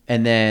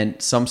 And then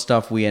some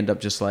stuff we end up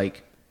just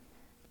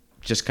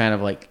kind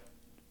of like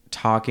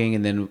talking,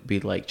 and then be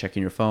like checking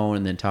your phone,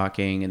 and then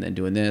talking, and then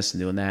doing this and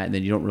doing that. And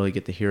then you don't really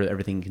get to hear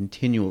everything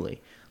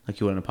continually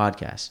like you would on a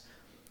podcast.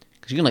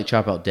 Because you can like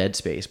chop out dead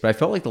space. But I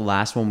felt like the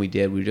last one we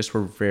did, we just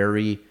were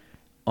very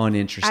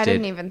uninterested. I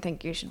didn't even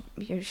think you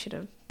should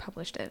have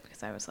published it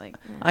because I was like...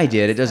 I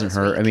did. It doesn't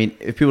hurt. I mean,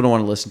 if people don't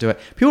want to listen to it,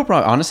 people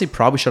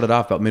probably shut it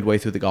off about midway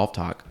through the golf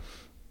talk.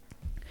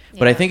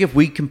 But I think if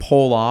we can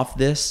pull off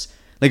this,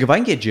 like if I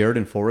can get Jared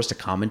and Forrest to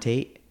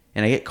commentate,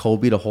 and I get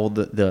Colby to hold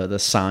the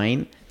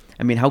sign,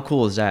 I mean, how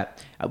cool is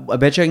that? I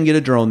bet you I can get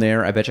a drone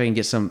there. I bet you I can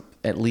get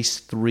at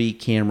least 3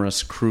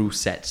 cameras, crew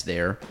sets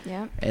there.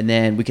 Yeah. And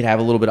then we could have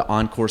a little bit of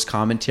on-course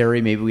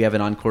commentary. Maybe we have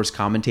an on-course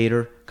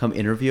commentator come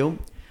interview.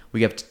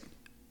 We have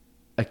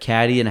a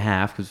caddy and a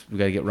half because we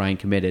got to get Ryan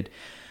committed.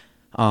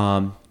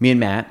 Me and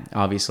Matt,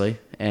 obviously.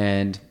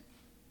 And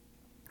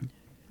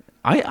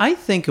I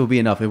think it would be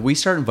enough. If we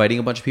start inviting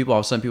a bunch of people,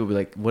 all of a sudden people will be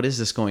like, what is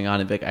this going on?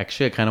 And be like,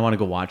 actually, I kind of want to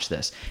go watch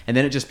this. And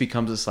then it just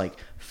becomes this like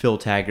Phil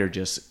Taggart,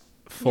 just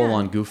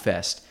full-on goof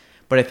fest.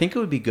 But I think it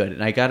would be good.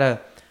 And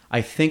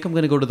I think I'm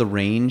going to go to the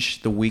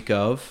range the week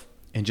of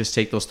and just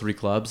take those 3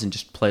 clubs and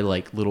just play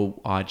like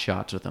little odd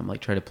shots with them.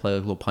 Like try to play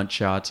like little punch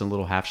shots and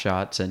little half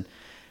shots. And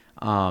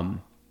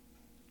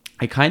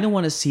I kind of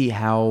want to see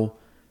how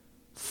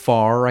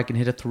far I can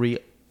hit a 3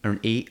 or an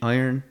 8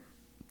 iron,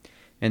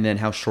 and then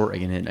how short I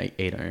can hit an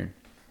 8 iron.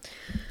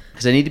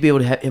 Because I need to be able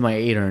to hit my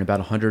 8 iron about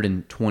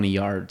 120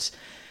 yards.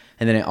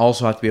 And then I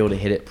also have to be able to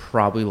hit it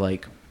probably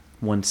like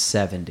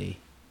 170.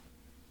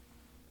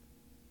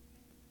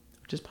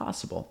 Which is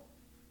possible.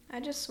 I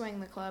just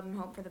swing the club and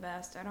hope for the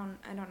best. I don't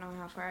know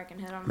how far I can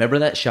hit them. Remember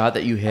that shot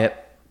that you hit?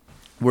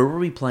 Where were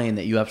we playing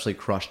that you actually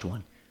crushed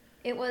one?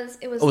 It was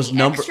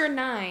extra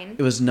 9.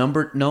 It was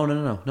number...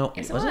 No.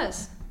 Yes, it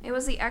was. It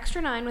was the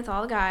extra 9 with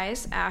all the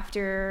guys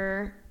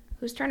after...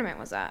 Whose tournament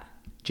was that?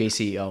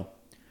 JCEO.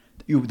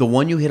 The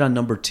one you hit on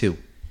number 2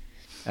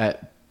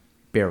 at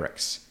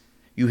Barracks.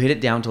 You hit it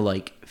down to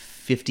like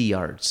 50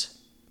 yards.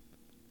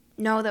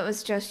 No, that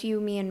was just you,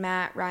 me, and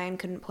Matt. Ryan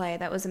couldn't play.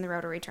 That was in the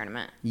Rotary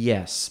tournament.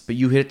 Yes, but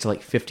you hit it to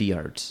like 50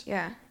 yards.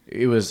 Yeah.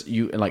 It was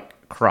you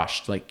like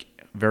crushed like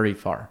very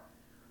far.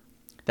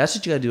 That's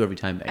what you got to do every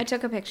time, Meg. I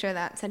took a picture of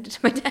that and sent it to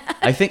my dad.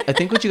 I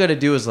think what you got to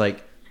do is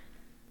like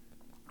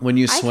when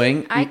you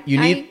swing, you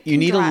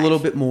need a little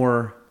bit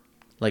more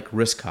like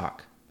wrist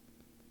cock.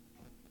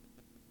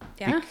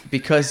 Yeah.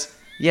 Because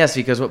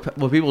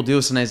what people do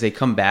is sometimes they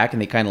come back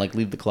and they kind of like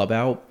leave the club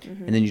out,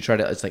 and then you try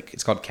to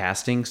it's called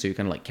casting, so you're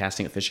kind of like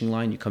casting a fishing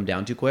line. You come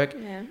down too quick.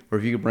 Yeah. Or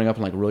if you could bring up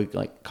and like really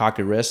like cock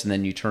your wrist and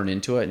then you turn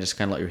into it and just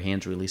kind of let your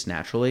hands release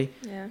naturally.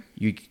 Yeah.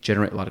 You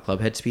generate a lot of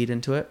club head speed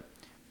into it.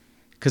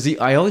 Because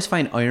I always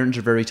find irons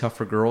are very tough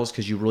for girls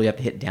because you really have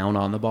to hit down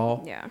on the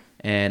ball. Yeah.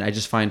 And I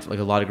just find like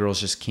a lot of girls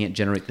just can't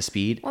generate the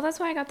speed. Well, that's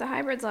why I got the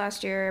hybrids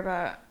last year,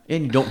 but...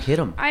 And you don't hit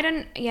them. I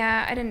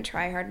didn't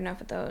try hard enough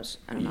with those.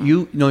 I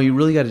don't know. You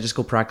really got to just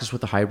go practice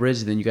with the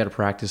hybrids, and then you got to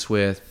practice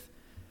with...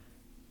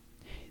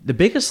 The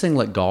biggest thing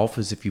like golf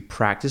is if you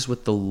practice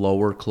with the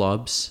lower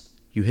clubs,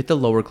 you hit the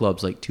lower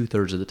clubs like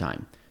 2/3 of the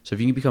time. So if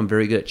you can become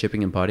very good at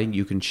chipping and putting,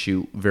 you can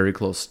shoot very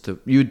close to...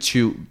 You'd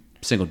shoot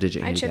single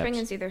digit handicaps. Chipping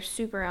is either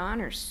super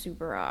on or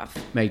super off.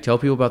 Meg, tell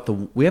people about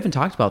we haven't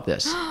talked about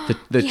this.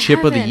 The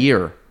chip of the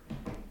year.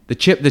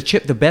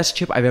 The best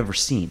chip I've ever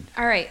seen.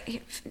 All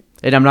right.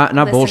 And I'm not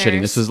Listeners,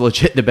 bullshitting. This is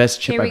legit the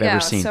best chip I've ever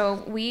seen.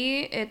 So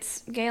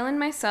it's Galen,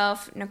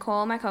 myself,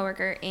 Nicole, my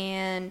coworker,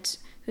 and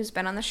who's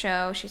been on the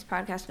show. She's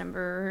podcast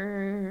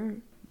number,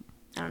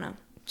 I don't know.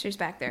 She's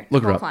back there.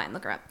 Look her up. Klein,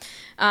 look her up.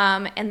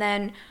 And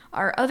then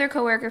our other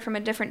coworker from a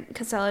different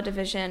Casella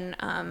division,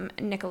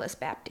 Nicholas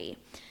Bapty.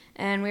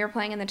 And we were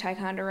playing in the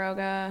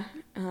Ticonderoga.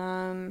 Is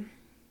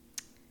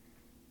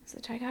the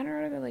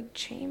Ticonderoga like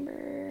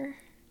chamber?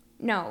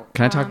 No.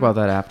 Can I talk about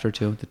that after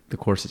too? The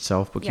course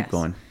itself, but keep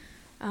going.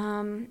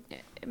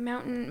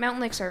 Mountain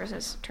Lake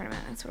Services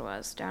tournament. That's what it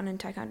was down in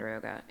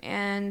Ticonderoga.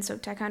 And so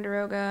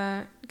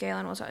Ticonderoga,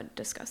 Galen will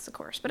discuss the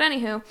course. But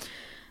anywho,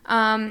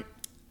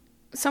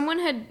 someone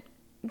had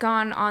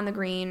gone on the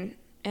green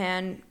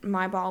and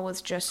my ball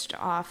was just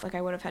off, like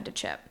I would have had to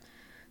chip.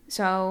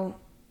 So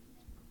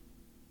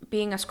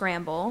being a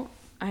scramble,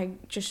 I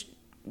just,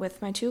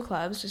 with my 2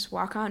 clubs, just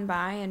walk on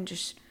by and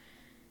just,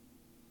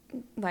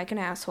 like an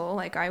asshole,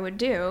 like I would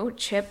do,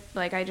 chip,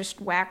 like I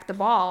just whack the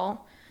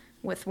ball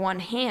with one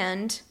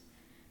hand,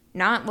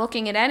 not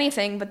looking at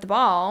anything but the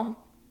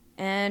ball,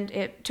 and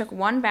it took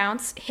one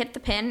bounce, hit the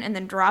pin, and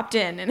then dropped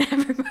in, and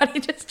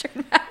everybody just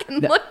turned back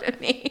and looked at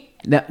me.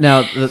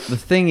 Now the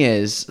thing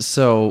is,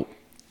 so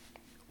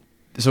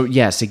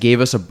yes, it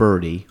gave us a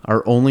birdie,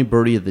 our only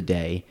birdie of the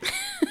day.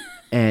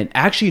 And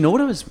actually, you know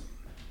what it was?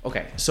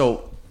 Okay,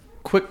 so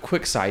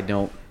quick side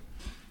note.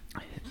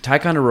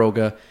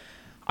 Ticonderoga,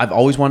 I've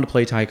always wanted to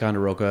play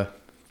Ticonderoga.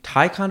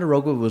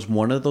 Ticonderoga was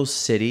one of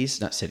those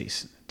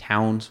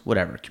towns,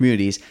 whatever,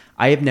 communities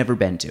I have never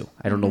been to.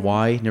 I don't know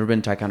why, never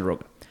been to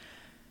Ticonderoga.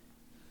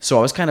 So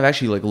I was kind of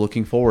actually like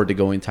looking forward to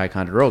going to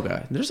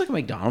Ticonderoga. There's like a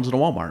McDonald's and a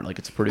Walmart. Like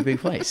it's a pretty big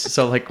place.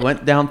 So like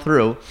went down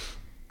through.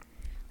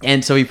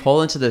 And so we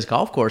pull into this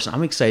golf course. And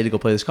I'm excited to go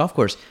play this golf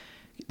course.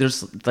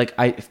 There's like,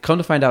 I've come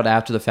to find out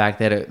after the fact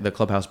that the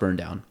clubhouse burned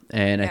down.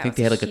 And I think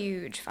they had like a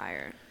huge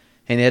fire.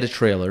 And they had a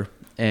trailer.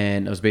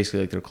 And it was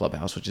basically like their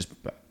clubhouse, which is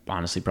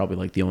honestly probably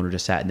like the owner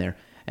just sat in there.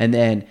 And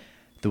then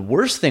the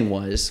worst thing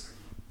was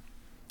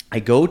I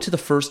go to the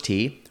first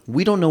tee.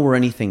 We don't know where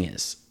anything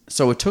is.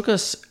 So it took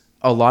us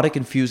a lot of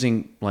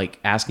confusing, like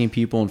asking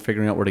people and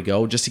figuring out where to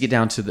go just to get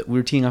down to we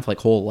were teeing off like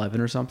hole 11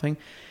 or something.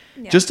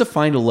 Yeah. Just to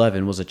find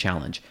 11 was a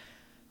challenge.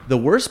 The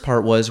worst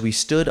part was we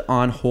stood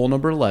on hole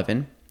number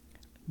 11.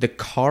 The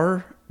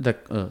card said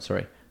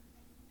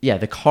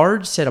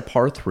a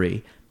par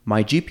 3.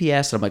 My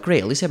GPS, I'm like,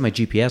 great, at least I have my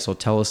GPS. It'll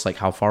tell us like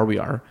how far we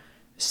are.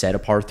 Said a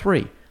par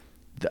 3.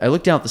 I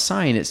looked down at the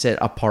sign. It said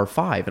a par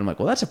 5. And I'm like,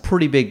 well, that's a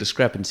pretty big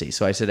discrepancy.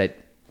 So I said,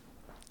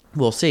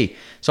 we'll see.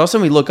 So all of a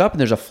sudden we look up and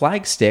there's a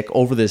flag stick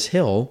over this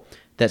hill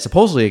that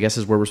supposedly, I guess,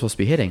 is where we're supposed to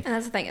be hitting. And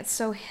that's the thing. It's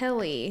so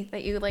hilly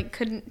that you like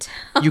couldn't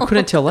tell. You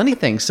couldn't tell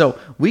anything. So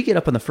we get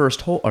up on the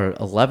first hole, or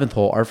 11th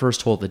hole, our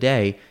first hole of the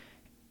day,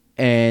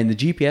 and the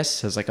GPS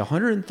says like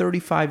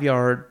 135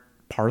 yard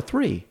par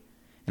 3.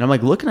 And I'm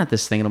like looking at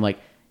this thing and I'm like,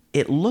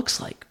 it looks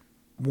like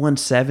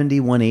 170,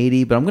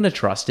 180, but I'm going to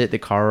trust it. The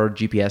car,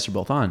 GPS are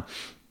both on.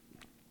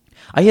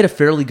 I hit a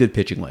fairly good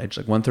pitching wedge,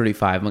 like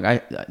 135. I'm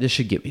like, this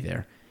should get me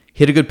there.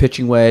 Hit a good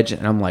pitching wedge,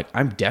 and I'm like,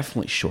 I'm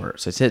definitely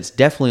short. So I said, it's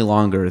definitely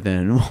longer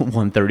than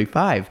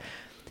 135.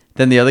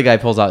 Then the other guy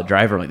pulls out a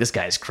driver. I'm like, this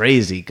guy's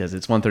crazy because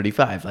it's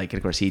 135. Like, and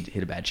of course, he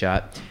hit a bad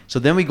shot. So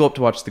then we go up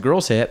to watch the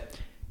girls hit,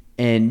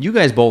 and you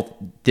guys both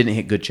didn't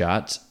hit good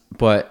shots.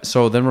 But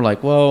so then we're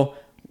like, well,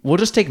 we'll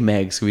just take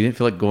Meg's because we didn't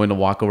feel like going to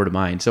walk over to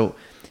mine. So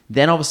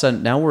then all of a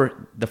sudden, now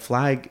the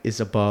flag is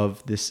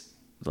above this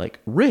like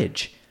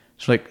ridge.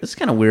 So like, this is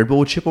kind of weird, but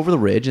we'll chip over the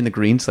ridge, and the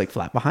green's like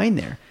flat behind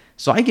there.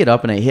 So I get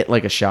up and I hit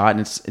like a shot,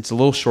 and it's a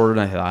little shorter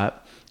than I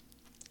thought.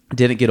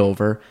 Didn't get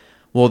over.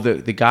 Well,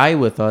 the guy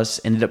with us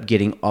ended up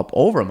getting up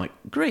over. I'm like,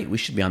 great, we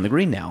should be on the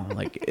green now.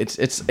 Like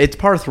it's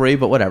par 3,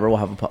 but whatever, we'll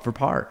have a putt for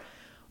par.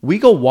 We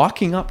go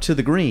walking up to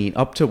the green,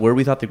 up to where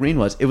we thought the green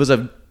was. It was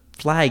a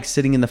flag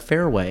sitting in the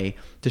fairway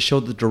to show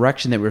the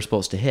direction that we were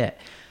supposed to hit.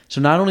 So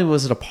not only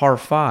was it a par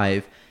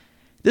 5,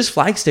 this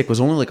flag stick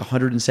was only like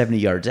 170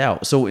 yards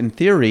out. So in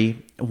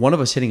theory, one of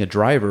us hitting a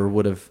driver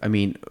would have,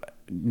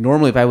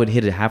 normally if I would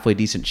hit a halfway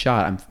decent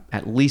shot, I'm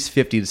at least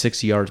 50 to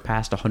 60 yards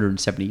past a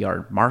 170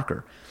 yard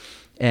marker.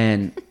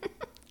 And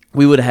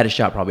we would have had a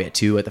shot probably at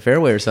 2 at the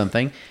fairway or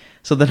something.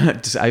 So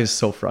then I was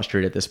so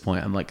frustrated at this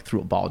point. I'm like,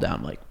 threw a ball down.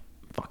 I'm like,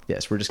 fuck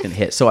this. We're just going to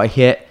hit. So I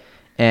hit,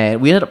 and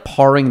we ended up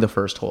parring the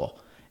first hole.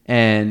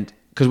 And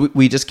because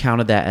we just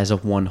counted that as a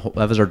one hole.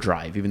 That was our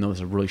drive, even though it was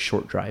a really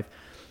short drive.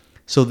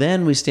 So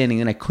then we standing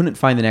in, I couldn't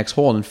find the next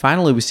hole. And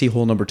finally we see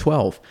hole number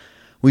 12.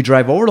 We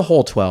drive over to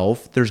hole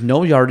 12. There's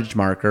no yardage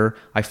marker.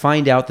 I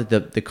find out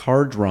that the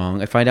card's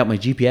wrong. I find out my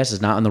GPS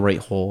is not on the right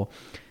hole.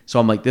 So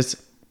I'm like,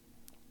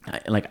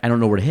 I don't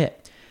know where to hit.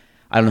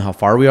 I don't know how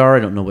far we are. I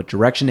don't know what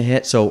direction to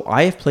hit. So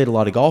I have played a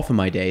lot of golf in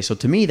my day. So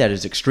to me, that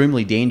is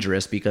extremely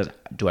dangerous because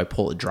do I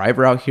pull a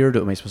driver out here?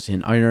 Am I supposed to hit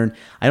an iron?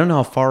 I don't know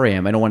how far I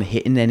am. I don't want to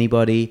hit into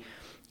anybody.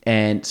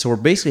 And so we're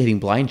basically hitting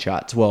blind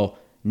shots. Well,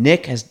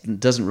 Nick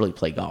doesn't really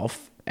play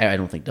golf. I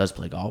don't think does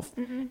play golf.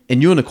 Mm-hmm.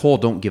 And you and Nicole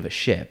don't give a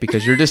shit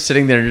because you're just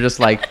sitting there and you're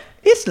just like,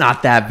 it's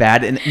not that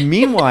bad. And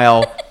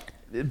meanwhile,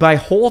 by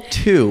hole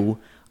 2,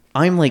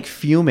 I'm like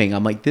fuming.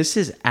 I'm like, this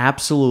is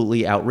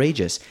absolutely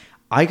outrageous.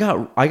 I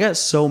got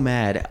so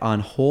mad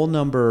on hole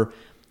number.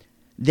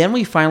 Then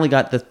we finally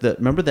got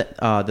remember that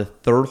the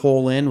third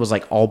hole in was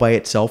like all by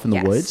itself in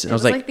the woods. And it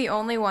was like the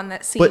only one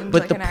that seemed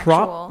like an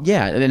actual.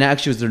 Yeah, and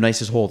actually it was their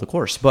nicest hole of the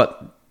course.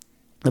 But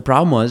the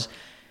problem was,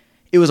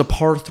 it was a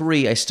par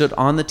 3. I stood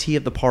on the tee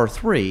of the par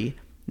 3.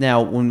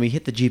 Now, when we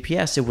hit the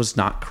GPS, it was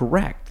not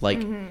correct.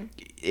 Like,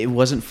 it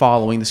wasn't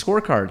following the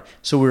scorecard.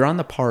 So we were on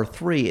the par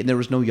 3, and there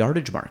was no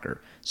yardage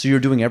marker. So you're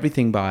doing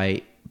everything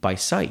by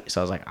sight.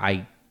 So I was like,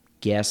 I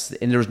guess,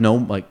 and there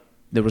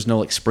was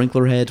no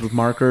sprinkler heads with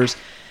markers.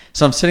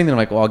 So I'm sitting there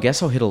like, well, I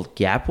guess I'll hit a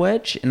gap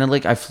wedge. And then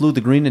like I flew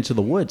the green into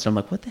the woods. I'm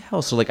like, what the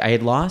hell? So like I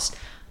had lost,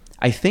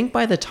 I think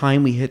by the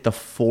time we hit the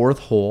fourth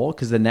hole,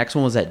 because the next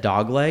one was at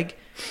Dogleg,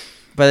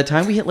 by the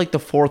time we hit like the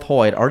fourth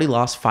hole, I had already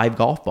lost 5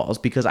 golf balls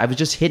because I was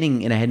just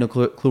hitting and I had no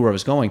clue where I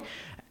was going.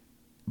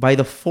 By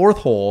the fourth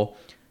hole,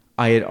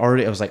 I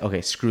was like,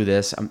 okay, screw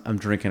this. I'm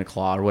drinking a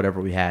claw or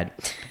whatever we had.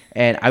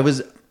 And I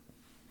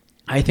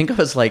think I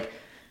was like,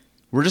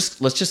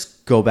 let's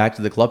just go back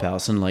to the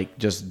clubhouse and like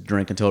just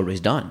drink until everybody's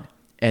done.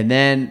 And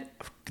then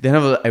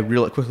I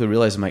quickly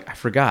realized, I'm like, I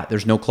forgot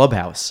there's no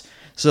clubhouse.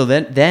 So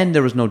then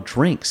there was no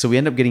drinks. So we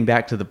ended up getting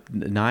back to the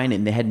 9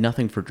 and they had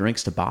nothing for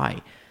drinks to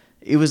buy.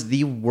 It was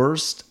the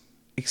worst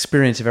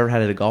experience I've ever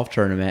had at a golf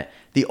tournament.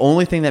 The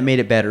only thing that made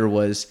it better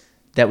was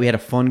that we had a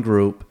fun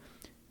group,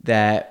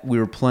 that we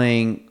were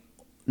playing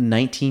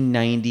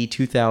 1990,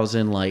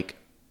 2000 like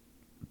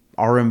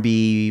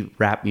R&B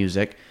rap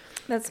music.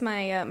 That's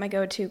my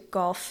go-to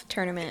golf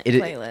tournament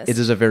playlist. It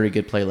is a very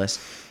good playlist.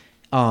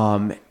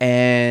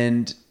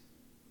 And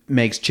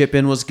Meg's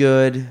chip-in was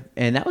good,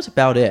 and that was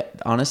about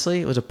it.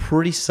 Honestly, it was a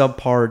pretty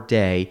subpar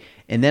day,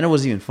 and then it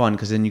wasn't even fun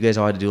because then you guys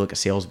all had to do like a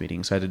sales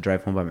meeting, so I had to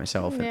drive home by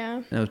myself.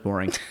 And that was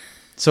boring.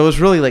 So it was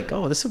really like,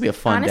 oh, this will be a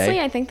fun day. Honestly,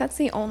 I think that's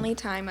the only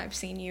time I've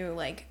seen you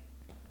like.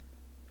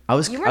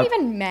 You weren't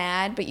even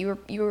mad, but you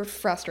were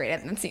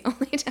frustrated, and that's the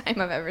only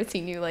time I've ever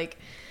seen you like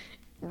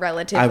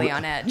relatively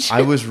on edge.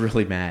 I was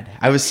really mad.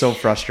 I was so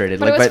frustrated.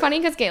 But it was funny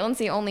because Galen's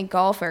the only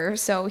golfer,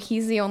 so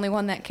he's the only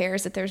one that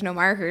cares that there's no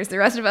markers. The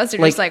rest of us are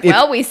just like,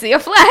 well, we see a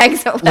flag,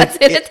 so let's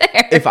hit it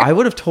there. If I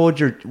would have told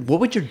what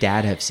would your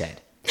dad have said?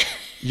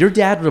 Your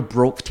dad would have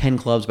broke 10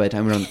 clubs by the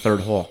time we were on the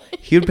third hole.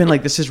 He would have been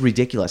like, this is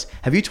ridiculous.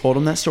 Have you told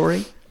him that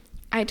story?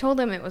 I told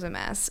him it was a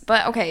mess.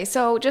 But okay,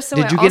 so just so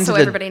Did you get into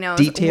everybody knows,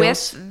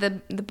 details?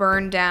 with the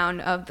burn down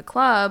of the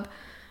club,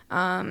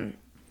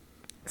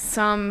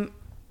 some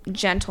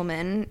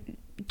gentleman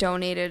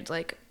donated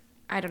like,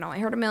 I don't know, I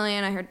heard $1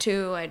 million, I heard $2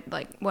 million, I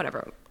like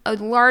whatever, a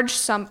large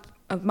sum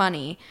of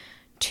money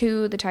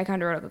to the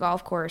Ticonderoga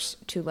golf course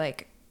to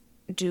like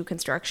do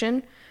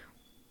construction.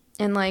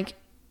 And like,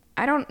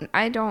 I don't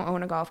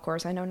own a golf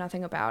course. I know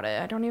nothing about it.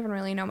 I don't even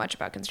really know much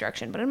about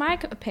construction. But in my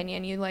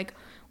opinion, you like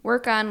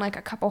work on like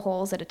a couple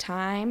holes at a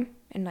time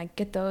and like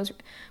get those.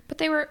 But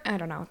they were, I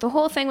don't know. The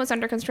whole thing was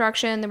under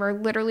construction. There were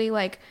literally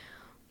like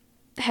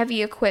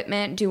heavy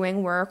equipment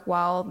doing work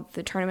while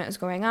the tournament was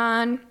going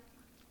on.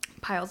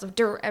 Piles of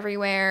dirt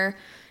everywhere.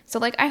 So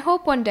like I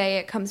hope one day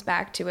it comes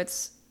back to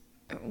its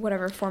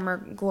whatever former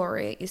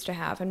glory it used to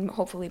have, and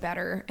hopefully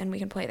better, and we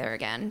can play there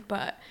again.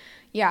 But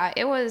yeah,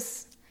 it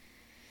was.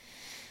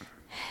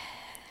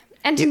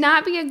 And to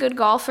not be a good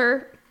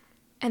golfer,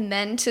 and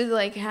then to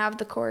like have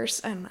the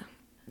course, I don't know.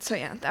 So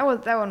yeah, that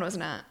one was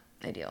not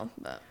ideal.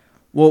 But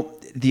well,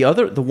 the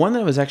one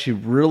that I was actually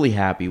really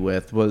happy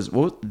with was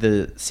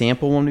the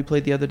sample one we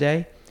played the other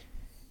day.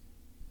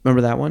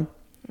 Remember that one?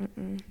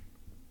 Mm-mm.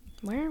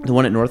 Where? The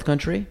one at North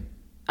Country.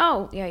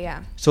 Oh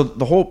yeah. So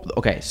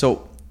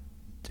so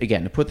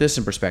again, to put this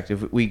in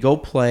perspective, we go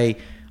play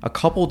a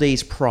couple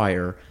days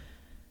prior.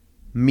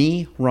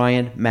 Me,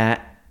 Ryan,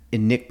 Matt,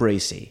 and Nick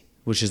Bracey,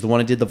 which is the one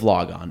I did the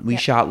vlog on. We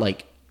shot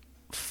like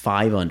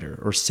 5 under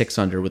or 6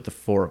 under with the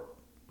four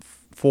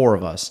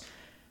of us,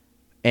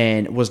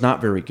 and it was not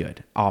very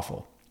good.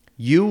 Awful.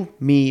 You,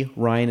 me,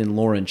 Ryan, and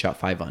Lauren shot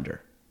 5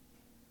 under.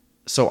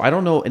 So I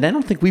don't know, and I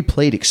don't think we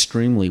played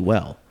extremely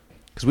well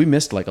because we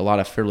missed like a lot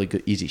of fairly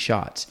good, easy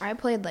shots. I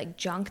played like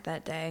junk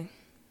that day.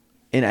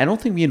 And I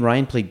don't think me and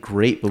Ryan played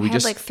great, but we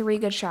had like 3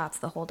 good shots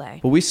the whole day.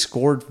 But we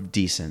scored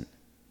decent.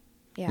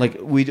 Yeah. Like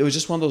it was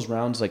just one of those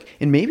rounds, like,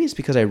 and maybe it's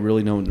because I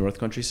really know North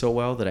Country so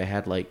well that I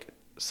had like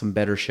some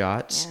better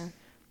shots. Yeah.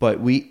 But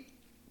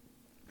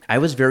I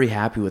was very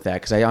happy with that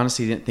because I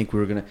honestly didn't think we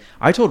were gonna.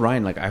 I told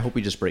Ryan like I hope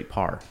we just break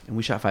par, and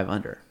we shot 5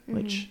 under,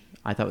 which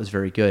I thought was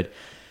very good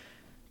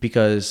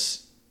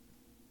because,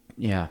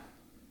 yeah,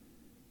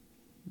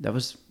 that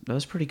was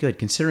pretty good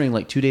considering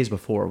like 2 days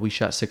before we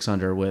shot 6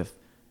 under with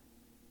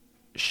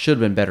should have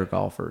been better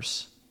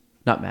golfers.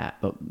 Not Matt,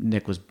 but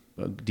Nick was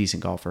a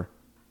decent golfer.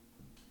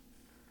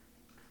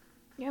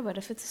 Yeah, but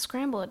if it's a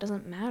scramble, it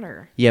doesn't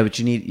matter. Yeah, but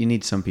you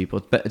need some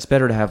people. It's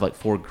better to have like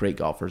 4 great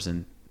golfers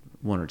than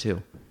 1 or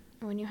 2.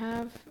 When you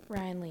have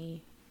Ryan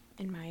Lee,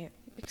 in my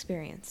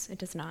experience, it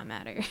does not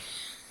matter.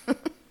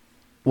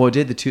 Well, it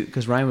did the 2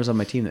 because Ryan was on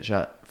my team that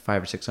shot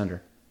 5 or 6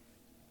 under.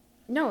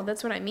 No,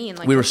 that's what I mean.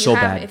 Like we were so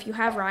bad. If you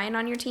have Ryan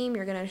on your team,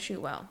 you're gonna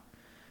shoot well.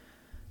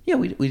 Yeah,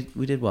 we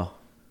did well.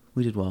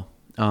 We did well.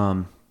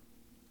 No,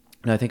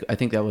 I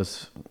think that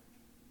was.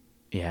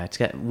 Yeah, I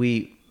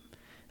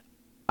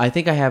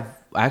think I have.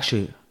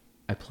 Actually,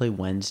 I play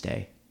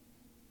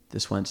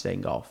this Wednesday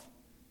in golf.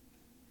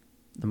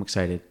 I'm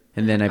excited.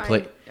 And then I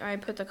play. I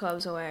put the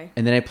clubs away.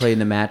 And then I play in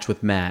the match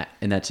with Matt,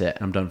 and that's it.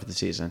 I'm done for the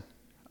season.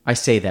 I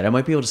say that. I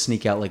might be able to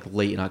sneak out like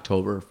late in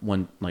October,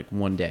 one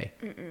day.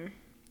 Mm-mm.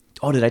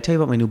 Oh, did I tell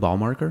you about my new ball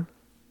marker?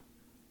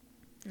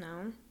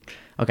 No.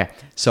 Okay,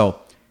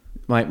 so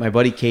my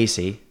buddy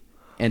Casey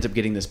ends up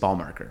getting this ball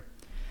marker.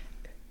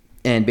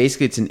 And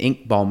basically it's an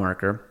ink ball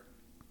marker.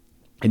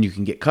 and you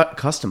can get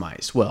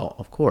customized. Well,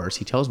 of course,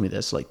 he tells me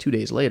this like 2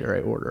 days later.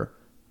 I order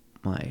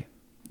let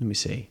me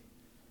see.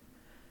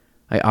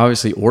 I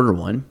obviously order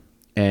one,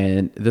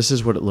 and this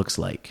is what it looks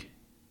like.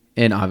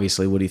 And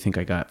obviously, what do you think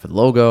I got for the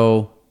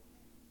logo?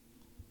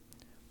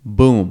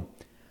 Boom.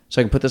 So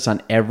I can put this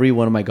on every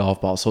one of my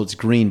golf balls. So it's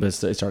green,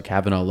 but it's our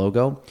Kavanaugh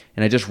logo.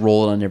 And I just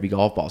roll it on every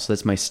golf ball. So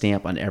that's my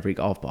stamp on every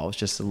golf ball. It's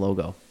just the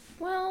logo.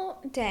 Well,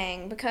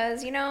 dang,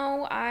 because,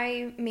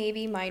 I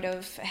maybe might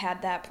have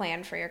had that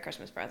planned for your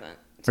Christmas present.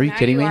 So Are you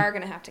kidding me? You are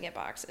going to have to get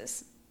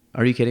boxes.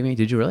 Are you kidding me?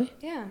 Did you really?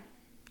 Yeah.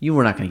 You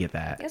were not going to get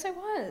that. Yes, I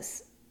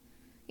was.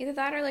 Either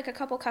that or like a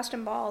couple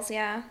custom balls,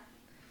 yeah.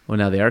 Well,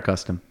 now they are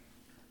custom.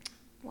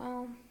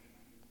 Well...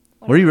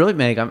 Were you really,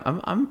 Meg?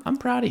 I'm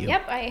proud of you.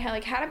 Yep, I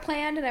had it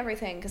planned and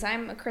everything because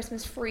I'm a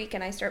Christmas freak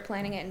and I start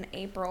planning it in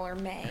April or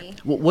May.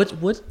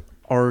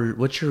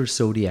 What's your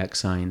zodiac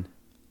sign?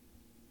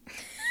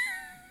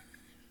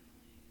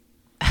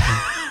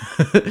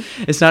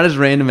 It's not as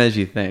random as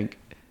you think.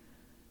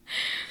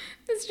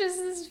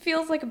 This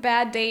feels like a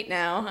bad date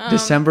now.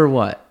 December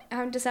what?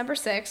 I'm December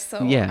 6th,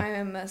 so Yeah. I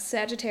am a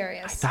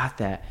Sagittarius. I thought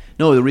that.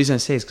 No, the reason I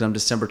say is because I'm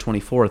December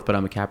 24th, but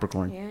I'm a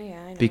Capricorn. Yeah,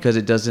 I know. Because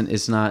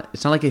it's not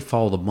like they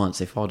follow the months.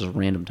 They follow just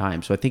random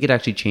times. So I think it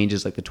actually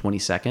changes like the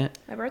 22nd.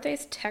 My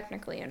birthday's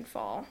technically in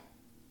fall.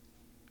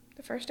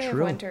 The first day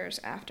True. of winter's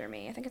after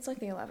me. I think it's like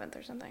the 11th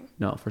or something.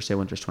 No, first day of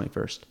winter's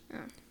 21st. Oh.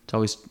 It's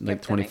always like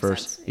Yep, that makes 21st.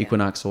 sense. Yeah.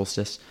 Equinox,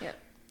 solstice. Yep.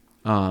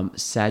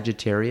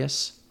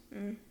 Sagittarius.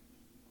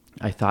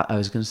 I thought I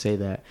was going to say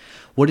that.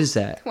 What is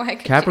that? Why?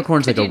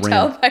 Capricorn's could like you a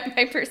tell ram. by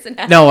my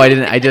personality? No, I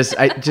didn't. I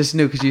just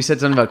knew because you said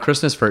something about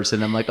Christmas first,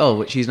 and I'm like,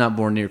 oh, she's not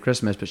born near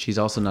Christmas, but she's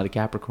also not a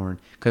Capricorn.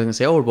 Because I'm gonna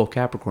say, oh, we're both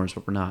Capricorns,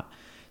 but we're not.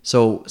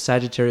 So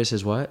Sagittarius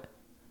is what?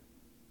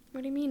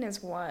 What do you mean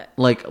is what?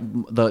 Like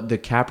the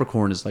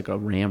Capricorn is like a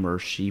ram or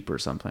sheep or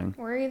something.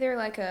 We're either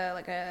like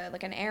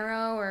an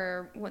arrow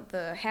or what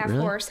the half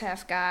Really? horse,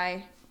 half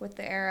guy with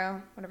the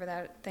arrow, whatever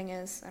that thing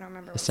is. I don't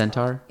remember. A What it's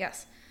centaur? called.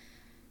 Yes.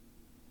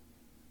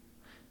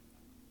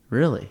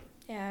 Really?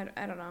 Yeah,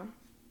 I don't know.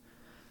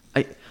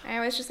 I I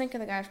always just think of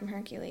the guy from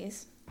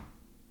Hercules.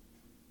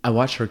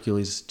 watched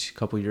Hercules a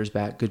couple years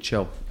back. Good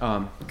show.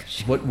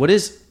 What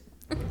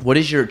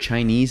is your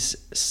Chinese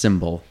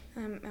symbol?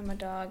 I'm a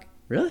dog.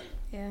 Really?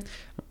 Yeah.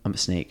 I'm a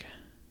snake.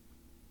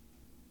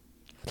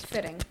 It's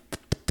fitting.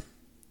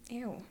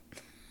 Ew.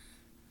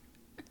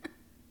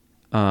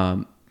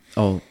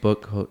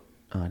 Book. Oh,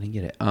 I didn't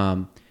get it.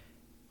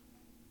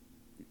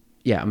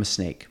 Yeah, I'm a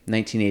snake.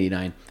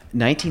 1989.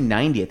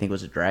 1990, I think,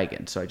 was a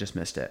dragon, so I just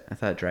missed it. I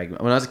thought a dragon.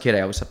 When I was a kid,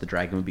 I always thought the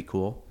dragon would be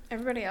cool.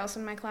 Everybody else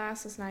in my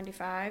class is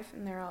 95,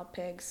 and they're all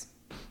pigs.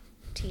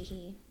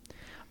 Teehee.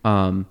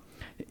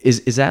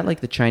 Is that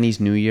like the Chinese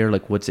New Year?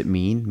 Like, what's it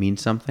mean? Mean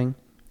something?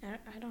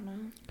 I don't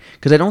know.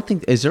 Because I don't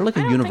think is there like a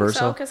I don't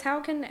universal? think so,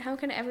 because how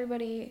can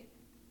everybody?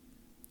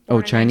 Oh,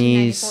 born in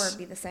Chinese 1994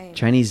 be the same?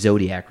 Chinese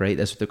zodiac, right?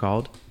 That's what they're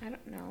called. I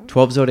don't know.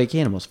 12 zodiac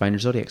animals. Find your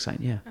zodiac sign.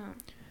 Yeah. Oh.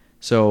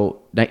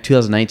 So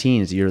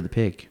 2019 is the year of the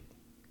pig.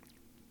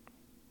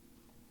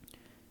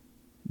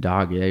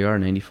 Dog. Yeah, you are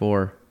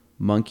 94.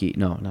 Monkey.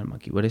 No, not a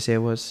monkey. What did I say it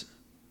was?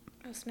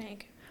 A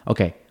snake.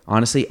 Okay.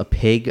 Honestly, a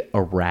pig,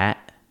 a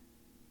rat,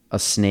 a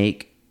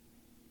snake,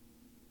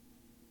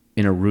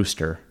 and a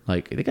rooster.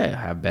 Like, I think I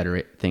have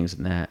better things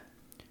than that.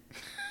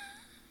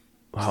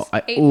 Wow.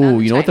 hating on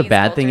the You know what the Chinese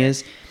bad thing culture.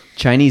 is?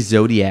 Chinese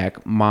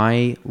zodiac,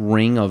 my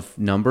ring of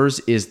numbers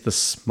is the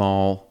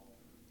small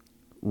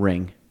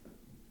ring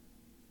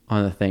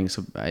on the thing.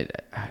 So, God,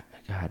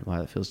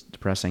 wow, that feels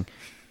depressing.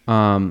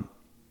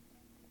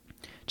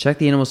 Check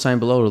the animal sign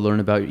below to learn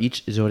about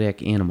each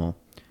zodiac animal.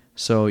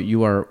 So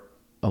you are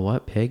a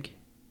what? Pig?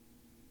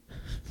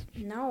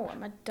 No,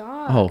 I'm a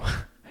dog.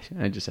 Oh,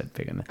 I just said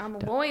pig on that. I'm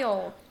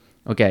loyal.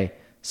 Okay,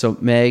 so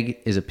Meg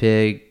is a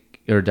pig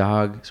or a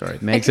dog. Sorry,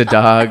 Meg's a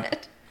dog.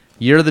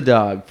 Year of the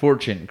dog.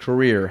 Fortune,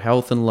 career,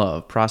 health, and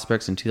love.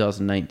 Prospects in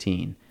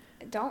 2019.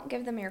 Don't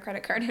give them your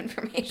credit card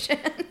information.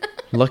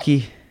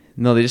 Lucky.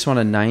 No, they just want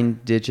a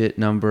 9-digit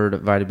number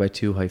divided by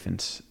 2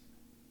 hyphens.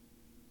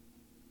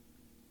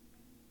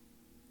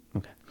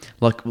 Okay.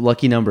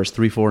 Lucky numbers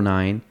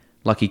 349.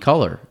 Lucky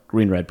color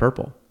green, red,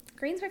 purple.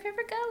 Green's my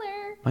favorite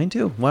color. Mine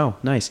too. Wow,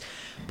 nice.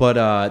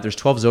 But there's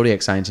 12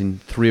 zodiac signs,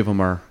 and 3 of them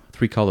are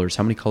 3 colors.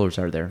 How many colors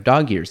are there?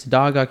 Dog years. The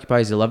dog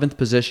occupies the 11th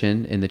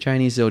position in the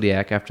Chinese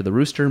zodiac after the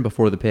rooster and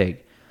before the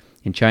pig.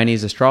 In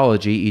Chinese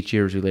astrology, each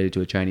year is related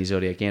to a Chinese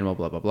zodiac animal,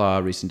 blah, blah, blah.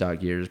 Recent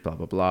dog years, blah,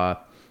 blah, blah.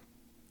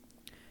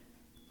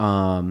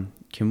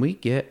 Can we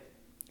get...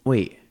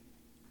 Wait.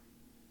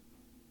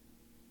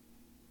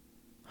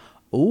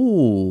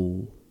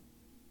 Ooh.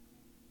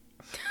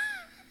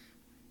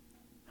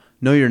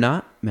 No, you're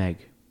not, Meg.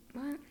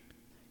 What?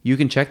 You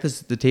can check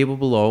the table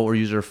below or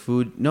use our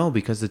food. No,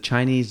 because the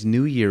Chinese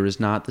New Year is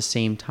not the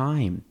same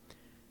time.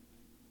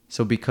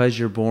 So because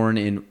you're born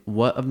in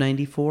what of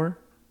 94?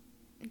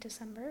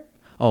 December.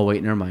 Oh,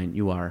 wait, never mind.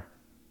 You are.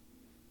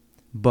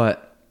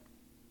 But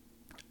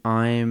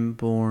I'm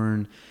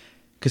born...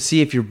 Because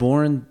see, if you're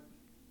born...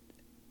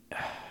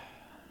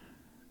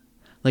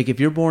 Like if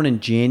you're born in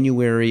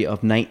January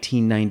of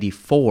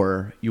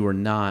 1994, you're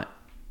not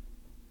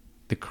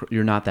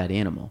that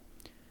animal.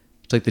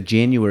 It's like the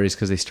Januaries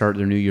because they start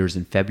their New Year's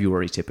in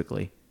February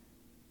typically.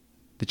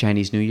 The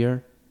Chinese New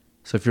Year.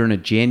 So if you're in a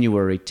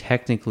January,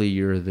 technically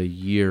you're the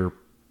year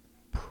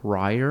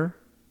prior.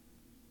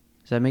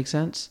 Does that make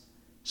sense?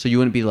 So you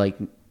wouldn't be like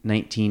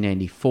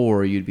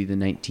 1994. You'd be the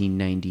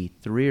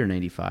 1993 or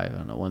 95. I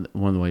don't know,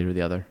 one way or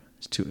the other.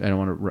 I don't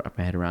want to wrap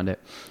my head around it.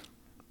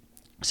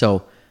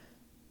 So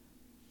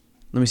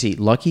let me see.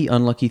 Lucky,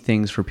 unlucky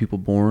things for people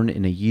born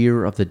in a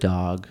year of the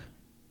dog.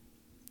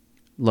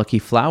 Lucky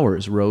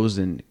flowers, rose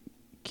and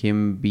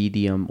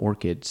cymbidium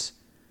orchids.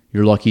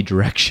 Your lucky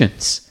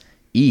directions.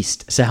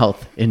 East,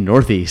 south, and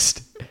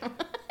northeast.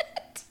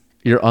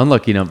 Your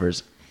unlucky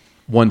numbers,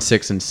 1,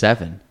 6, and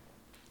 7.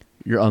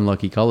 Your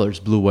unlucky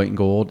colors, blue, white, and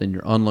gold. And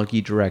your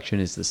unlucky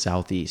direction is the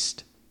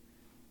southeast.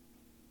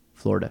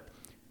 Florida.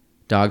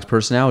 Dog's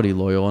personality,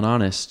 loyal and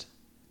honest.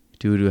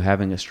 Due to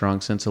having a strong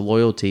sense of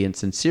loyalty and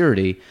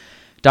sincerity,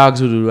 dogs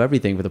will do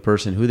everything for the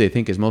person who they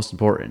think is most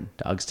important.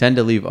 Dogs tend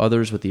to leave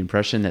others with the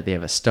impression that they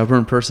have a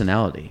stubborn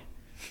personality.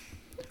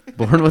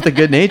 Born with a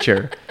good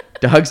nature.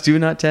 Dogs do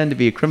not tend to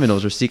be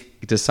criminals or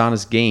seek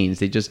dishonest gains.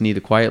 They just need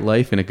a quiet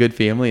life and a good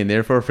family and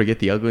therefore forget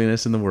the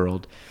ugliness in the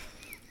world.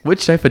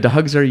 Which type of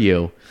dogs are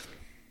you?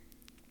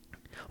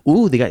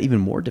 Ooh, they got even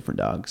more different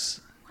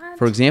dogs. What?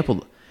 For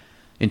example,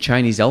 in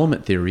Chinese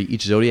element theory,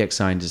 each zodiac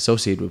sign is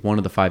associated with one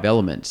of the 5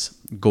 elements: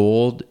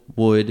 gold,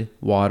 wood,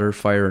 water,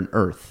 fire, and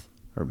earth,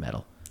 or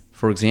metal.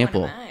 For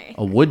example,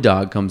 a wood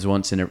dog comes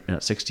once in a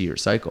 60-year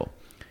cycle.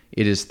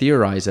 It is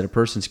theorized that a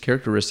person's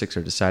characteristics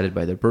are decided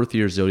by their birth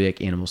year,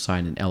 zodiac, animal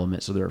sign, and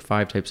element. So there are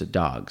 5 types of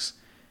dogs.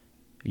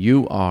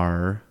 You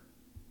are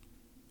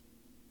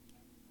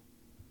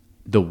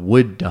the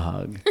wood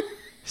dog.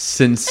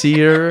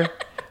 Sincere.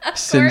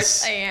 Of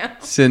course I am.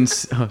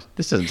 This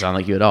doesn't sound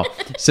like you at all.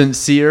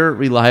 Sincere,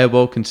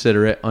 reliable,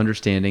 considerate,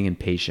 understanding, and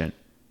patient.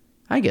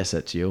 I guess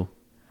that's you.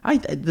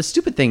 The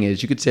stupid thing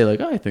is, you could say like,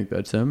 oh, I think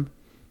that's him,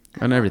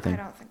 and everything. I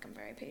don't think I'm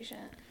very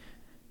patient.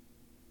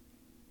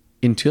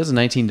 In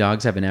 2019,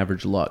 dogs have an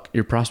average luck.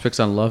 Your prospects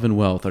on love and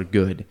wealth are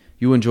good.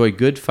 You enjoy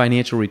good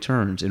financial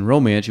returns. In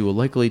romance, you will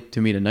likely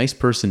to meet a nice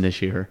person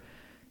this year.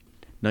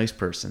 Nice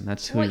person.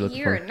 That's who you look for. What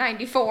year?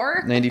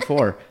 94?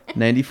 94.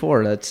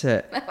 94. That's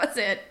it. That was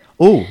it.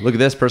 Oh, look at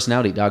this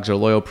personality. Dogs are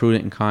loyal,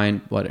 prudent, and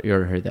kind. What? You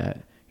already heard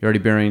that. You're already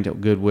bearing a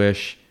good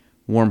wish,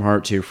 warm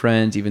heart to your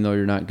friends, even though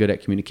you're not good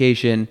at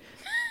communication.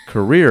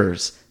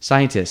 Careers: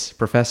 scientist,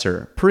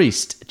 professor,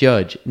 priest,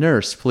 judge,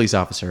 nurse, police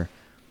officer.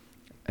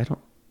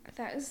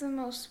 That is the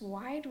most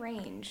wide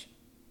range.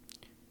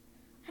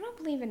 I don't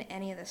believe in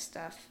any of this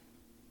stuff.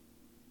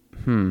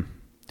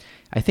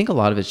 I think a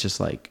lot of it's just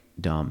like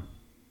dumb.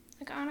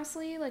 Like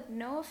honestly, like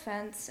no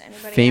offense,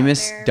 anybody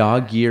Famous out there,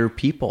 dog but... year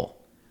people.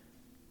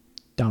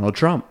 Donald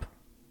Trump.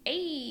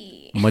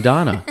 Hey.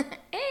 Madonna.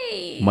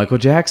 Hey. Michael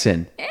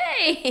Jackson.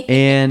 Hey.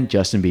 And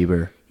Justin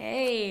Bieber.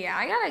 Hey,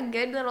 I got a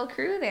good little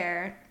crew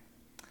there.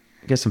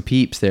 I got some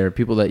peeps there.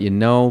 People that you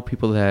know.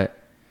 People that...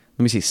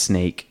 Let me see.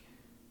 Snake.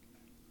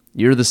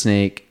 You're the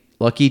snake.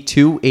 Lucky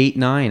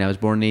 289. I was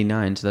born in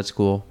 89, so that's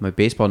cool. My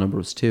baseball number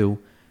was 2.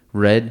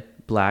 Red,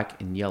 black,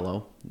 and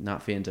yellow.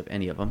 Not fans of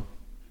any of them.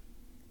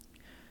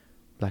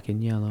 Black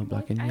and yellow,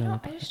 black and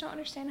yellow. I just don't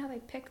understand how they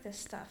pick this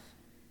stuff.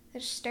 They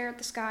just stare at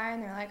the sky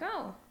and they're like,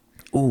 oh.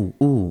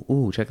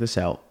 Ooh, check this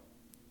out.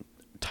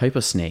 Type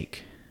of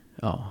snake.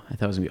 Oh, I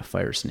thought it was going to be a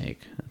fire snake.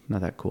 Not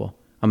that cool.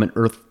 I'm an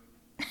earth...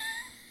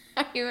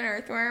 Are you an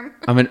earthworm?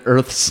 I'm an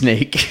earth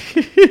snake.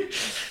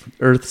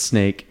 Earth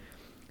snake.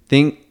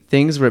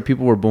 Things where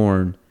people were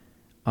born.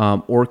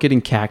 Orchid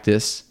and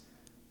cactus.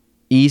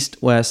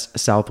 East, west,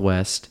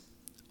 southwest.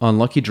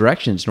 Unlucky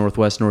directions,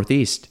 northwest,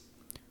 northeast.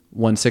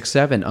 1, 6,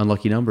 7.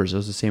 Unlucky numbers.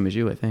 Those are the same as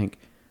you, I think.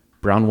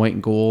 Brown, white,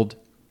 and gold.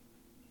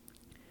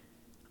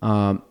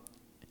 In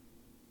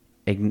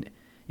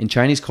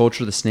Chinese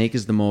culture, the snake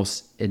is the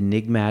most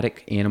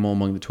enigmatic animal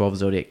among the 12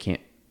 zodiac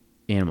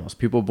animals.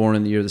 People born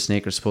in the year of the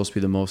snake are supposed to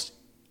be the most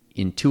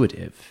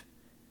intuitive.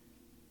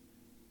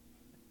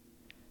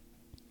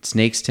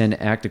 Snakes tend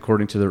to act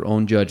according to their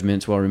own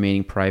judgments while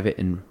remaining private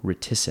and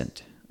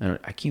reticent. I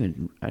don't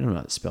know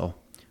how to spell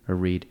or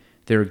read.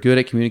 They're good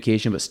at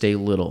communication but stay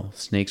little.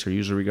 Snakes are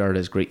usually regarded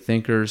as great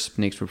thinkers.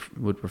 Snakes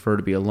would prefer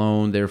to be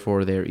alone,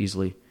 therefore they are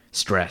easily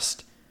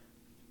stressed.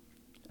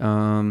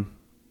 What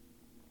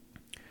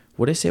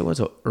did I say it was?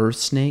 An earth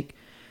snake?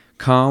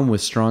 Calm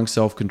with strong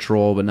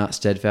self-control, but not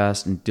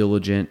steadfast and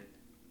diligent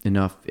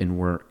enough in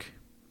work.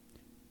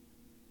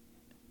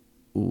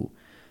 Ooh.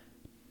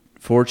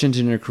 Fortunes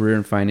in your career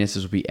and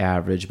finances will be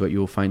average, but you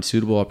will find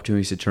suitable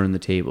opportunities to turn the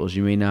tables.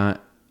 You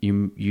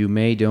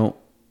may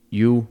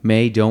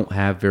don't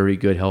have very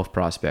good health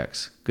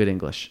prospects. Good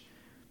English.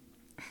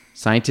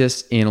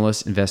 Scientist,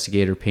 analyst,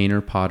 investigator,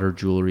 painter, potter,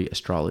 jewelry,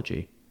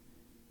 astrology.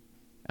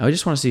 I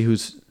just want to see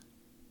who's...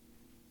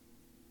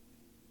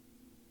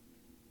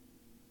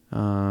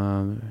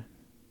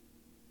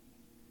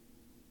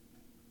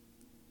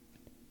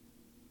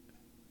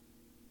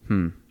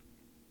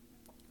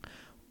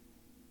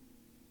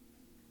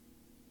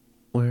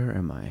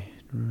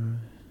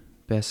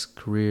 best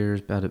careers.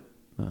 About it.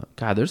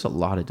 God, there's a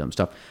lot of dumb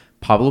stuff.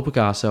 Pablo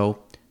Picasso,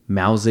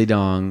 Mao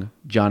Zedong,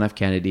 John F.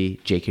 Kennedy,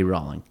 J.K.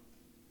 Rowling.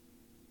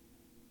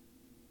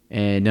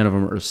 And none of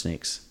them are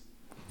snakes.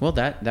 Well,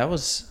 that's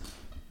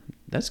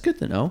good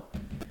to know.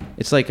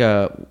 It's like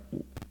let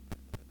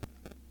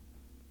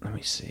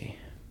me see.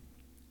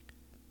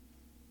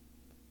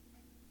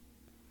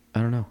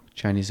 I don't know.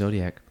 Chinese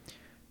zodiac.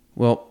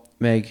 Well,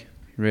 Meg,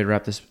 you ready to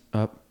wrap this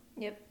up?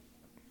 Yep.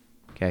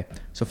 Okay.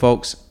 So,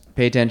 folks,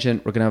 pay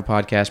attention. We're going to have a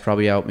podcast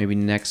probably out maybe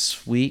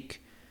next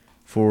week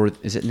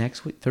is it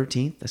next week?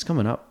 13th? That's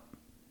coming up.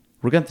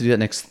 We're going to have to do that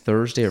next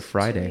Thursday or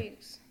Friday. 2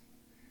 weeks.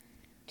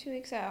 2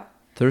 weeks out.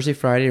 Thursday,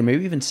 Friday, or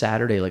maybe even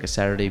Saturday, like a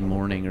Saturday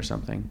morning or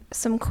something.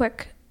 Some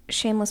quick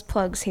shameless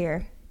plugs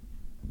here.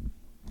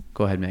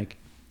 Go ahead, Meg.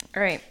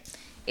 All right.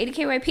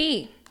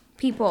 80KYP,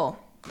 people.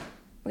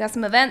 We got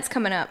some events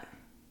coming up.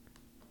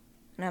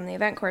 And I'm the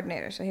event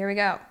coordinator, so here we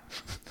go.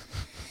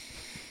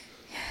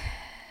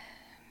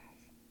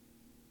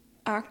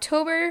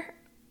 October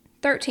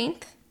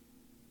 13th,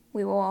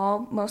 we will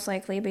all most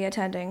likely be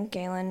attending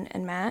Galen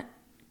and Matt.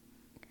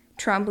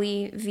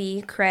 Trombley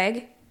v.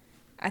 Craig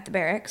at the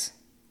Barracks.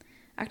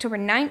 October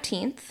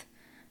 19th,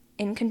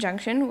 in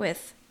conjunction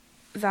with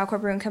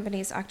Valcourt Brewing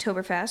Company's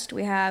Oktoberfest,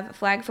 we have a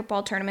flag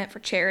football tournament for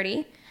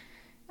charity.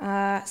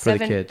 For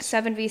the kids.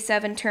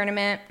 7v7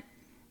 tournament.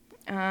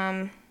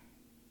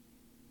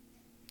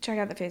 Check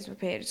out the Facebook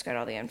page. It's got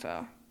all the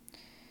info.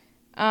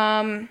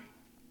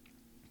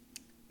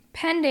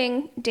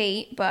 Pending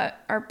date, but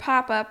our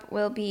pop-up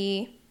will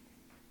be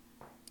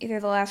either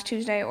the last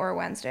Tuesday or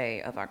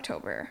Wednesday of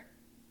October.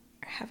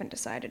 I haven't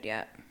decided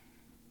yet.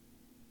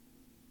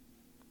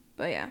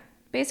 But yeah,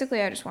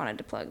 basically I just wanted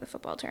to plug the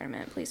football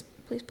tournament. Please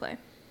play.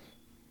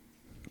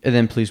 And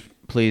then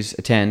please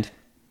attend.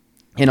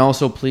 And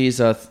also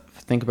please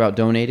think about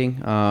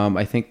donating.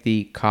 I think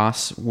the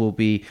costs will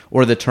be,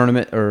 or the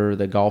tournament or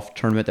the golf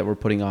tournament that we're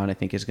putting on, I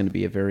think is going to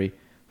be a very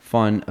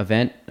fun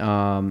event.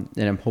 And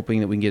I'm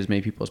hoping that we can get as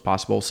many people as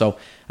possible. So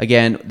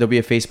again, there'll be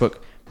a Facebook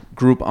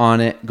group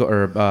on it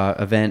or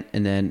event,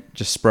 and then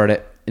just spread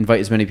it. Invite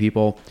as many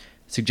people.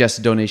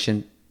 Suggested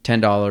donation,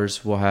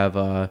 $10. We'll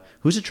have,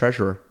 who's the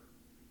treasurer?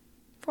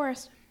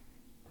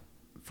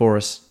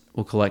 Forrest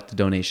will collect the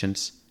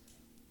donations.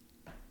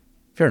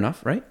 Fair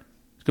enough, right?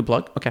 Good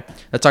plug. Okay.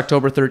 That's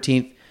October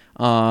 13th.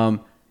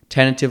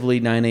 Tentatively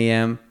 9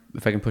 a.m.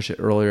 If I can push it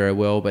earlier, I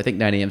will. But I think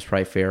 9 a.m. is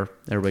probably fair.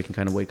 Everybody can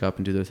kind of wake up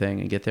and do their thing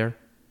and get there.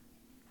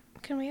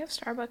 Can we have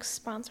Starbucks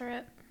sponsor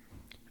it?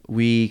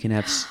 We can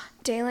have...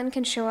 Dalen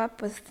can show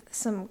up with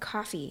some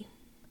coffee.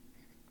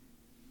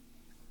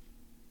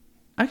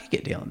 I could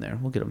get Dale in there.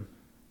 We'll get him.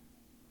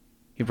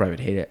 He probably would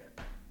hate it.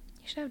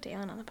 You should have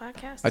Dalen on the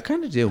podcast. I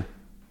kind of do.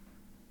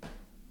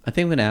 I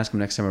think I'm going to ask him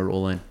next time I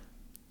roll in.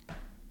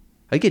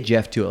 I get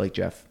Jeff too. I like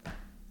Jeff.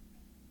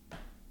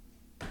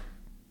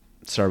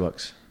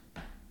 Starbucks.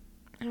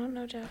 I don't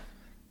know Jeff.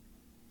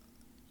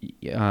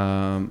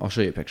 I'll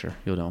show you a picture.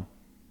 You'll know.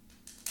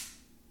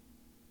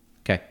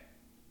 Okay.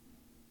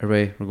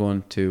 Everybody, we're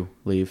going to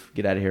leave.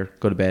 Get out of here.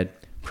 Go to bed.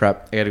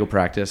 Prep. I got to go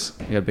practice.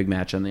 I got a big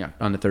match on the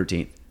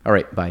 13th. All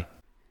right. Bye.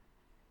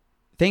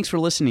 Thanks for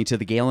listening to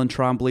the Galen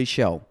Trombley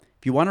Show.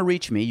 If you want to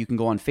reach me, you can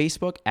go on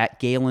Facebook at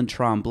Galen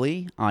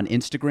Trombley, on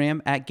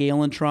Instagram at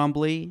Galen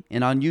Trombley,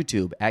 and on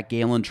YouTube at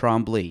Galen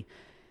Trombley.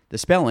 The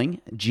spelling,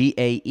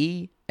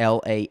 GaelanTrombley.